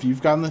this. I don't know if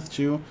you've gotten this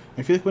too.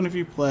 I feel like whenever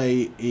you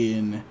play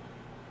in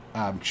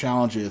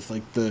challenges,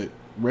 like the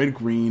red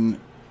green,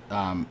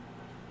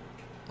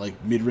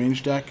 mid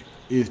range deck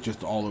is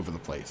just all over the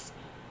place.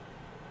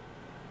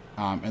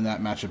 And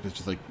that matchup is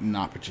just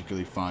not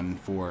particularly fun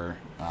for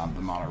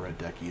the mono red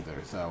deck either.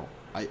 So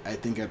I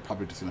think I'm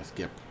probably just gonna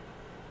skip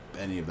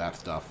any of that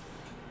stuff.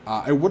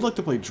 I would like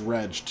to play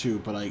Dredge too,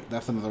 but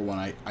that's another one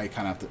I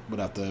kind of would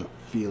have to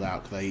feel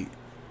out, because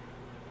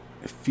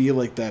I feel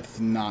like that's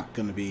not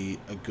going to be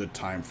a good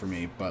time for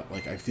me. But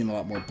I've seen a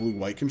lot more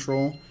blue-white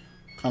control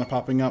kind of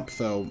popping up,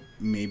 so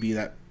maybe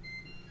that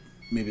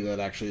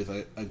actually is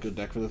a good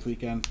deck for this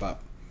weekend. But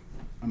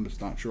I'm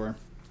just not sure.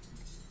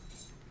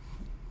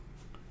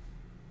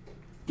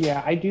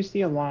 Yeah, I do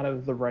see a lot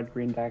of the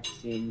red-green decks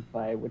being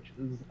play, which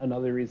is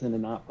another reason to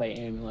not play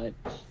Amulet,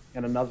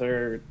 and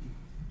another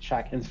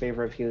check in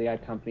favor of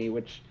Heliod Company,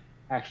 which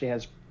actually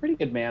has pretty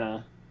good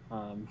mana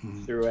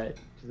through it,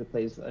 because it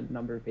plays a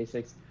number of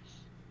basics.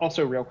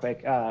 Also, real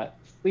quick,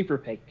 sleeper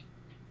pick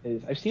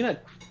is, I've seen a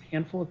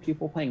handful of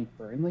people playing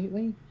Burn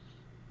lately,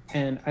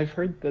 and I've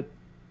heard that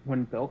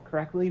when built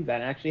correctly,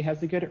 that actually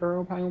has a good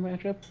Uro Pile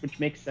matchup, which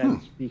makes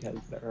sense because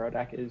the Uro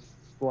deck is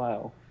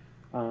slow,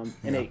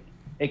 and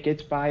it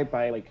gets by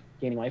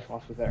gaining life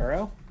off of the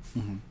Uro.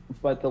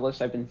 But the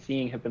lists I've been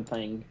seeing have been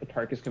playing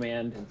Atarka's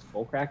Command and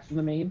Skullcracks in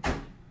the main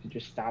to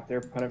just stop their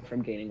opponent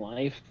from gaining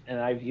life, and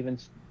I've even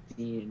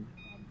seen,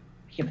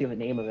 I can't think of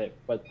the name of it,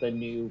 but the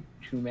new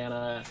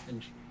 2-mana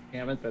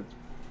enchantment that's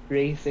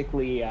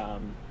basically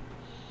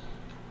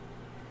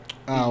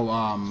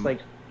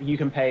you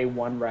can pay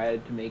 1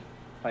 red to make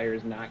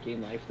players not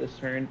gain life this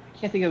turn. I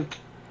can't think of.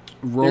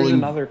 There's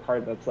another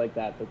card that's like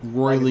that. That's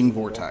Roiling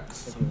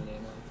Vortex.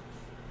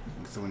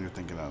 That's the one you're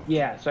thinking of.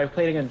 Yeah, so I've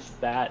played against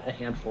that a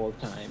handful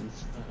of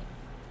times,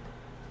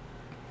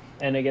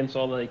 and against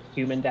all the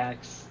human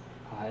decks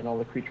and all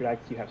the creature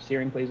decks, you have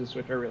Searing Blazes,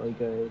 which are really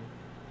good.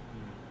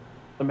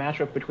 The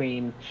matchup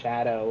between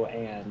Shadow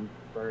and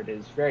Bird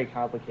is very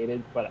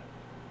complicated, but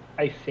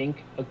I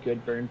think a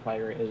good Burn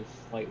player is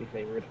slightly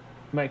favored.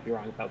 I might be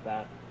wrong about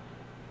that.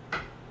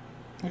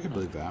 I could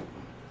believe that.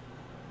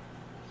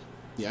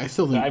 Yeah, I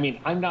still think. I mean,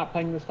 I'm not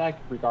playing this deck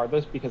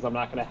regardless, because I'm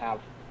not gonna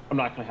have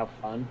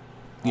fun.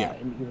 Yeah.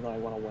 And even though I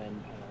want to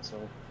win, I also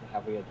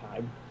have a good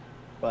time.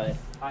 But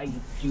I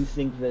do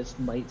think this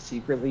might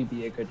secretly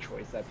be a good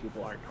choice that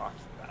people aren't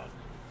talking about.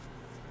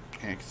 I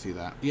can see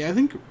that. Yeah, I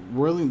think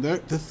Whirling,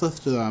 this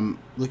list,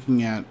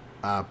 looking at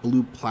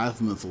Blue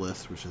Plasma's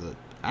list, which is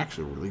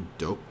actually a really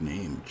dope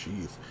name.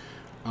 Jeez.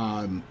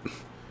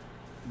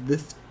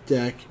 This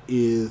deck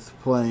is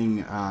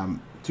playing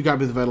 2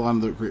 copies of Eidolon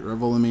of the Great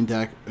Revel in the main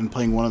deck, and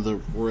playing one of the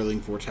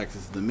Whirling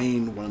Vortexes in the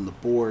main, one on the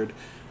board.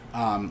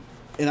 And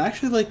I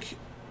actually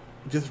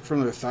just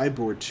from their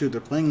sideboard too,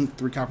 they're playing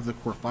 3 copies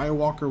of Core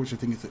Firewalker, which I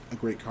think is a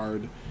great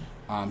card,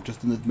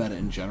 just in this meta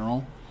in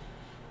general.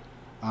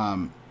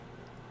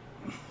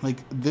 Like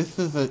this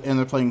is and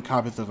they're playing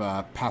copies of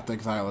Path to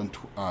Exile and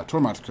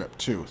Tormod's Crypt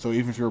too. So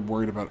even if you're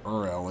worried about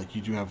Uro, like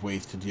you do have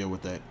ways to deal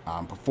with it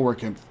before it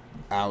comes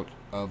out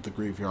of the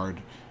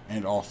graveyard,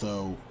 and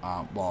also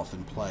while it's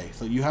in play.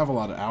 So you have a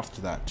lot of outs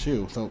to that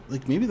too. So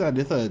like maybe that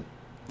is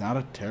not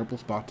a terrible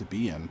spot to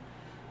be in.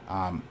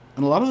 And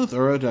a lot of those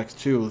Uro decks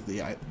too,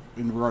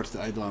 in regards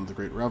to Eidolon the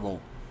Great Revel,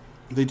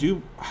 they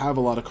do have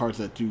a lot of cards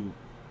that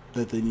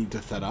they need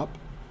to set up,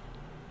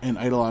 and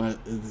Eidolon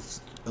is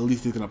at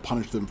least he's going to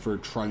punish them for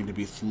trying to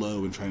be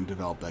slow and trying to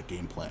develop that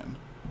game plan.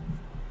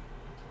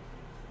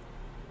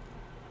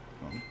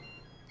 So,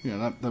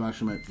 yeah, that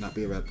actually might not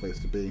be a bad place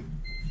to be.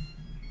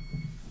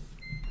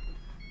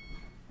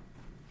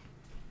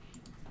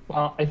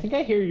 Well, I think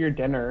I hear your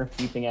dinner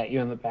beeping at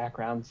you in the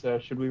background, so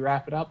should we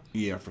wrap it up?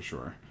 Yeah, for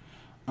sure.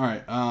 All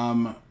right,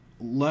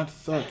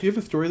 let's... do you have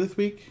a story this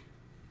week?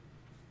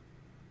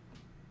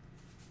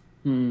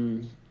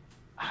 I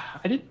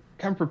didn't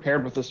come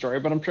prepared with a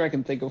story, but I'm sure I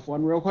can think of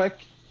one real quick.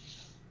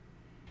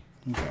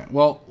 Okay.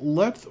 Well,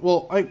 not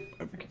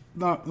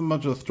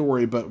much of a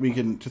story, but we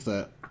can just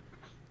PSA.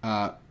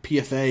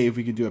 If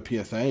we could do a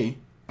PSA.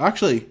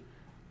 Actually,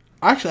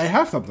 I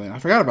have something. I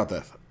forgot about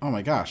this. Oh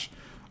my gosh.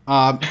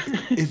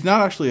 It's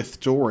not actually a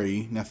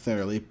story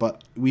necessarily,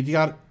 but we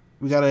got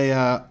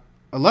a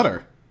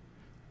letter.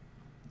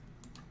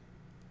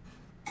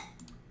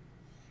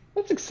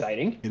 That's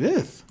exciting. It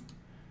is.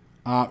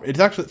 It's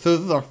actually, so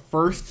this is our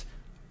first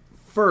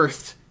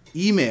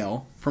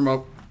email from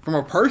a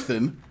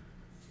person.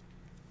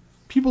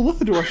 People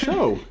listen to our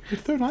show.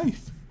 It's so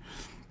nice.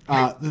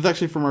 This is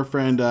actually from our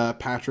friend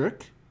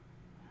Patrick.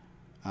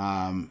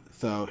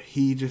 So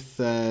he just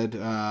said,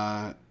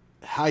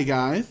 "Hi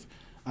guys,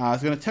 I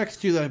was going to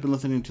text you that I've been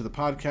listening to the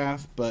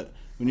podcast, but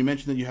when you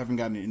mentioned that you haven't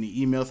gotten any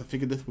emails, I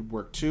figured this would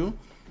work too.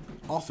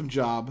 Awesome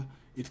job.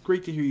 It's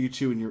great to hear you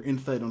two and your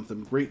insight on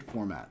some great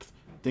formats.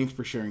 Thanks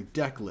for sharing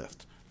deck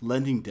lists,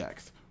 lending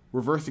decks,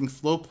 reversing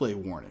slow play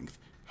warnings,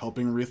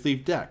 helping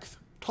receive decks,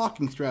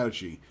 talking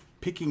strategy,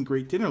 picking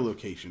great dinner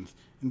locations,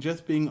 and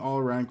just being all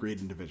around great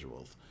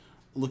individuals.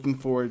 Looking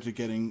forward to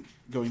going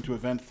to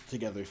events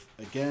together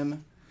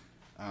again,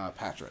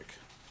 Patrick."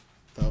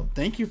 So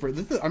thank you for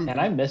this. And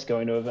I miss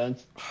going to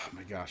events. Oh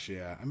my gosh,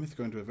 yeah, I miss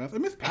going to events. I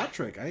miss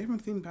Patrick. I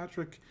haven't seen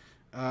Patrick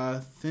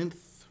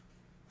since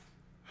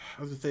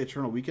I was gonna say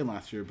Eternal Weekend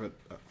last year, but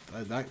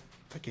that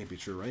can't be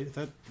true, right? Is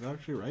that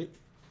actually right?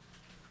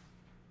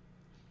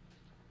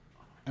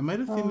 I might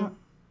have seen him.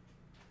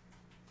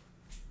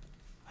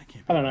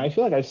 I don't know. I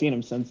feel like I've seen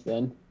him since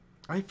then.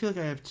 I feel like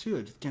I have too.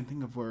 I just can't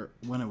think of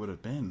when it would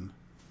have been.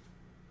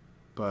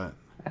 But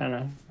I don't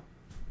know.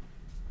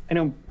 I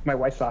know my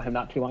wife saw him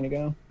not too long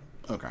ago.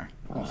 Okay,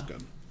 that's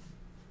good.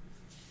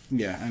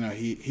 Yeah, I know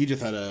he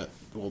just had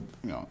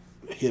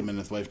him and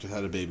his wife just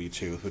had a baby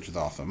too, which is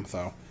awesome.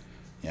 So,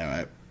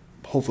 yeah,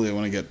 hopefully I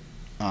want to get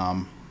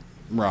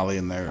Raleigh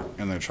and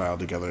their child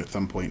together at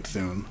some point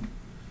soon.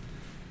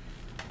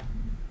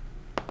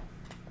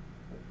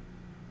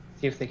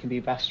 See if they can be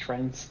best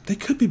friends. They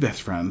could be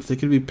best friends. They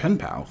could be pen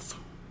pals.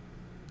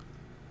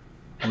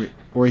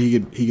 Or he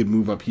could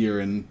move up here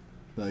and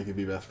they could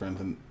be best friends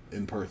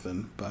in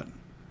person, but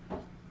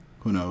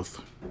who knows?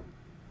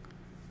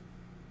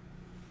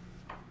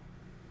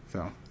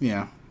 So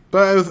yeah,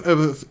 but I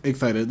was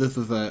excited. This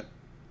is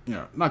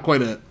not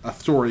quite a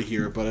story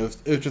here, but it was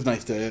just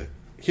nice to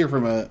hear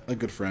from a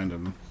good friend,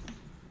 and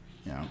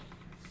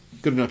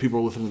good to know people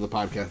are listening to the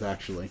podcast.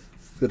 Actually,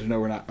 good to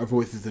know our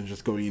voice isn't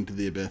just going into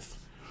the abyss.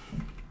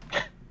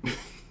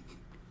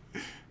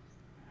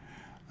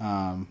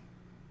 All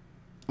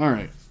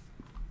right.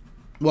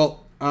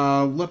 Well,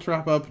 let's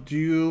wrap up.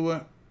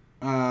 Where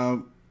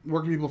can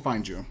people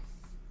find you?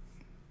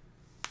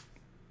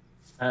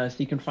 So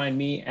you can find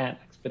me at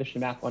Expedition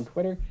Map on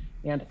Twitter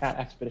and at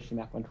Expedition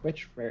Map on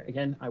Twitch, where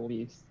again I will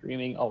be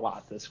streaming a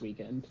lot this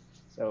weekend.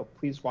 So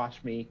please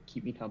watch me,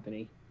 keep me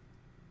company.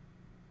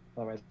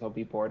 Otherwise, I'll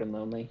be bored and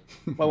lonely.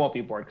 Well, I won't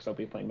be bored because I'll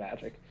be playing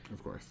Magic.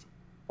 Of course.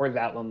 Or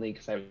that lonely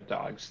because I have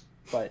dogs.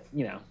 But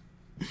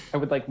I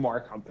would like more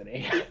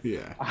company.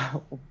 Yeah.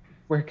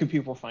 Where can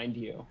people find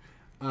you?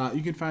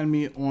 You can find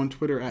me on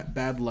Twitter at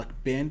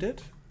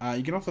BadLuckBandit.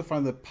 You can also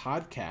find the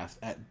podcast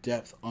at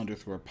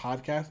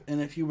depth_podcast. And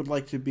if you would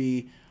like to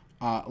be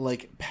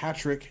like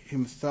Patrick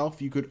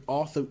himself, you could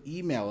also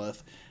email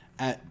us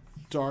at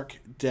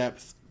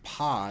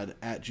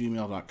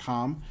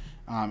darkdepthspod@gmail.com.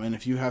 And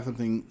if you have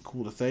something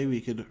cool to say,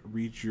 we could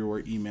read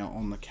your email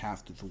on the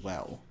cast as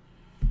well.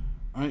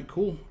 All right,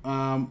 cool.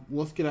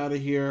 Let's get out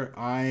of here.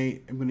 I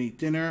am going to eat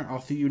dinner.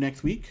 I'll see you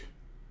next week.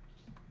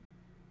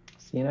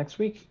 See you next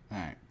week. All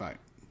right, bye.